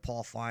was on with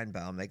Paul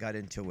Finebaum. They got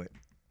into it.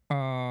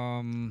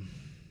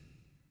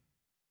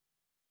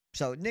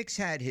 So Nick's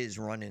had his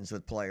run-ins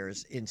with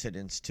players,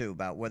 incidents too,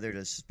 about whether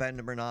to suspend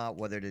him or not,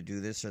 whether to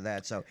do this or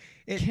that. So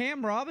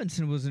Cam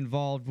Robinson was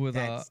involved with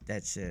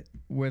that's it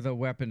with a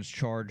weapons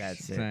charge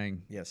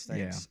thing. Yes,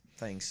 thanks. Yeah.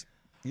 Thanks.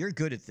 You're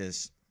good at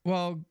this.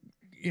 Well,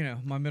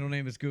 my middle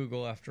name is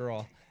Google after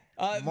all.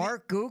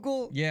 Mark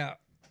Google? Yeah.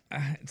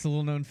 It's a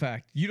little known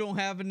fact. You don't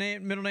have a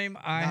middle name.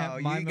 I have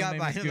my middle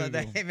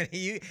name is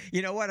Google.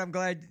 You know what? I'm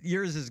glad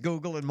yours is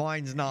Google and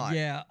mine's not.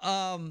 Yeah.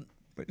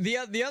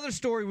 The other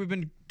story we've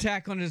been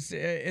tackling is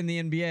in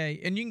the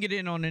NBA, and you can get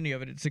in on any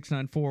of it at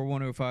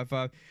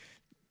 694-1055.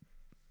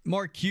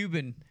 Mark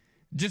Cuban,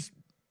 just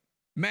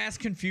mass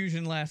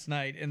confusion last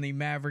night in the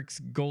Mavericks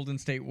Golden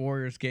State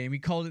Warriors game. He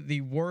called it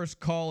the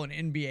worst call in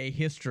NBA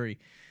history,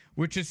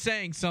 which is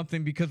saying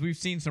something because we've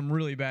seen some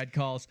really bad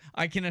calls.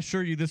 I can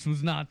assure you this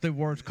was not the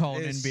worst call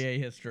in NBA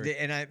history.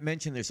 And I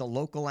mentioned there's a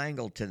local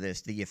angle to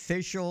this. The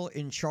official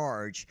in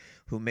charge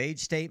who made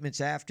statements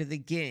after the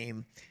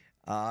game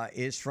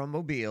is from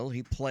Mobile.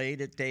 He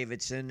played at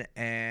Davidson,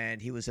 and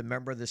he was a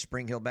member of the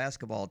Spring Hill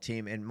basketball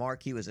team. And,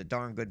 Mark, he was a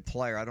darn good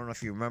player. I don't know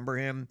if you remember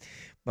him,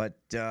 but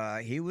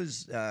he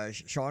was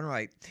Sean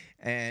Wright,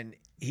 and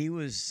he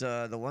was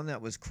the one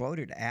that was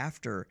quoted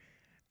after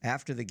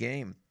the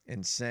game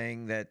and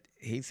saying that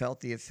he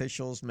felt the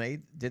officials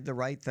did the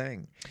right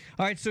thing.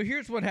 All right, so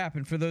here's what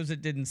happened for those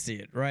that didn't see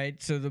it,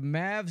 right? So the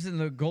Mavs and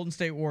the Golden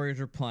State Warriors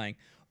are playing.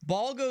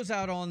 Ball goes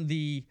out on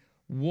the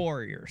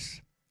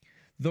Warriors.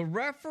 The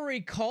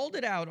referee called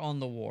it out on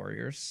the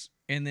Warriors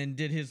and then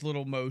did his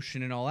little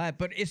motion and all that.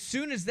 But as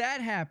soon as that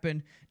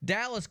happened,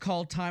 Dallas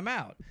called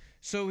timeout.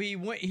 So he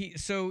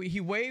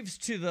waves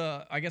to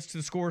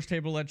the scorer's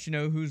table to let you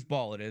know whose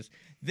ball it is.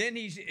 Then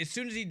as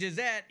soon as he does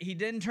that, he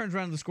then turns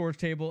around to the scorer's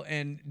table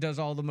and does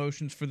all the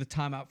motions for the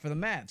timeout for the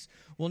Mavs.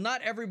 Well,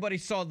 not everybody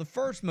saw the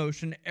first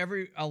motion.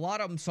 A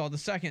lot of them saw the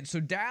second. So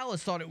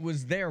Dallas thought it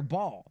was their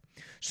ball.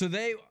 So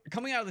they,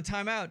 coming out of the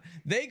timeout,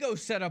 they go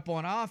set up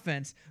on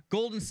offense.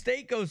 Golden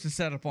State goes to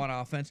set up on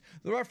offense.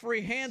 The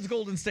referee hands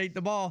Golden State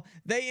the ball.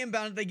 They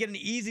inbound it. They get an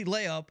easy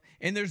layup,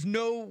 and there's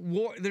no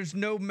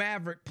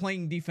Maverick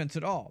playing defense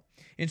at all.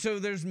 And so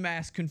there's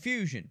mass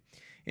confusion.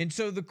 And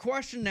so the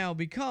question now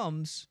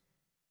becomes,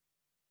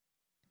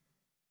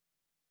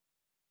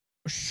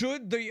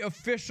 should the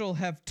official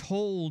have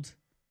told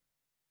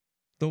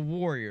the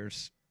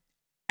Warriors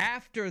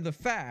after the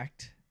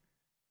fact,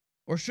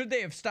 or should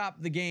they have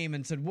stopped the game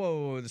and said,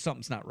 whoa,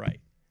 something's not right?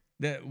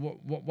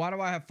 Why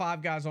do I have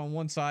 5 guys on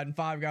one side and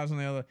 5 guys on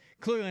the other?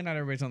 Clearly not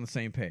everybody's on the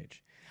same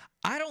page.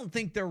 I don't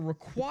think they're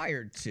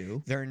required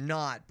to. They're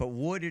not, but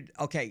would it?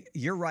 Okay,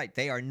 you're right.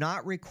 They are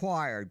not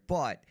required,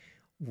 but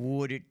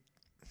would it?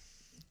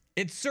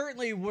 It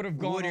certainly would have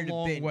gone a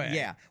long way.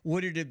 Yeah.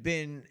 Would it have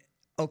been,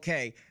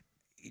 okay,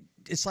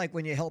 it's like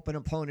when you help an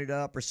opponent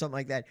up or something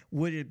like that.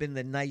 Would it have been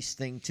the nice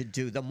thing to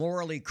do, the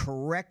morally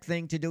correct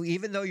thing to do,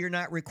 even though you're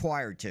not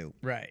required to?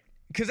 Right.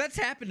 Because that's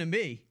happened to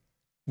me.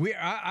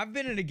 I've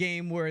been in a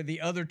game where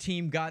the other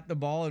team got the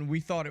ball and we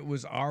thought it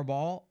was our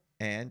ball.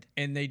 And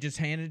they just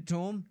handed it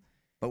to them.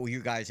 But were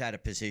you guys out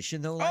of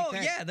position, though, like that?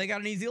 Oh, yeah. They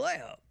got an easy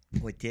layup.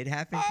 What did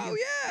happen to you? Oh,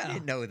 yeah. I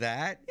didn't know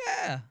that.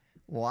 Yeah.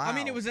 Wow. I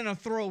mean, it was in a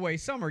throwaway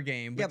summer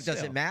game. But yeah, but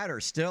does it matter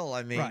still?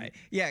 I mean, right.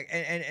 Yeah,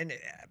 and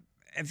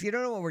if you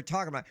don't know what we're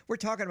talking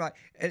about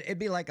it'd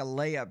be like a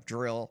layup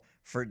drill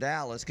for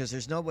Dallas because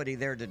there's nobody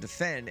there to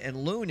defend. And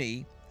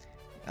Looney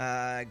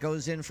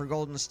goes in for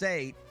Golden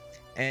State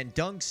and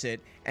dunks it.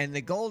 And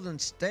the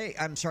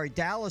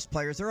Dallas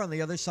players, they're on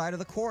the other side of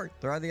the court.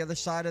 They're on the other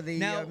side of the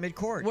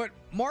midcourt. What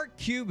Mark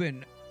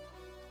Cuban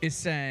is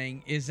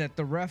saying is that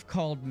the ref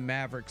called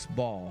Mavericks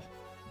ball.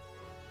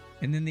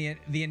 And then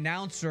the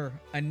announcer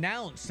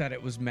announced that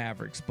it was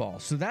Mavericks ball.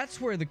 So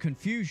that's where the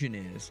confusion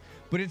is.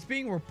 But it's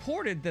being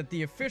reported that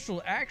the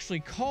official actually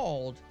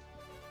called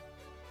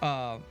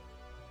Golden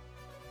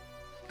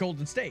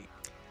State.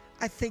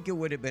 I think it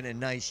would have been a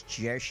nice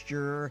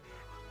gesture.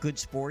 Good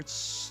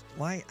sports.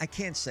 Why? I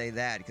can't say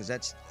that because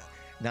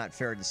not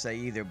fair to say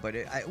either, but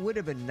it would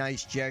have been a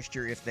nice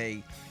gesture if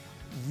they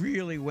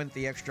really went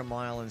the extra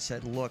mile and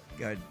said, look,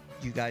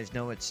 you guys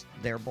know it's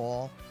their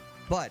ball.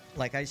 But,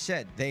 like I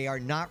said, they are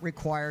not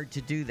required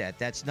to do that.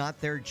 That's not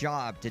their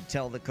job to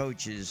tell the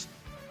coaches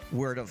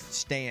where to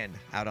stand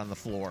out on the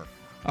floor.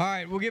 All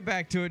right, we'll get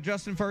back to it.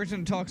 Justin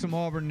Ferguson talks some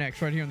Auburn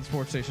next, right here on the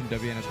sports station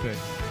WNSP.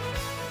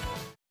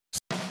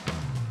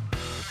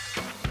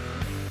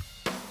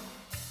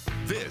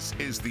 This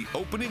is the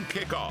opening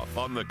kickoff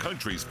on the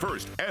country's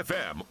first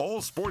FM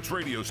all-sports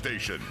radio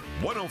station,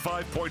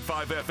 105.5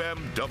 FM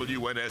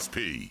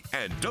WNSP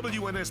and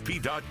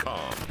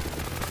WNSP.com.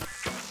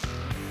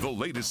 The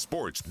latest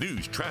sports,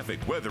 news, traffic,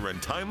 weather,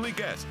 and timely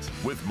guests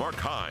with Mark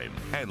Heim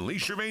and Lee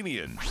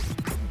Shervanian.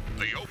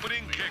 The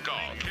opening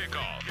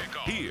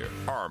kickoff. Here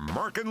are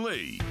Mark and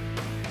Lee.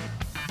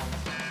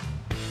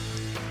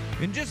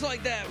 And just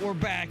like that, we're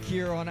back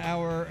here on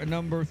hour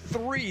number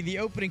 3, the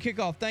opening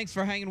kickoff. Thanks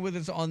for hanging with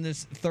us on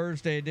this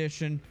Thursday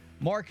edition.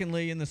 Mark and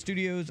Lee in the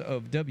studios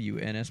of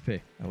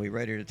WNSP. Are we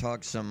ready to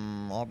talk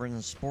some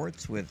Auburn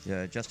sports with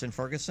Justin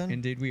Ferguson?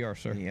 Indeed we are,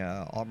 sir. The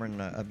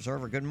Auburn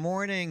Observer. Good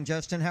morning,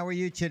 Justin. How are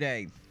you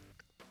today?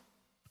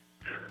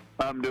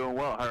 I'm doing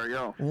well. How are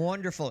y'all?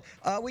 Wonderful.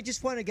 We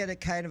just want to get a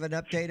kind of an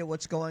update of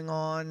what's going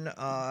on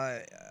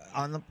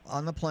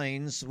the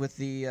plains with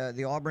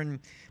the Auburn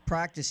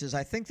practices.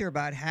 I think they're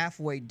about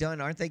halfway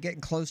done. Aren't they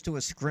getting close to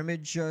a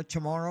scrimmage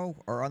tomorrow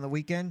or on the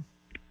weekend?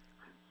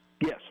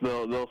 Yes,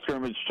 they'll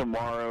scrimmage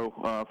tomorrow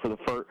for the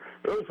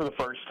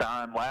first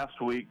time.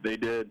 Last week they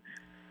did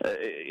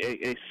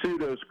a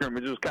pseudo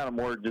scrimmage. It was kind of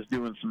more just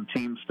doing some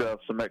team stuff,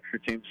 some extra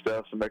team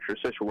stuff, some extra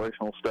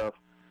situational stuff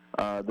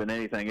than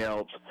anything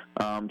else.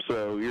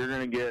 So you're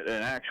going to get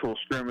an actual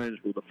scrimmage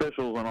with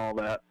officials and all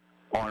that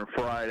on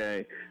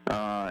Friday,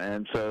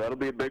 and so that'll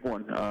be a big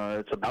one.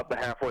 It's about the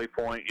halfway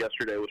point.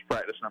 Yesterday was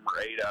practice number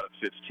 8 out of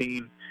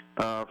 15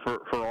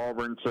 for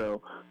Auburn.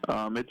 So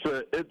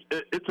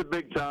it's a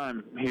big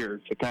time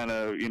here to kind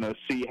of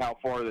see how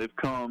far they've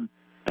come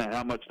and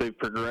how much they've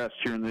progressed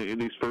here in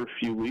these first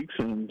few weeks.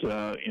 And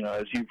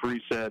as you've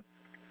said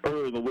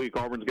earlier in the week,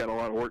 Auburn's got a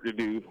lot of work to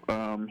do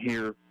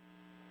here.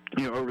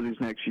 Over these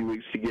next few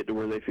weeks to get to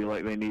where they feel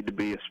like they need to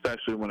be,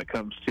 especially when it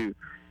comes to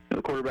the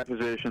quarterback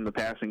position, the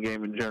passing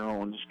game in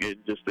general, and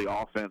just the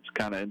offense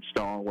kind of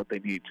installing what they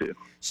need to.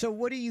 So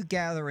what are you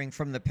gathering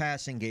from the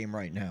passing game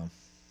right now?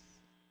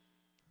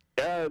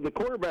 The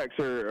quarterbacks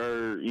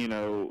are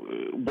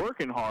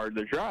working hard.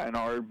 They're trying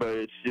hard, but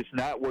it's just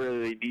not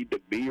where they need to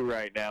be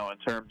right now in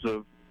terms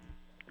of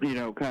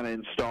kind of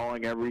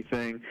installing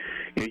everything.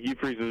 Hugh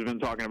Freeze has been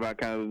talking about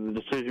kind of the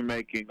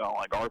decision-making on,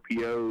 like,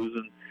 RPOs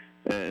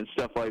and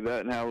stuff like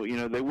that, and how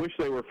they wish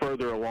they were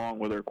further along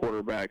with their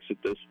quarterbacks at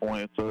this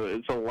point. So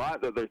it's a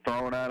lot that they're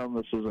throwing at them.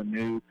 This is a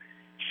new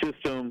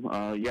system.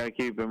 You got to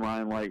keep in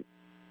mind, like,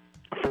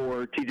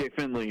 for TJ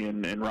Finley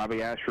and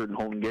Robbie Ashford and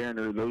Holden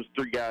Garner, those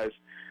 3 guys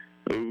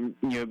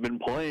have been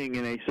playing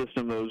in a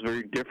system that was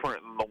very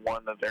different than the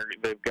one that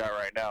they've got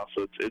right now.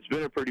 So it's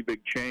been a pretty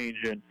big change,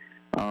 and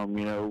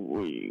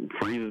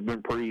Freeze has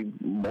been pretty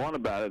blunt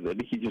about it,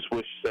 that he just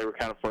wishes they were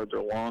kind of further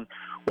along.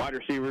 Wide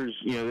receivers,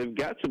 they've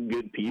got some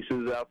good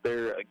pieces out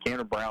there.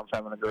 Canner Brown's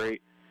having a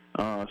great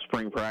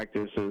spring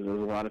practice, as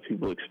a lot of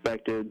people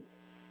expected.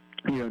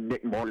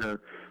 Nick Martin,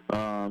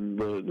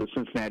 the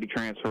Cincinnati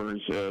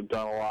transfers,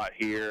 done a lot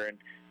here,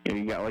 and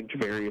you got like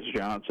Javarius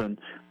Johnson,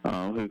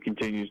 who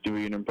continues to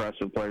be an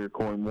impressive player.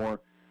 Corey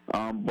Moore.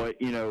 But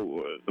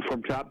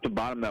from top to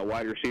bottom, that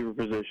wide receiver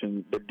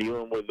position, they're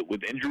dealing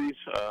with injuries,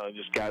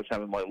 just guys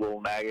having like little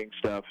nagging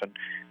stuff, and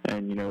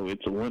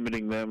it's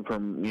limiting them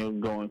from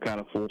going kind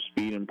of full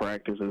speed in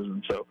practices,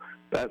 and so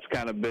that's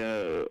kind of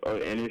been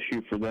an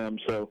issue for them.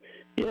 So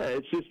yeah,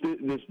 it's just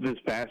this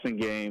passing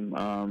game,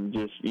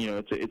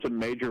 it's a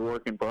major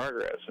work in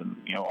progress, and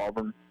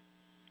Auburn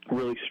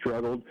really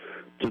struggled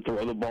to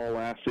throw the ball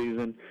last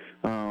season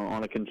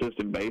on a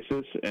consistent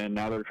basis, and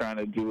now they're trying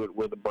to do it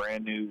with a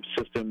brand new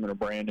system and a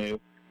brand new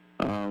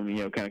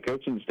kind of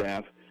coaching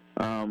staff,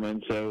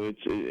 and so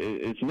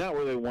it's not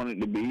where they want it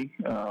to be,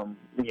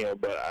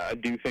 but I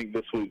do think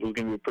this week was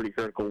going to be a pretty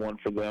critical one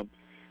for them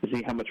to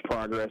see how much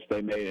progress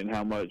they made and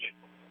how much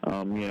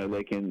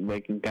they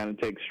can kind of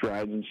take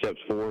strides and steps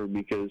forward,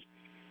 because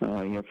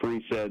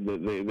Freeze said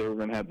that they were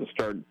going to have to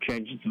start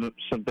changing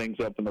some things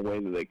up in the way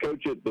that they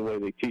coach it, the way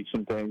they teach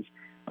some things,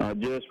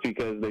 just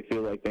because they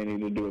feel like they need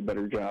to do a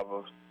better job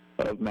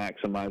of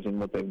maximizing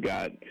what they've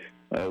got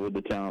with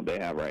the talent they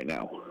have right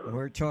now.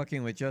 We're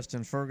talking with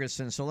Justin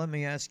Ferguson, so let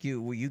me ask you,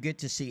 will you get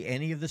to see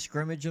any of the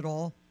scrimmage at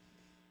all?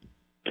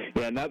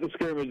 Yeah, not the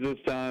scrimmage this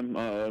time.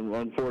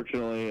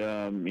 Unfortunately,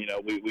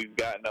 we've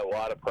gotten a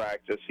lot of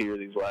practice here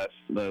these last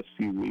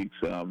few weeks,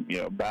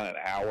 about an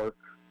hour.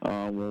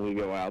 When we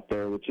go out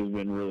there, which has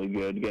been really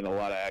good, getting a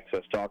lot of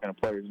access, talking to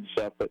players and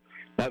stuff, but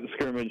not the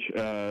scrimmage.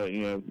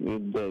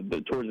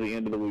 Towards the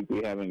end of the week,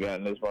 we haven't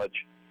gotten as much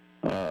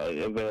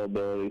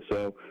availability.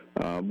 So,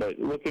 but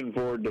looking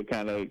forward to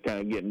kind of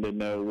getting to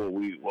know what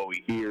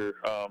we hear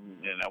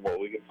and what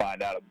we can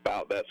find out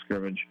about that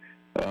scrimmage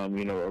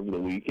over the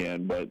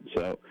weekend. But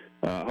so,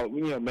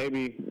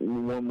 maybe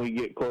when we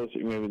get closer,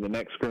 maybe the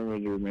next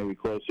scrimmage or maybe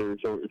closer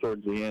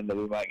towards the end, that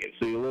we might get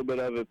to see a little bit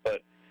of it.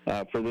 But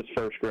for this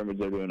first scrimmage,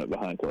 they're doing it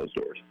behind closed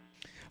doors.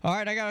 All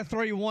right, I got to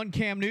throw you one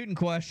Cam Newton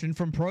question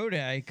from Pro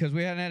Day because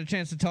we hadn't had a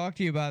chance to talk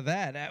to you about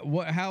that.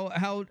 What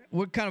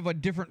kind of a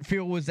different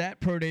feel was that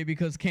Pro Day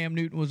because Cam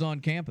Newton was on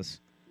campus?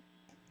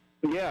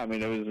 Yeah, I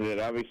mean, it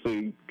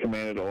obviously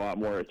commanded a lot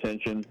more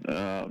attention.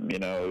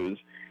 It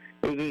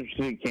was interesting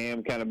to see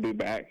Cam kind of be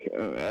back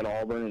at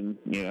Auburn,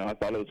 and I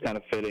thought it was kind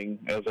of fitting,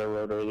 as I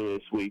wrote earlier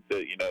this week,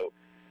 that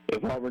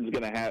if Auburn's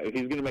if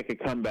he's going to make a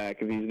comeback,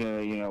 if he's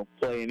going to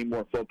play any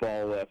more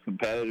football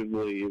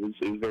competitively, it was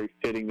very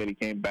fitting that he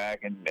came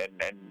back and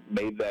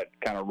made that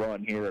kind of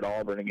run here at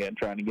Auburn again,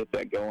 trying to get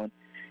that going.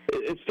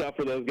 It's tough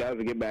for those guys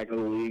to get back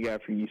into the league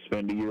after you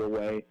spend a year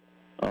away.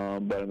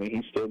 But I mean,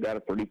 he's still got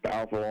a pretty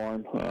powerful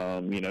arm.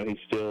 He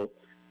still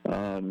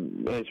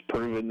has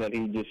proven that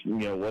he just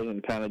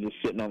wasn't kind of just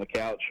sitting on the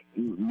couch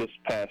this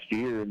past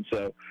year, and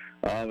so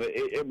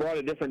it brought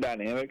a different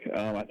dynamic.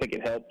 I think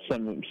it helped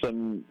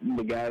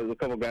a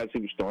couple guys he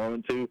was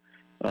throwing to.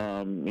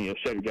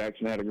 Shader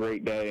Jackson had a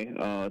great day,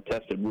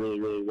 tested really,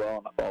 really well,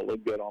 and I thought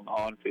looked good on the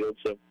on field.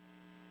 So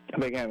I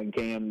think having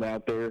Cam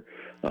out there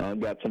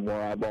got some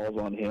more eyeballs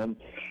on him.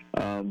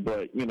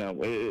 But it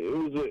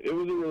was a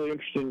really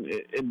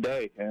interesting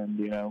day,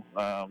 and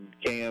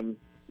Cam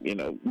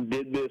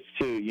did this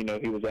too.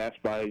 He was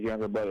asked by his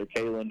younger brother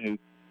Kalen,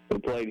 who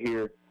played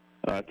here,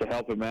 to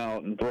help him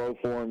out and throw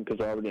for him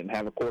because Auburn didn't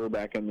have a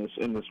quarterback in this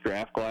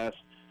draft class.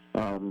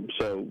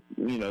 So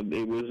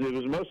it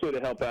was mostly to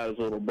help out his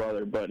little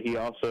brother, but he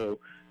also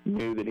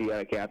knew that he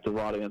had a captive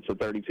audience of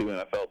 32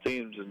 NFL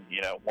teams, and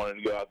wanted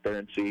to go out there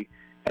and see,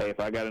 hey, if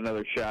I got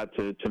another shot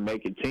to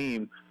make a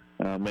team,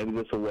 maybe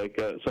this will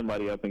wake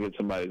somebody up and get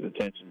somebody's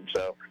attention.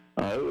 So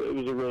it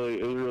was a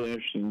really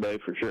interesting day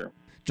for sure.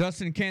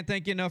 Justin, can't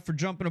thank you enough for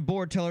jumping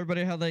aboard. Tell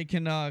everybody how they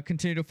can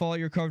continue to follow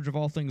your coverage of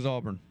all things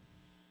Auburn.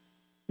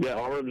 Yeah,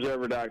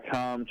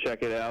 auburnobserver.com.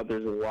 Check it out.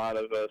 There's a lot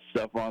of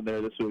stuff on there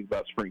this week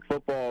about spring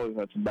football. We've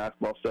got some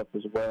basketball stuff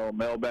as well.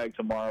 Mailbag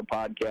tomorrow,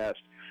 podcast.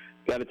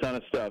 Got a ton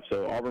of stuff.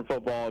 So Auburn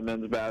football and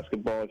men's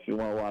basketball, if you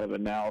want a lot of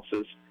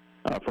analysis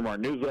from our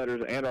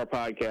newsletters and our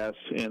podcasts,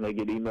 and they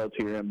get emailed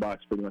to your inbox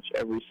pretty much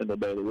every single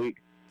day of the week.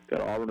 Go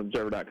to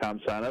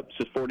auburnobserver.com. Sign up. It's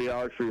just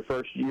 $40 for your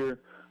first year.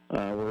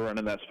 We're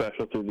running that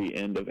special through the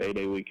end of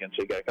A-Day weekend,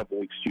 so you got a couple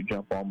weeks to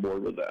jump on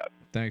board with that.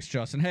 Thanks,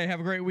 Justin. Hey, have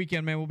a great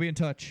weekend, man. We'll be in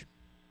touch.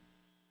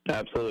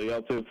 Absolutely.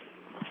 Y'all too.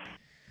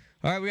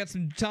 All right, we got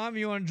some time.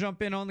 You want to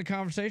jump in on the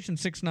conversation?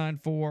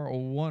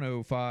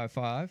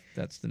 694-1055.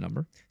 That's the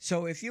number.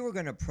 So if you were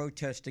going to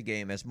protest a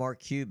game as Mark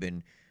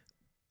Cuban,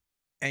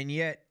 and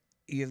yet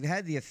you've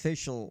had the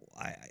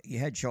you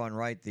had Sean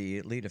Wright,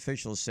 the lead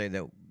officials, say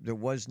that there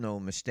was no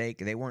mistake.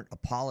 They weren't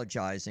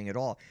apologizing at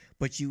all.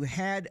 But you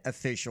had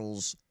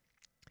officials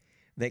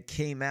that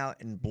came out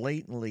and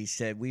blatantly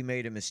said, we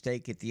made a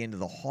mistake at the end of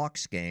the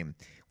Hawks game.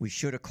 We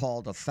should have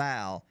called a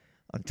foul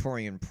on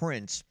Taurean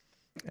Prince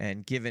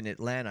and given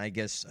Atlanta, I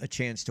guess, a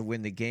chance to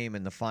win the game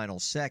in the final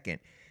second.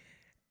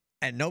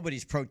 And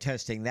nobody's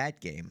protesting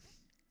that game.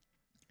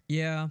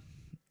 Yeah.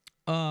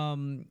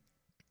 I'm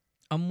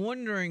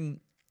wondering.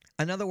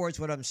 In other words,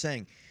 what I'm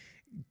saying,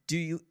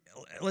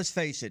 let's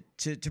face it,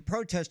 to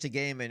protest a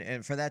game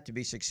and for that to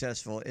be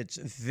successful, it's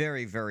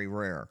very, very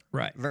rare.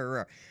 Right. Very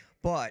rare.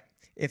 But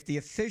if the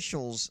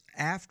officials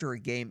after a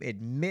game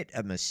admit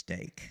a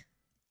mistake,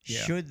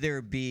 should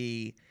there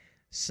be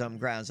some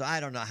grounds? I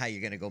don't know how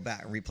you're going to go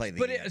back and replay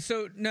the game.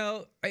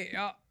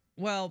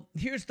 Well,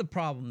 here's the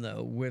problem,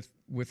 though, with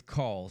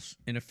calls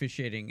and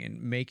officiating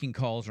and making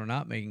calls or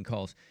not making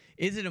calls.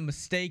 Is it a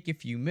mistake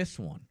if you miss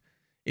one?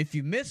 If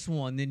you miss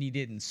one, then you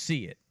didn't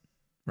see it,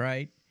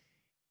 right?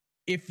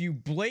 If you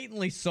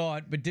blatantly saw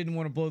it but didn't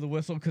want to blow the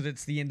whistle because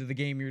it's the end of the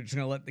game, you're just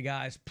going to let the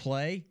guys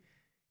play.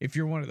 If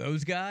you're one of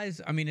those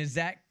guys, I mean,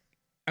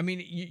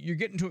 you're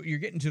getting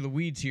to the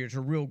weeds here. It's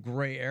a real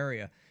gray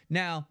area.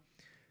 Now,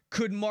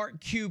 could Mark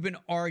Cuban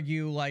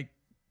argue like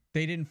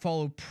they didn't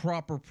follow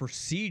proper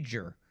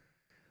procedure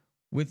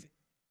with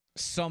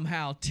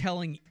somehow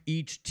telling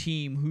each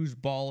team whose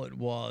ball it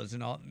was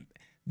and all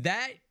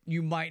that?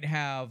 You might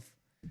have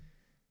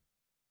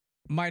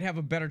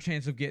a better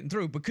chance of getting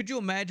through. But could you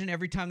imagine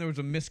every time there was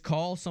a missed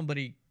call,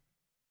 somebody,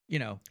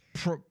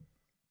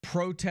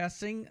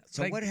 protesting?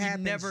 So what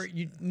happens?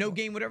 No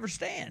game would ever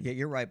stand. Yeah,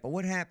 you're right. But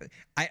what happened?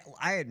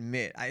 I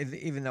admit,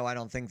 even though I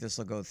don't think this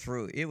will go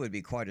through, it would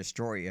be quite a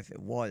story if it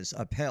was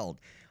upheld.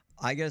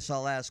 I guess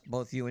I'll ask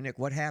both you and Nick,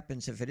 what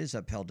happens if it is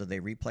upheld? Do they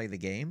replay the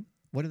game?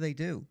 What do they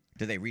do?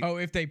 Do they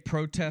if they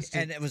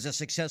protested? And it was a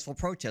successful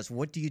protest,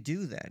 what do you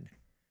do then?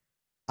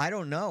 I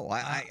don't know.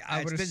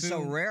 It's been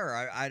so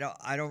rare. I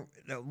don't.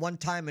 One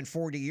time in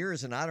 40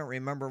 years, and I don't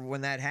remember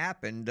when that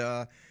happened.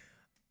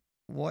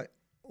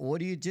 What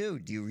do you do?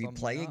 Do you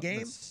replay a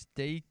game?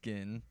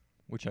 Mistaken,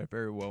 which I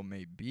very well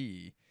may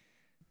be.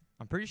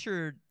 I'm pretty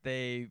sure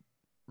they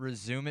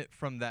resume it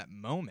from that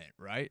moment,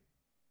 right?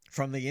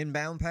 From the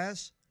inbound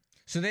pass.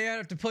 So they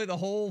have to play the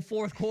whole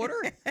fourth quarter?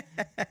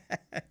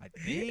 I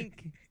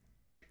think.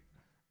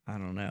 I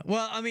don't know.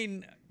 Well, I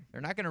mean, they're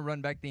not going to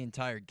run back the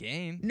entire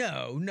game.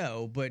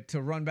 No, but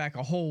to run back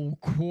a whole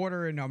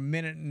quarter in a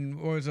minute,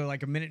 or is it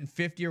like a minute and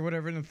 50 or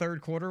whatever in the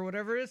third quarter or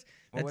whatever it is?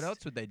 Well, what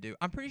else would they do?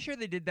 I'm pretty sure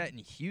they did that in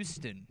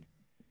Houston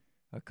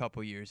a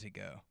couple years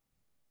ago.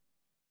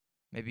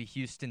 Maybe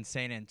Houston,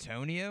 San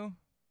Antonio?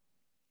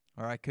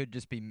 Or I could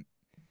just be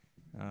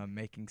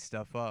making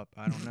stuff up.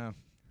 I don't know.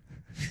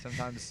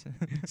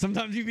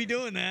 Sometimes you be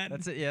doing that.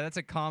 That's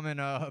a common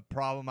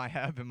problem I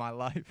have in my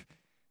life.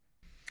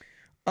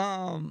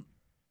 In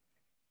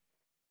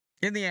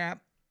the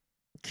app,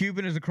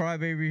 Cuban is a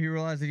crybaby. He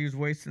realized that he was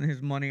wasting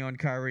his money on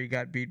Kyrie. He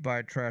got beat by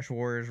a trash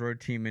Warriors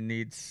road team and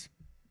needs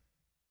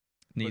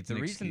But the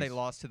reason they excuse.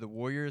 lost to the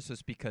Warriors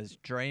was because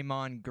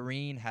Draymond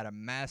Green had a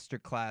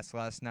masterclass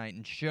last night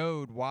and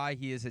showed why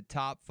he is a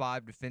top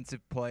 5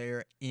 defensive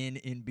player in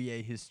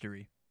NBA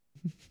history.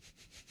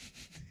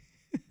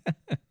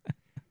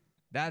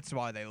 That's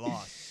why they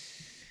lost.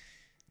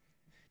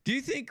 Do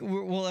you think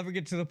we'll ever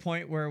get to the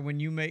point where when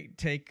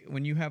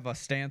you have a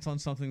stance on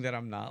something that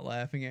I'm not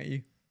laughing at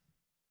you?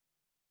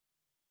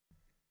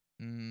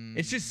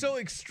 It's just so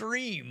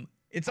extreme.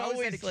 It's How is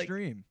always that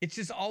extreme? Like, it's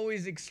just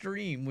always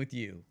extreme with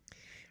you.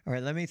 All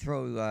right, let me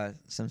throw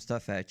some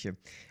stuff at you.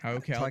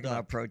 Okay, Talking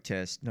about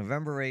protests.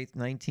 November 8th,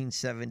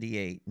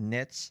 1978,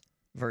 Nets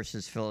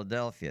versus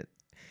Philadelphia.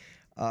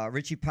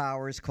 Richie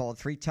Powers called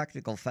 3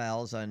 technical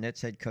fouls on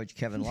Nets head coach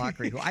Kevin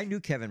Lockery, who I knew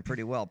Kevin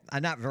pretty well.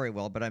 Not very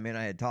well, but I mean,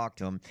 I had talked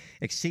to him,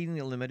 exceeding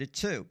the limit at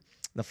 2.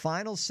 The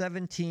final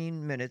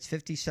 17 minutes,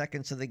 50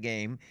 seconds of the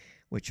game,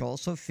 which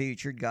also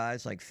featured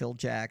guys like Phil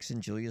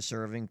Jackson, Julius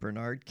Erving,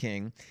 Bernard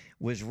King,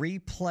 was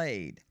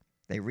replayed.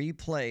 They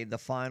replayed the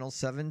final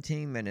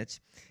 17 minutes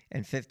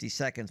and 50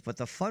 seconds. But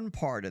the fun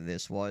part of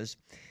this was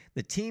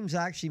the teams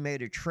actually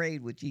made a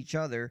trade with each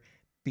other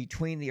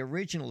between the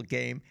original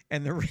game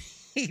and the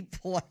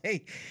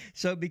replay.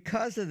 So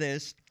because of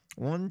this,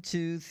 1,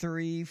 2,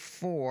 3,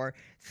 4,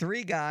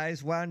 3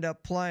 guys wound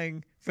up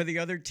playing for the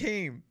other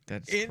team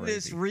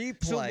this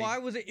replay. So why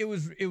was it? It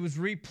was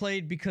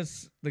replayed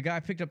because the guy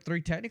picked up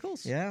 3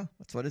 technicals. Yeah,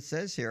 that's what it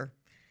says here,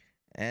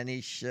 and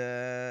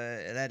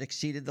that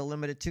exceeded the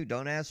limit of 2.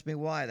 Don't ask me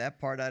why. That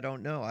part I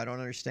don't know. I don't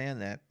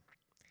understand that.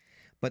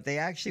 But they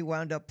actually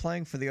wound up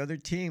playing for the other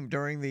team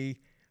during the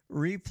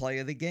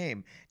replay of the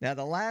game. Now,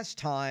 the last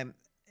time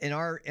in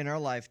our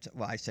lifetime,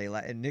 well, I say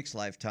in Nick's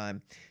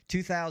lifetime,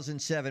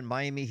 2007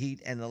 Miami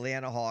Heat and the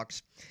Atlanta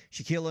Hawks.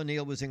 Shaquille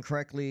O'Neal was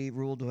incorrectly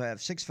ruled to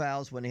have 6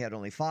 fouls when he had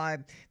only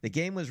 5. The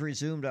game was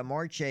resumed on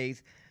March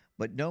 8th,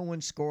 but no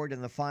one scored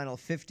in the final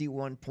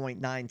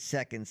 51.9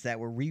 seconds that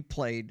were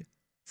replayed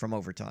from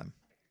overtime.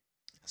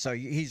 So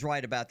he's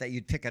right about that.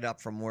 You'd pick it up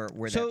from where that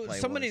play was. So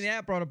somebody in the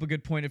app brought up a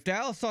good point. If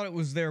Dallas thought it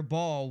was their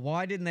ball,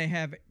 why didn't they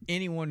have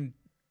anyone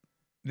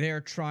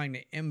there trying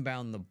to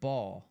inbound the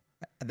ball?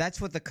 That's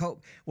what the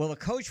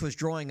coach was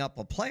drawing up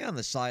a play on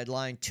the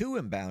sideline to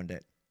inbound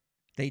it.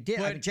 They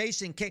did.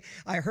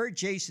 I heard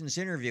Jason's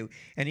interview,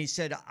 and he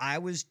said, I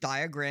was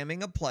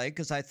diagramming a play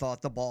because I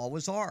thought the ball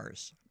was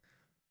ours.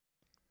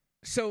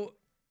 So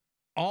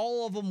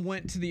all of them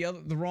went to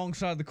the wrong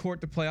side of the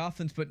court to play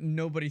offense, but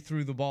nobody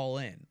threw the ball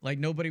in. Like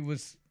nobody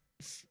was,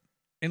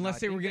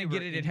 unless they were going to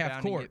get it at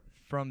half court.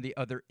 From the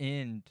other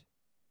end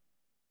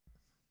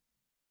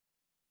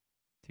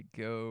to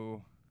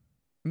go.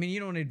 I mean,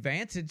 you don't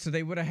advance it, so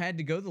they would have had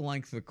to go the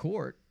length of the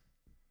court.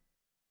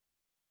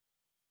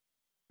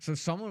 So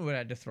someone would have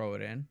had to throw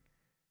it in.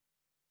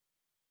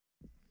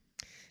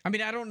 I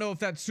mean, I don't know if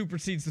that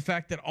supersedes the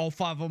fact that all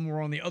 5 of them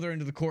were on the other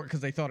end of the court because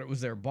they thought it was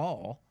their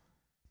ball.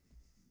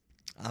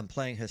 I'm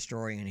playing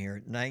historian here.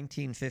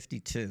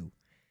 1952,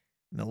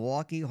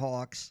 Milwaukee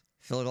Hawks,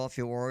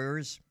 Philadelphia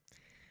Warriors.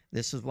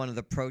 This was one of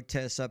the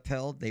protests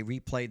upheld. They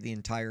replayed the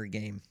entire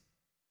game.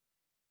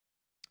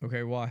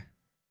 Okay, why?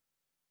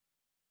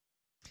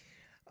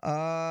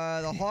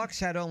 The Hawks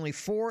had only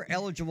 4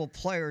 eligible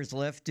players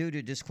left due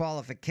to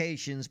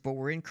disqualifications, but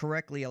were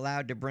incorrectly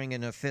allowed to bring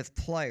in a 5th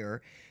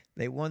player.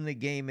 They won the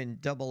game in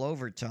double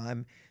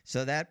overtime,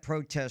 so that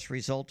protest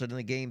resulted in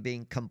the game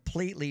being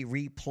completely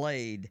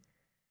replayed.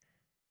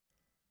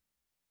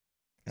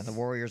 And the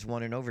Warriors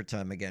won in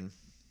overtime again.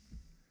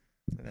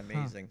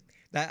 Amazing.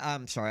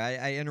 I'm sorry,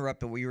 I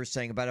interrupted what you were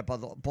saying about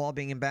the ball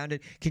being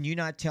inbounded. Can you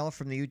not tell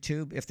from the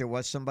YouTube if there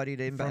was somebody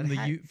to inbound?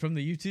 From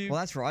the YouTube? Well,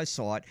 that's where I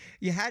saw it.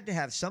 You had to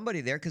have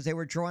somebody there because they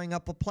were drawing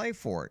up a play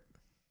for it.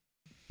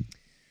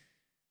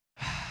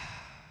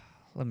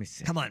 Let me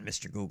see. Come on,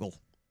 Mr. Google.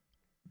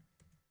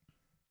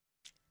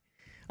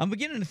 I'm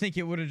beginning to think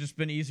it would have just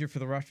been easier for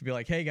the ref to be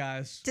like, hey,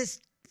 guys.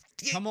 Just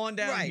come on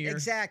down right, here.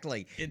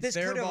 Exactly. It's this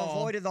their could have ball.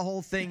 avoided the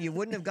whole thing. You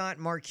wouldn't have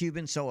gotten Mark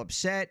Cuban so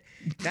upset.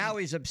 Now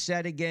he's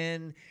upset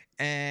again.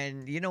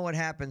 And you know what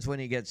happens when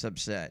he gets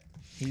upset?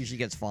 He usually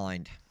gets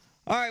fined.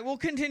 All right, we'll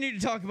continue to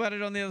talk about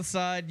it on the other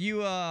side. You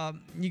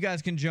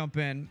guys can jump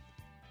in.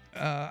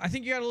 I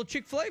think you got a little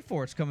Chick-fil-A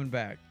for us coming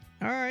back.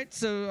 All right,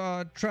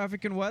 so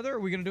traffic and weather.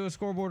 Are we going to do a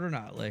scoreboard or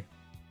not, Lee?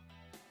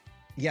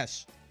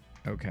 Yes.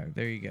 Okay,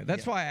 there you go.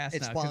 That's why I asked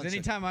It's now, because sponsored.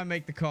 anytime I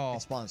make the call.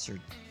 It's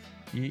sponsored.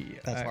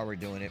 That's why we're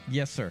doing it.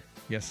 Yes, sir.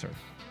 Yes, sir.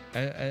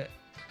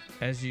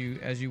 As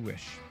you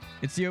wish.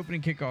 It's the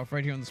opening kickoff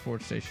right here on the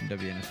sports station,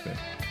 WNSP.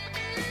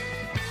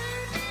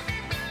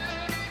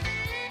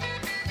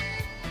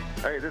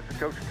 Hey, this is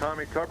Coach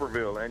Tommy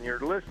Tuberville, and you're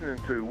listening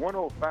to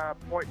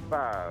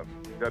 105.5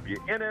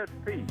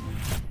 WNSP.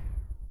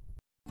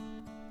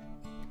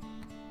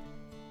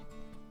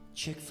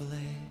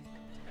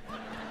 Chick-fil-A.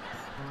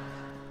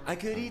 I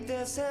could eat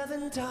there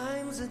 7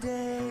 times a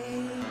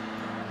day,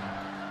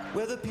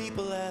 where the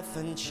people laugh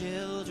and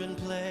children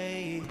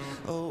play.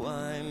 Oh,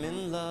 I'm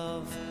in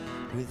love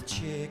with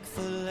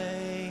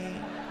Chick-fil-A.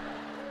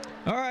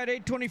 All right,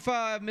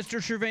 8:25, Mr.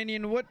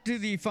 Shervanian, what do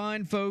the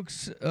fine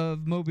folks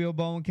of Mobile,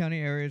 Baldwin County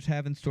areas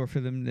have in store for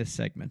them in this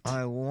segment?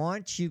 I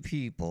want you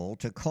people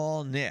to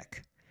call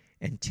Nick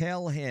and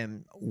tell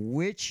him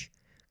which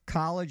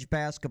college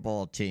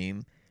basketball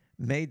team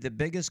made the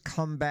biggest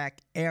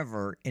comeback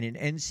ever in an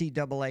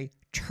NCAA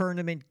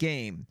tournament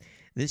game.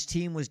 This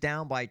team was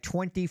down by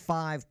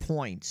 25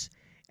 points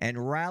and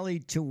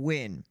rallied to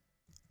win.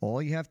 All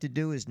you have to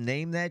do is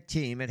name that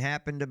team. It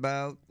happened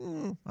about,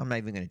 I'm not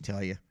even going to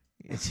tell you.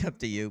 It's up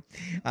to you.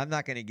 I'm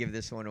not going to give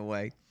this one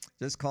away.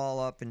 Just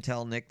call up and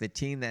tell Nick the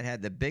team that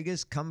had the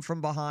biggest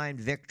come-from-behind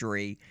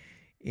victory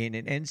in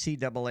an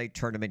NCAA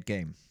tournament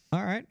game.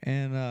 All right,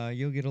 and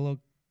you'll get a little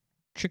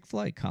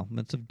Chick-fil-A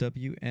compliments of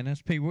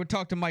WNSP. We'll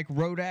talk to Mike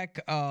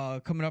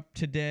Rodak coming up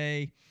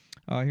today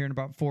here in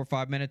about 4 or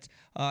 5 minutes.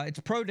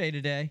 It's Pro Day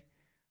today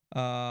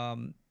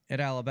at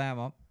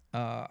Alabama.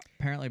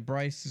 Apparently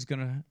Bryce is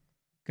gonna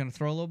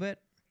throw a little bit.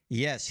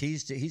 Yes,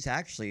 he's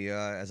actually,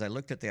 as I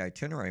looked at the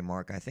itinerary,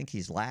 Mark, I think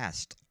he's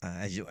last,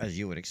 as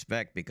you would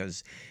expect,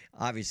 because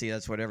obviously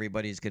that's what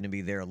everybody's going to be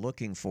there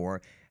looking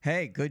for.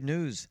 Hey, good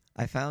news.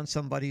 I found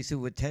somebody who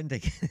would tend to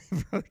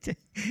get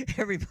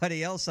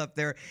everybody else up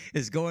there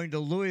is going to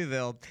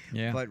Louisville.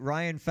 Yeah. But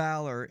Ryan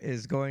Fowler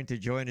is going to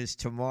join us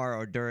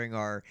tomorrow during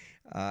our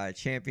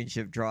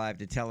championship drive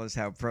to tell us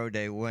how Pro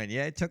Day went.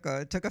 Yeah, it took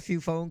a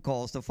few phone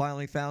calls to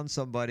finally found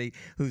somebody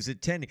who's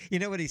attending. You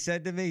know what he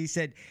said to me? He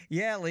said,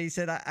 "Yeah, Lee," he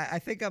said, I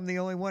think I'm the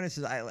only one. He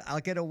says, I'll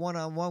get a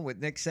one-on-one with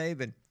Nick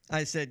Saban.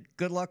 I said,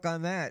 good luck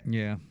on that.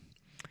 Yeah.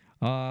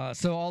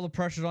 So all the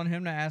pressure's on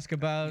him to ask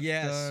about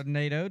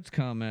Nate Oats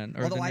comment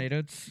or Nate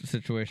Oats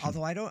situation.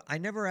 Although I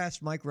never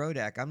asked Mike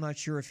Rodak. I'm not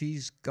sure if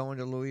he's going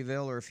to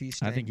Louisville or if he's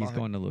staying I think he's behind.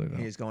 going to Louisville.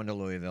 He is going to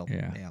Louisville.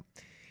 Yeah.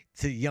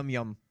 To the Yum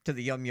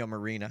Yum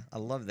Arena. I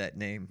love that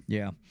name.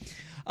 Yeah.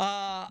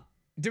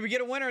 Did we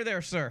get a winner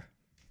there, sir?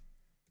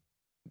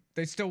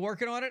 They still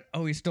working on it?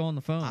 Oh, he's still on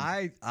the phone.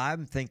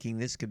 I'm thinking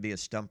this could be a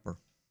stumper.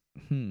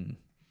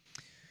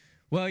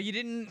 Well, you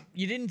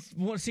didn't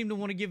seem to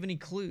want to give any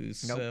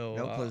clues. Nope, so,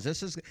 no clues.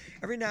 This is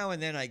every now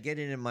and then I get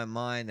it in my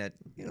mind that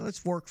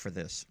let's work for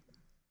this.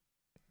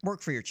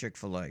 Work for your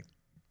Chick-fil-A.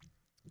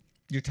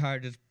 You're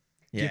tired of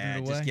giving it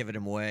away? Just giving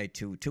them away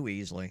too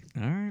easily.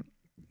 All right.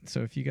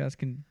 So if you guys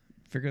can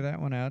figure that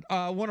one out.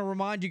 I want to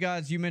remind you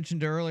guys, you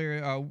mentioned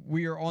earlier,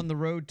 we are on the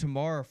road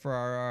tomorrow for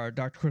our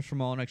Dr. Christopher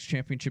Mullinex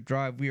Championship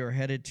Drive. We are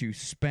headed to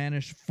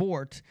Spanish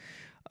Fort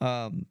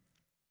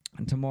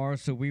tomorrow,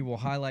 so we will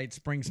highlight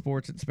spring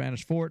sports at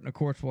Spanish Fort. And, of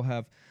course, we'll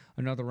have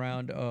another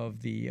round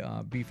of the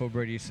Beef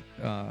O'Brady's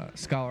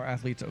Scholar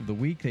Athletes of the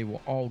Week. They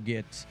will all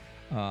get,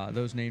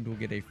 those named will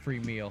get a free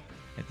meal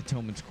at the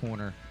Tillman's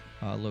Corner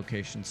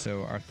location.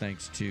 So our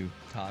thanks to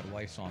Todd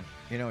Weisson.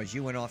 As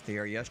you went off the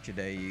air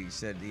yesterday, you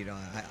said,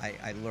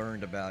 I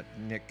learned about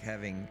Nick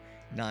having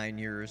 9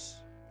 years,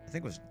 I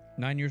think it was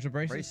 9 years of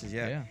braces.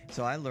 Yeah.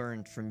 So I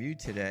learned from you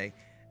today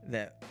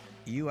that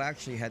you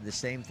actually had the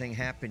same thing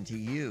happen to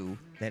you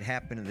that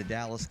happened in the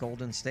Dallas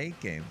Golden State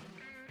game.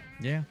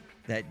 Yeah.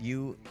 That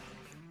you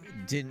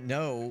didn't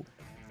know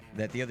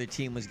that the other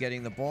team was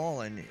getting the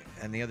ball and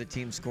the other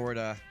team scored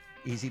a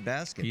easy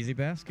basket. Easy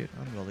basket.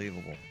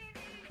 Unbelievable.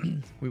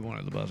 We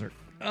wanted the buzzer.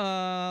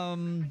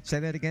 Say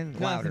that again.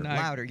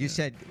 Louder. You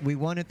said we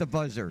won at the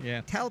buzzer.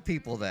 Yeah. Tell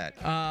people that.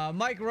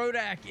 Mike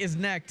Rodak is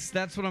next.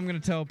 That's what I'm going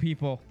to tell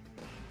people.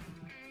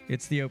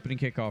 It's the opening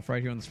kickoff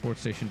right here on the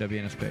sports station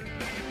WNSP.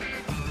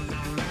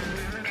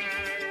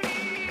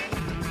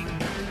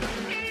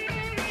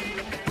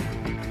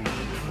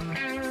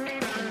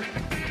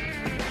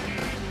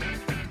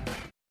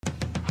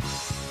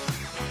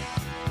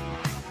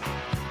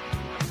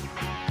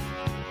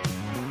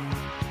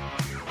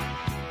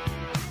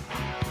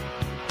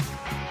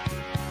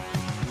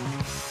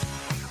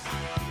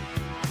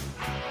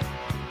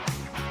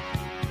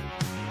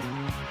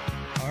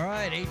 All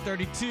right,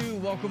 8:32.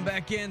 Welcome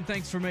back in.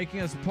 Thanks for making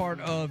us a part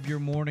of your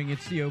morning.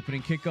 It's the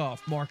opening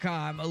kickoff. Mark,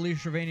 I'm Ali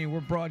Shervanian. We're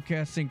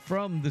broadcasting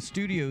from the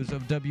studios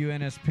of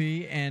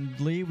WNSP. And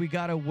Lee, we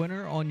got a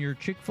winner on your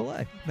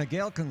Chick-fil-A.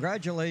 Miguel,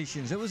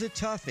 congratulations. It was a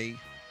toughie.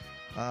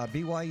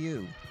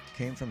 BYU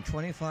came from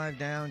 25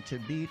 down to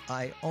beat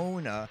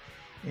Iona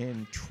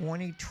in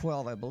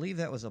 2012. I believe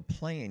that was a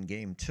play-in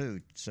game, too.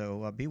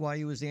 So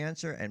BYU was the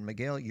answer. And,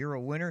 Miguel, you're a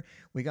winner.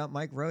 We got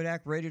Mike Rodak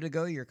ready to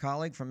go, your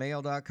colleague from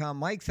AL.com.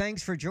 Mike,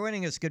 thanks for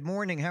joining us. Good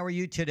morning. How are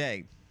you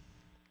today?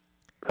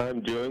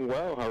 I'm doing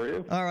well. How are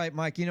you? All right,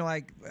 Mike. You know,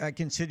 I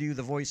consider you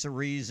the voice of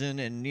reason,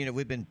 and you know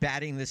we've been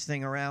batting this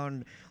thing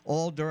around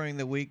all during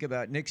the week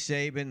about Nick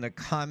Saban, the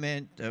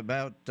comment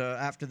about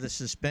after the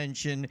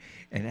suspension,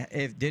 and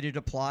if did it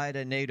apply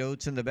to Nate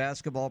Oats in the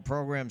basketball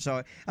program.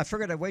 So I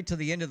figured I'd wait till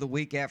the end of the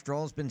week after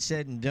all's been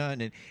said and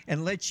done,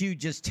 and let you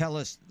just tell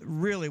us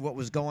really what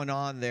was going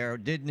on there.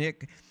 Did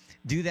Nick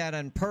do that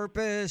on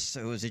purpose,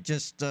 or was it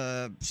just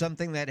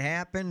something that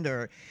happened,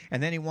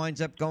 and then he winds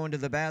up going to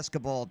the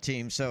basketball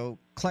team? So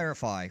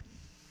clarify.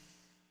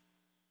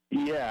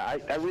 Yeah,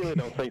 I really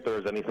don't think there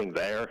was anything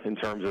there in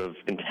terms of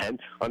intent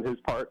on his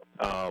part.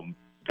 I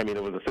mean,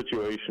 it was a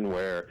situation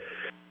where,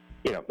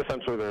 you know,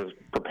 essentially there's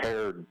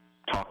prepared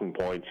talking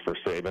points for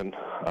Saban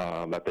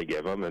that they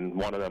give him, and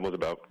one of them was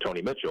about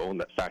Tony Mitchell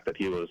and the fact that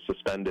he was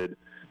suspended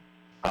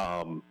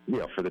you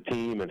know, for the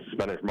team and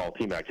suspended from all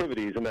team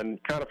activities. And then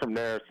kind of from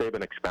there,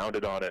 Saban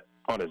expounded on it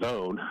on his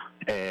own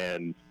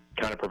and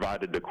kind of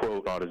provided the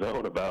quote on his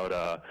own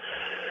about,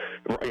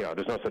 you know,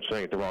 there's no such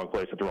thing at the wrong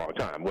place at the wrong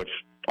time, which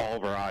all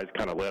of our eyes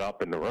kind of lit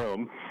up in the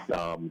room,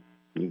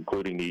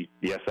 including the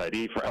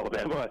SID for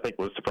Alabama. I think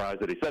was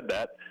surprised that he said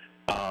that.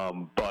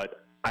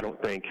 But I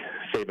don't think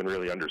Saban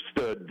really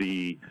understood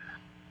the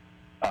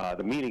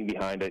meaning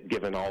behind it,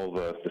 given all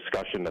the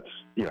discussion that's,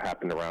 you know,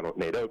 happened around what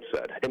Nate Oats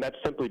said. And that's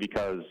simply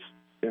because,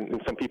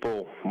 and some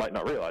people might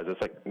not realize this,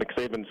 like Nick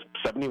Saban's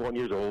 71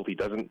 years old. He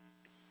doesn't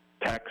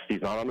text.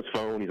 He's not on his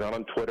phone. He's not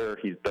on Twitter.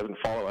 He doesn't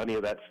follow any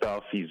of that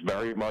stuff. He's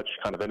very much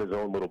kind of in his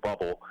own little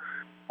bubble.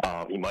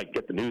 He might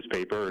get the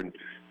newspaper and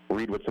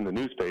read what's in the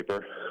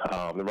newspaper.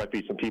 There might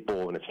be some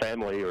people in his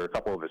family or a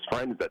couple of his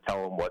friends that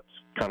tell him what's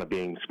kind of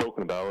being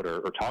spoken about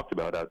or talked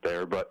about out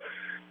there. But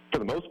for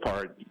the most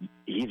part,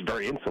 he's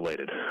very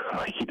insulated.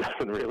 He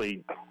doesn't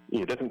really,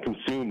 he doesn't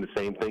consume the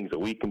same things that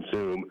we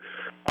consume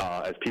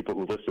as people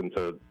who listen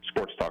to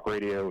sports talk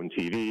radio and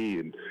TV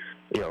and,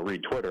 you know,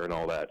 read Twitter and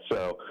all that.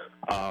 So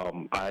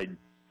I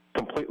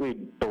completely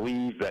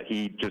believe that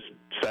he just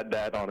said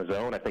that on his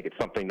own. I think it's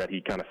something that he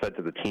kind of said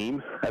to the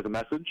team as a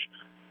message.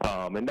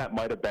 And that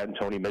might have been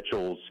Tony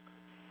Mitchell's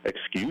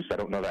excuse. I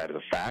don't know that as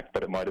a fact,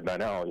 but it might have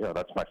been, oh, you know,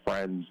 that's my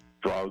friend's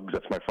drugs,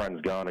 that's my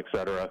friend's gun, et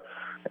cetera.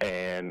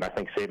 And I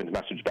think Saban's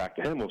message back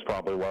to him was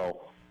probably,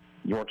 well,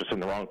 you weren't just in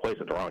the wrong place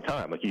at the wrong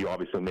time. Like, you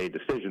obviously made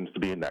decisions to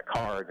be in that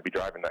car and to be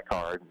driving that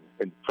car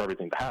and for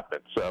everything to happen.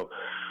 So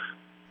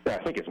yeah,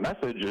 I think his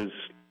message is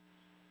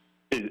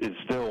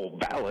still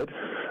valid,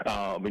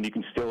 and you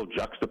can still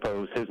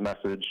juxtapose his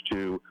message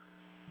to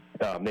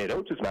Nate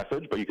Oates'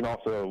 message, but you can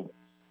also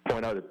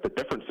point out the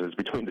differences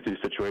between the two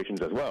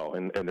situations as well,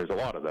 and there's a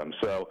lot of them.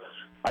 So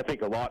I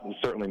think a lot was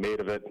certainly made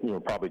of it, you know,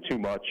 probably too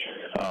much,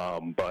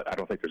 but I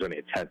don't think there's any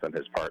intent on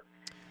his part.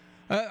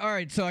 All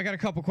right, so I got a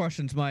couple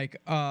questions, Mike.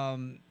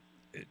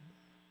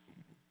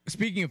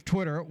 Speaking of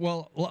Twitter,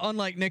 well,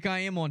 unlike Nick, I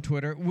am on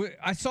Twitter.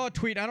 I saw a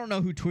tweet. I don't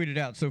know who tweeted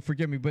out, so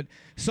forgive me, but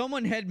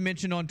someone had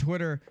mentioned on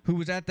Twitter who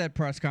was at that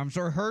press conference,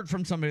 or heard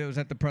from somebody that was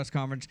at the press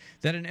conference,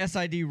 that an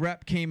SID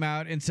rep came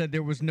out and said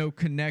there was no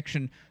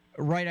connection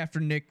right after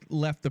Nick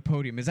left the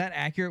podium. Is that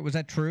accurate? Was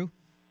that true?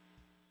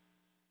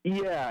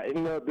 Yeah, you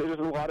know, there's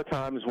a lot of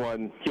times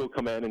when he'll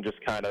come in and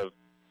just kind of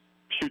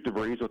shoot the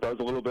breeze with us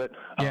a little bit,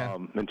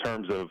 in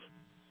terms of,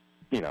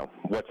 you know,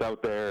 what's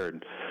out there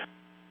and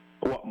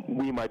what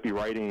we might be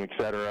writing, et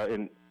cetera.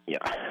 And yeah,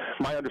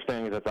 my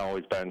understanding is that's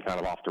always been kind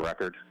of off the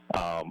record.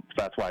 So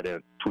that's why I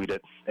didn't tweet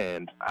it.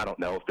 And I don't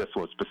know if this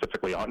was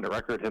specifically on the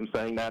record, him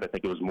saying that. I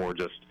think it was more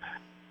just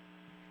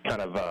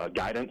kind of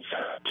guidance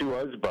to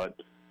us. But,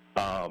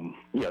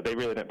 you know, they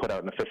really didn't put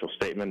out an official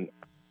statement.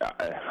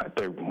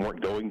 They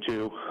weren't going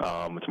to.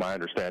 It's my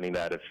understanding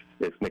that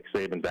if Nick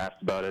Saban's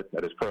asked about it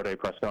at his pro day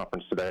press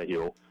conference today,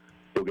 he'll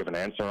give an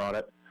answer on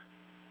it.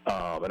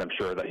 And I'm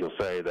sure that he'll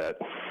say that,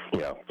 you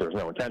know, there's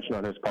no intention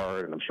on his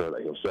part, and I'm sure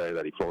that he'll say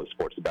that he fully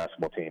supports the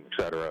basketball team,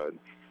 et cetera, and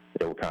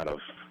it will kind of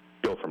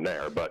go from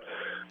there. But,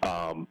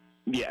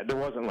 yeah, there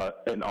wasn't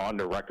an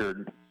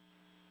on-the-record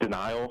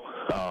denial,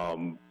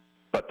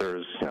 but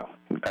there's, you know,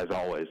 as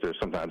always, there's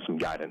sometimes some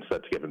guidance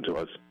that's given to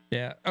us.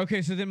 Yeah.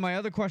 Okay, so then my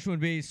other question would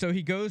be, so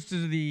he goes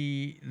to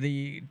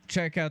the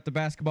check out the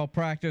basketball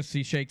practice,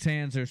 he shakes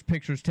hands, there's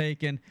pictures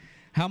taken.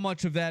 How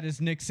much of that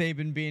is Nick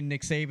Saban being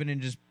Nick Saban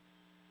and just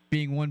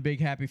being one big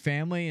happy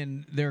family,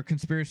 and there are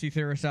conspiracy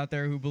theorists out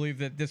there who believe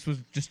that this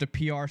was just a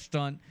PR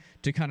stunt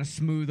to kind of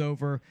smooth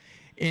over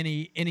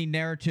any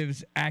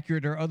narratives,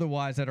 accurate or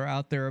otherwise, that are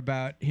out there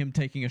about him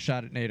taking a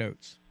shot at Nate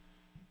Oats?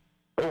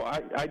 Well,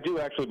 I do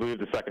actually believe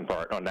the second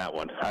part on that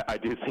one. I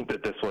do think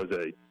that this was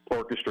a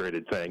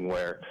orchestrated thing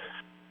where,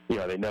 you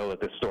know, they know that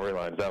this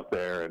storyline's out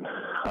there, and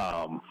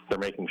they're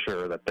making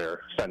sure that they're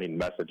sending the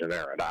message in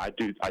there. And I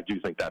do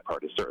think that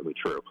part is certainly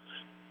true.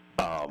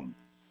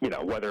 You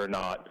know, whether or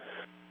not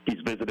he's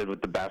visited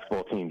with the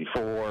basketball team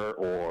before,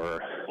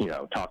 or, you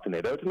know, talked to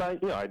Nate Oats. And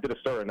I did a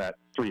story on that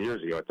 3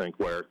 years ago, I think,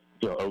 where,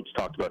 you know, Oats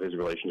talked about his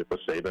relationship with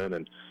Saban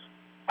and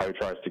how he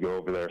tries to go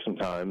over there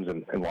sometimes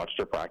and watch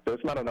their practice.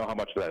 And I don't know how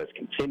much of that has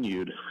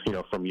continued, you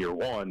know, from year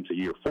 1 to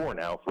year 4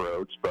 now for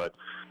Oats, but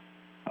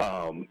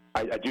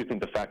I do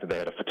think the fact that they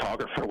had a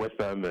photographer with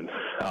them and,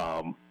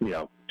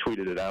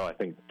 tweeted it out, I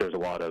think there's a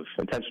lot of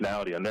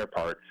intentionality on their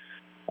part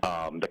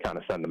to kind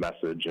of send the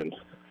message. And,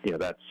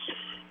 that's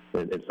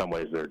in some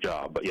ways their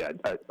job. But, yeah,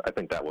 I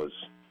think that was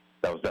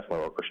definitely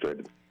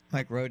orchestrated.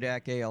 Mike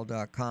Rodak,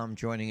 AL.com,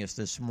 joining us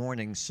this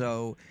morning.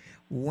 So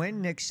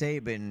when Nick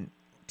Saban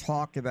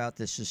talked about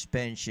the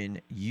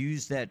suspension,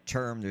 used that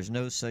term, there's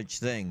no such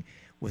thing,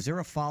 was there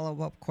a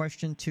follow-up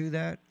question to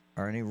that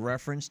or any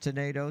reference to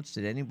Nate Oats?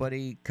 Did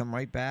anybody come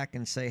right back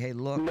and say, hey,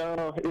 look?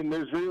 No, and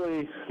there's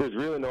really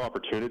no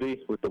opportunity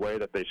with the way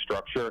that they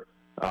structure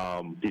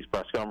these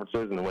press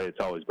conferences and the way it's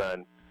always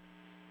been.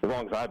 As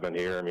long as I've been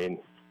here, I mean,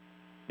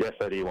 yes,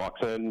 Eddie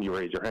walks in, you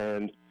raise your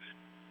hand.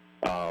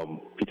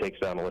 He takes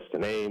down a list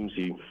of names.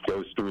 He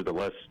goes through the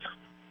list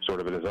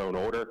sort of in his own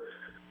order.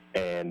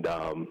 And,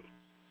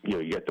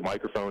 you get the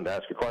microphone to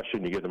ask a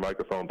question. You give the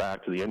microphone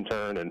back to the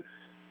intern, and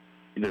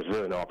there's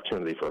really no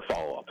opportunity for a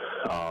follow-up.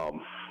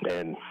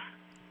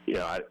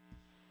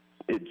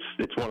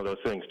 It's one of those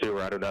things, too,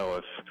 where I don't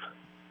know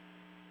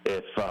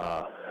if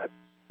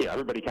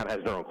everybody kind of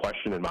has their own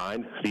question in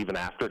mind. Even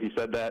after he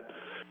said that,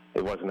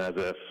 it wasn't as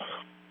if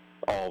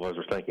all of us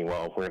were thinking,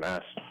 well, we're going to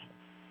ask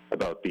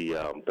about the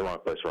wrong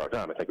place, wrong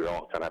time. I think we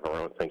all kind of have our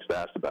own things to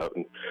ask about,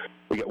 and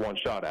we get one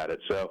shot at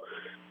it. So,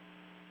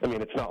 I mean,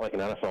 it's not like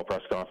an NFL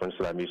press conference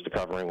that I'm used to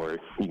covering where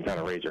you can kind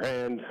of raise your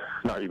hand,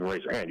 not even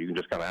raise your hand. You can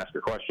just kind of ask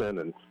your question,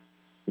 and,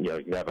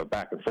 you can have a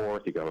back and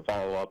forth. You can have a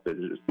follow-up.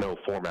 There's no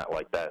format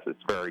like that.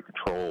 It's very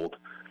controlled.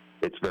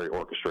 It's very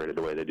orchestrated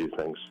the way they do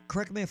things.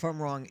 Correct me if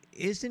I'm wrong.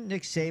 Isn't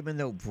Nick Saban,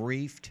 though,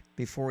 briefed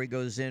before he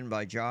goes in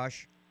by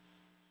Josh?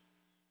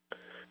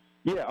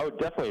 Yeah,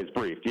 definitely is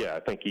briefed. Yeah, I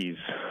think he's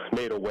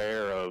made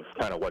aware of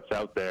kind of what's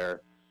out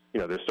there.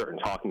 There's certain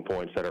talking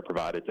points that are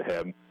provided to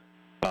him.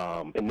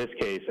 In this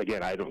case,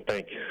 again, I don't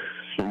think,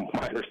 from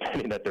my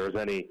understanding, that there was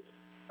any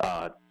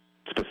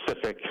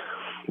specific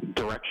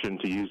direction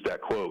to use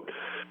that quote.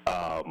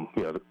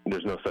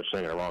 There's no such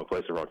thing in a wrong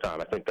place or wrong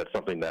time. I think that's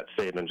something that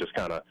Saban just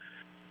kind of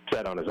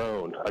said on his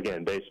own,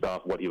 again, based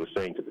off what he was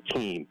saying to the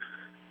team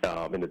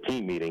in the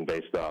team meeting,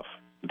 based off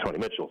the Tony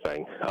Mitchell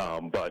thing.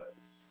 But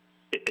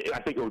I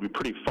think it would be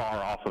pretty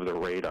far off of the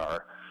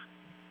radar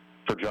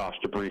for Josh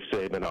to brief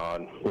Saban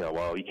on,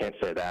 well, you can't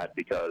say that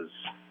because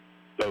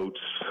Oats,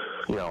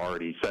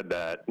 already said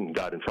that and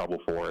got in trouble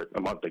for it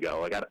a month ago.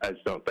 Like, I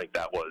just don't think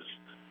that was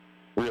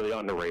really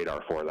on the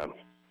radar for them.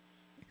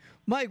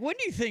 Mike, when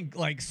do you think,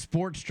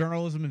 sports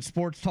journalism and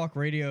sports talk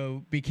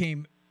radio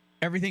became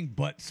everything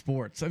but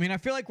sports? I mean, I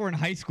feel like we're in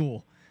high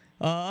school.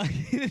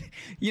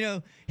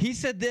 He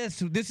said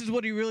this is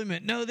what he really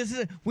meant. No,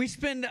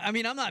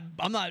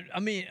 I'm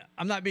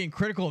not being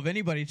critical of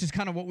anybody. It's just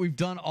kind of what we've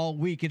done all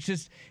week.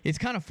 It's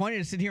kind of funny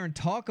to sit here and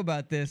talk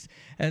about this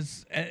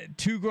as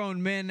two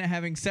grown men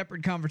having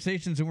separate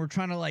conversations, and we're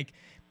trying to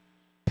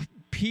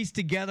piece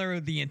together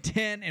the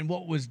intent and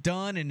what was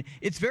done. And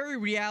it's very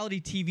reality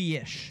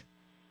TV-ish.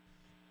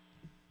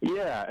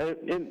 Yeah.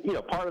 And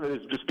part of it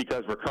is just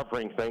because we're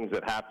covering things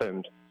that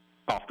happened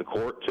off the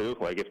court too.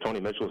 Like, if Tony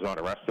Mitchell is not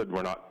arrested,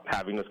 we're not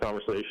having this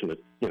conversation.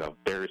 If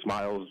Darius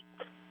Miles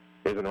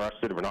isn't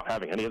arrested, we're not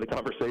having any of the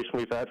conversation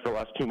we've had for the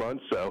last 2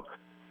 months. So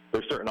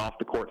there's certain off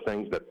the court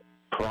things that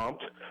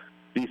prompt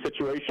these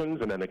situations,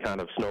 and then it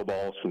kind of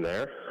snowballs from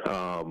there.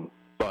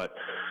 But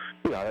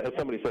as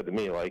somebody said to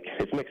me,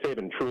 if Nick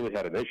Saban truly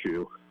had an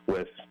issue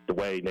with the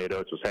way Nate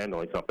Oats was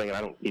handling something, and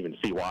I don't even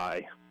see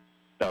why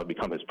that would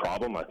become his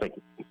problem. I think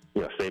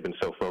Saban's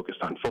so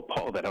focused on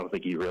football that I don't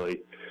think he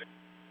really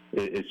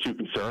is too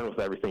concerned with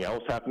everything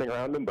else happening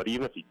around him. But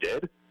even if he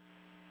did,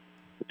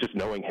 just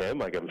knowing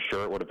him, I'm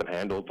sure it would have been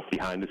handled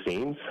behind the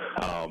scenes.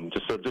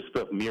 Just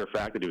the mere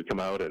fact that he would come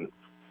out and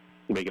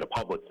make it a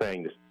public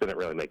thing just didn't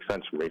really make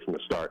sense for me from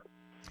the start.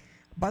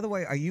 By the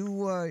way, are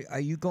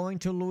you going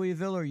to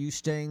Louisville, or are you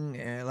staying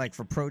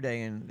for pro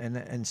day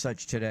and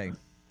such today?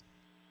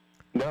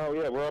 No,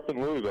 yeah, we're up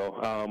in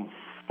Louisville.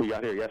 We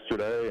got here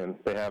yesterday, and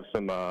they have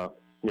some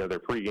their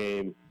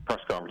pregame press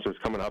conferences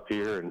coming up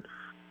here in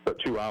about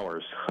 2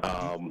 hours.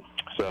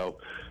 So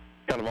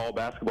kind of all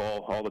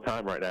basketball all the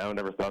time right now.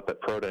 Never thought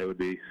that pro day would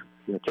be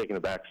taking a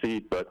back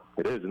seat, but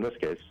it is in this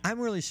case. I'm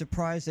really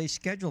surprised they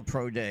scheduled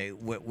pro day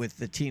with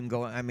the team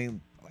going. I mean,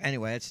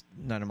 anyway, it's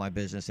none of my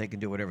business. They can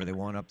do whatever they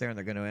want up there, and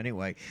they're going to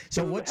anyway.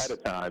 So what's ahead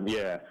of time?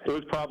 Yeah, it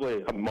was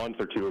probably a month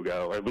or two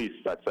ago, or at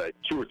least I'd say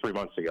 2 or 3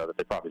 months ago, that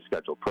they probably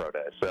scheduled pro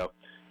day. So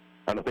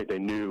I don't think they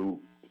knew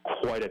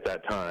quite at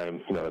that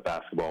time, that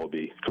basketball would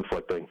be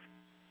conflicting.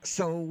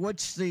 So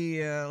what's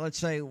the let's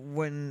say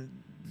when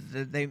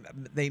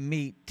they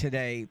meet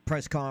today,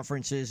 press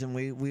conferences, and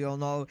we all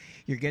know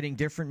you're getting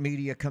different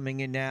media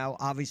coming in now,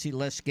 obviously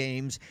less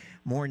games,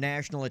 more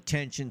national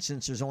attention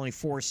since there's only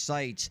 4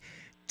 sites.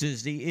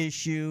 Does the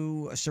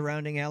issue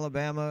surrounding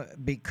Alabama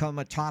become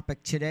a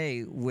topic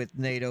today with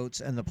Nate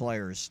Oats and the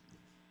players?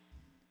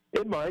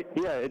 It might,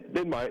 yeah,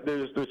 it might.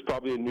 There's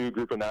probably a new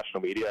group of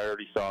national media. I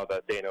already saw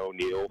that Dana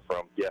O'Neill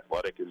from The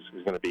Athletic is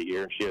going to be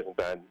here, and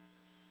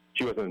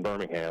she wasn't in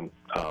Birmingham.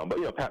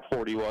 But Pat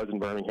Forty was in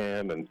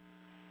Birmingham, and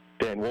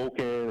Dan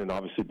Wolken and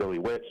obviously Billy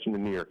Witz from the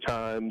New York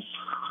Times.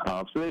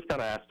 So they've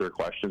kind of asked their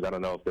questions. I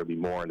don't know if there'll be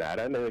more on that.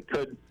 And it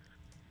could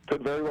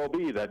very well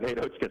be that Nate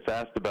Oats gets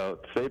asked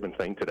about the Saban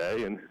thing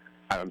today, and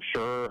I'm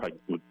sure, I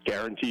would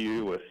guarantee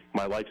you with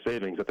my life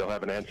savings that they'll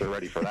have an answer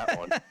ready for that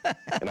one.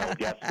 And I would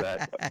guess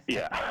that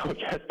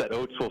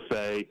Oats will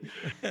say,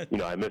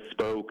 I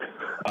misspoke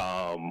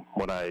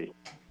when I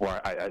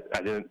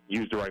didn't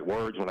use the right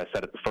words when I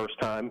said it the first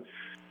time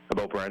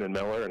about Brandon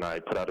Miller, and I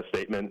put out a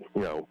statement,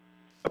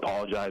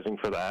 apologizing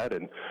for that.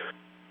 And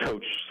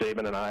Coach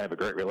Saban and I have a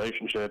great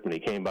relationship, and he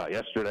came by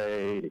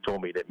yesterday, and he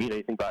told me he didn't mean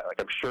anything by it. Like,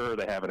 I'm sure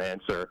they have an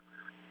answer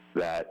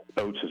that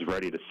Oats is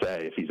ready to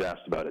say if he's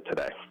asked about it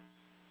today.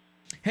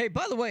 Hey,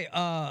 by the way,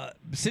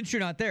 since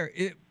you're not there,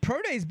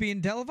 Pro Day is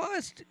being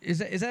televised. Is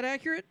that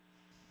accurate?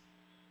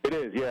 It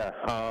is, yeah.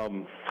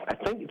 I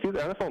think it's either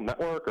NFL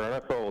Network or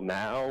NFL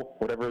Now,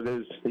 whatever it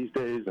is these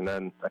days, and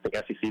then I think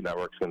SEC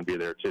Network's going to be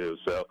there too.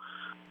 So,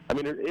 I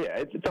mean,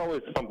 it's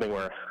always something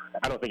where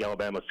I don't think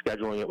Alabama's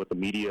scheduling it with the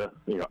media,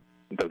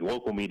 the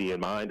local media in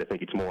mind. I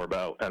think it's more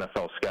about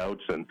NFL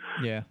scouts and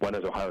when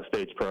is Ohio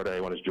State's Pro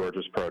Day, when is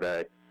Georgia's Pro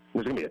Day.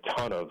 There's going to be a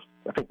ton of,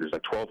 I think there's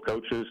like 12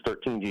 coaches,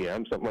 13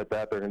 GMs, something like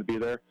that. They're going to be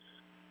there,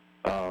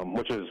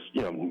 which is,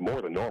 more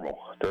than normal.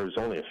 There's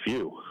only a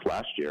few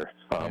last year,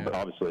 but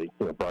obviously,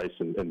 Bryce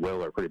and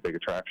Will are a pretty big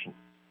attraction.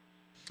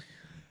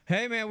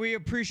 Hey, man, we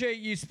appreciate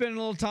you spending a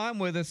little time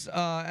with us.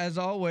 As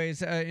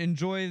always,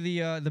 enjoy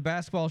the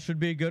basketball. Should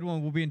be a good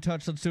one. We'll be in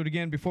touch. Let's do it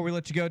again. Before we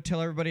let you go,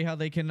 tell everybody how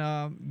they can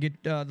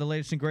get the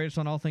latest and greatest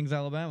on all things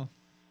Alabama.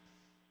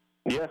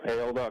 Yeah,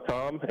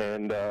 AL.com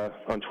and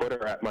on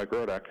Twitter at Mike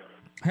Rodak.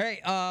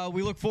 Hey,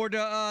 we look forward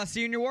to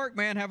seeing your work,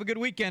 man. Have a good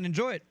weekend.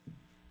 Enjoy it.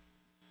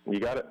 You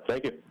got it.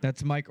 Thank you.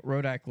 That's Mike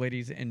Rodak,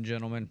 ladies and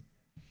gentlemen.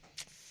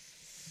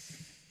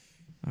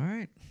 All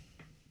right.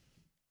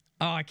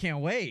 Oh, I can't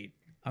wait.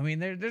 I mean,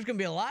 there's going to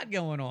be a lot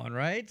going on,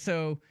 right?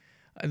 So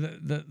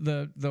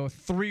the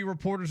three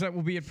reporters that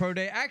will be at Pro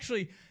Day.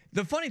 Actually,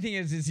 the funny thing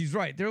is he's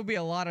right. There will be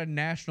a lot of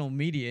national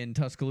media in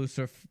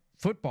Tuscaloosa,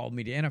 football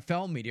media,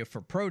 NFL media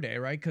for Pro Day,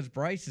 right? Because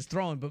Bryce is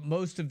throwing, but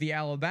most of the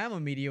Alabama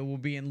media will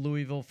be in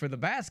Louisville for the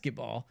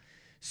basketball.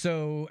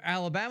 So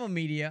Alabama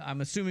media,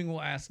 I'm assuming,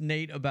 will ask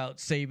Nate about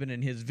Saban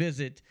and his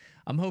visit.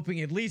 I'm hoping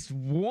at least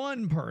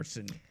one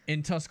person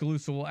in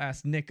Tuscaloosa will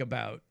ask Nick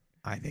about.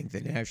 I think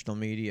the national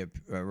media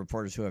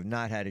reporters who have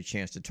not had a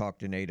chance to talk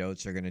to Nate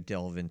Oats are going to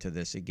delve into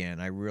this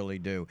again. I really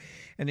do.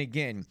 And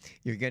again,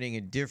 you're getting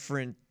a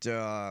different,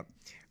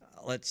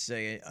 let's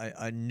say,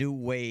 a new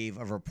wave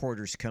of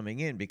reporters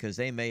coming in because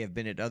they may have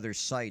been at other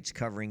sites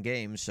covering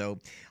games. So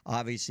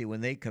obviously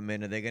when they come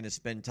in, are they going to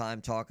spend time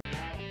talking?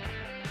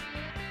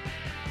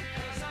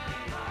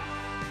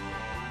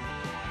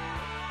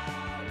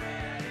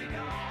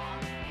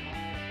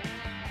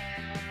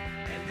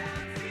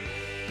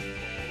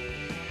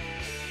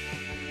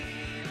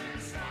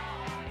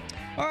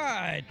 All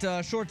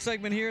right, short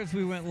segment here as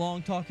we went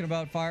long talking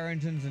about fire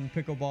engines and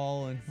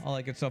pickleball and all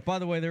that good stuff. By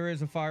the way, there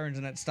is a fire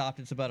engine that stopped.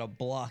 It's about a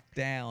block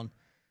down,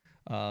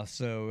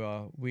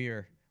 so we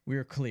are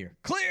clear.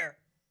 Clear.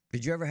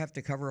 Did you ever have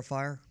to cover a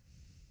fire?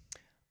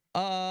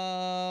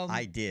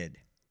 I did.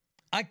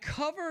 I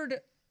covered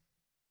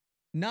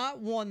not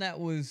one that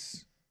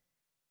was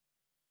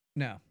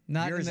not in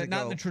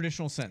the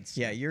traditional sense.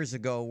 Yeah, years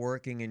ago,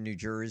 working in New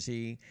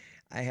Jersey,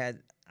 I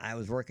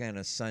was working on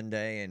a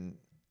Sunday and.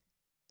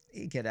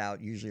 You get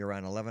out usually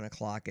around 11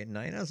 o'clock at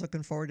night. I was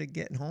looking forward to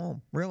getting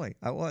home. Really,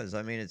 I was.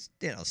 I mean, it's,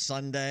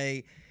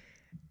 Sunday.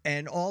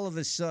 And all of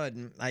a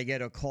sudden, I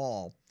get a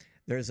call.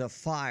 There's a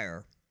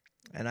fire.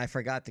 And I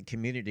forgot the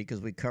community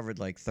because we covered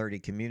like 30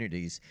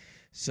 communities.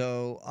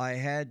 So I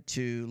had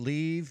to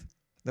leave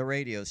the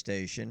radio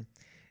station.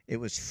 It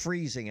was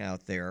freezing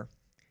out there.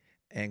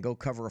 And go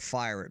cover a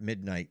fire at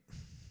midnight.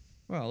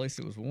 Well, at least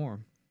it was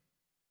warm.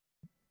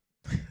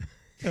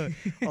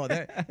 Oh,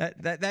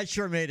 that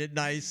sure made it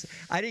nice.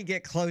 I didn't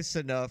get close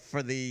enough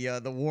for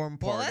the warm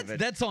part of it.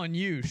 That's on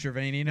you,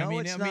 Shervanian. No, I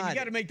mean, you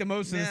got to make the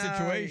most of the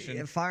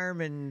situation.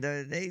 Firemen,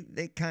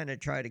 they kind of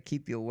try to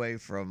keep you away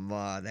from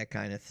that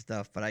kind of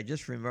stuff. But I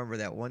just remember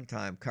that one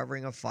time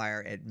covering a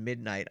fire at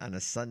midnight on a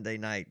Sunday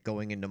night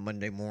going into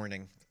Monday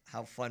morning.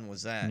 How fun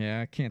was that?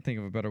 Yeah, I can't think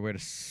of a better way to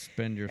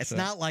spend your. It's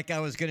not like I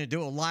was going to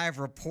do a live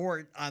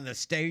report on the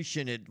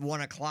station at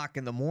 1 o'clock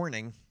in the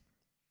morning.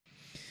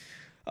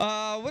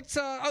 I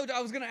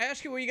was going to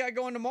ask you what you got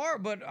going tomorrow,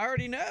 but I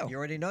already know. You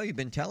already know. You've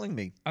been telling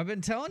me. I've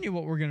been telling you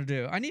what we're going to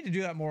do. I need to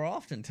do that more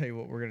often, tell you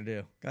what we're going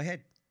to do. Go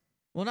ahead.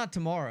 Well, not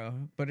tomorrow,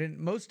 but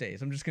in most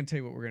days. I'm just going to tell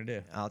you what we're going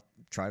to do. I'll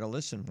try to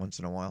listen once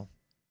in a while.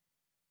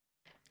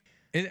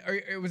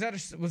 Was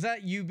that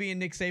you being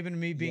Nick Saban and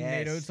me being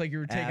Nate Oats, like you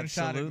were taking a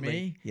shot at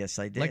me? Yes,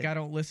 I did. Like I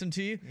don't listen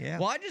to you? Yeah.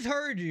 Well, I just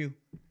heard you.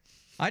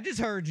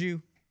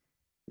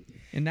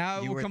 And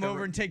now we'll come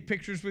over and take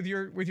pictures with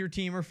your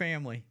team or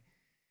family.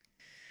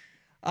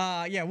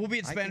 We'll be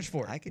at Spanish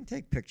Fort. I can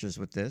take pictures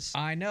with this.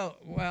 I know.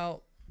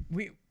 Well,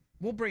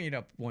 We'll bring it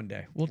up one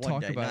day. We'll One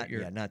talk day, about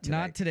not today.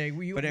 Not today.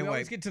 We But anyway,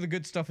 always get to the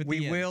good stuff at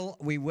the end.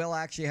 We will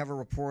actually have a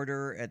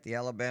reporter at the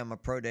Alabama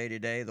Pro Day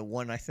today. The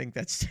one I think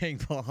that's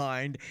staying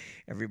behind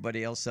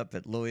everybody else up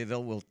at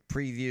Louisville. We'll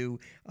preview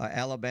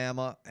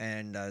Alabama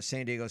and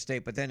San Diego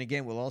State. But then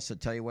again, we'll also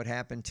tell you what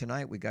happened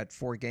tonight. We got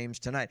 4 games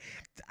tonight.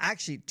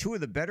 Actually, 2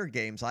 of the better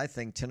games, I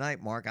think,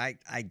 tonight, Mark.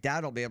 I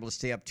doubt I'll be able to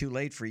stay up too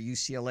late for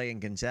UCLA and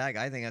Gonzaga.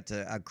 I think that's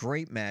a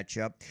great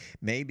matchup.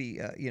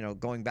 Maybe,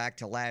 going back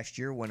to last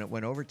year when it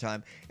went overtime.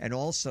 And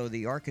also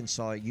the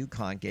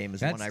Arkansas-UConn game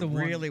is one I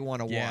really want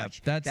to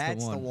watch. That's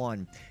the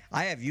one.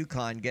 I have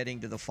UConn getting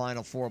to the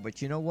Final Four,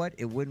 but you know what?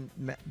 It wouldn't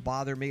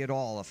bother me at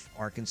all if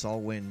Arkansas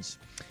wins.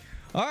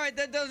 All right,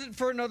 that does it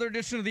for another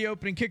edition of the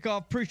Opening Kickoff.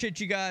 Appreciate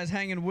you guys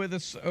hanging with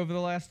us over the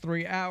last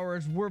 3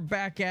 hours. We're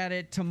back at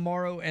it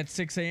tomorrow at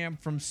 6 a.m.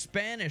 from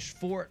Spanish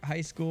Fort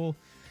High School.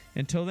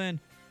 Until then,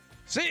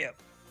 see ya.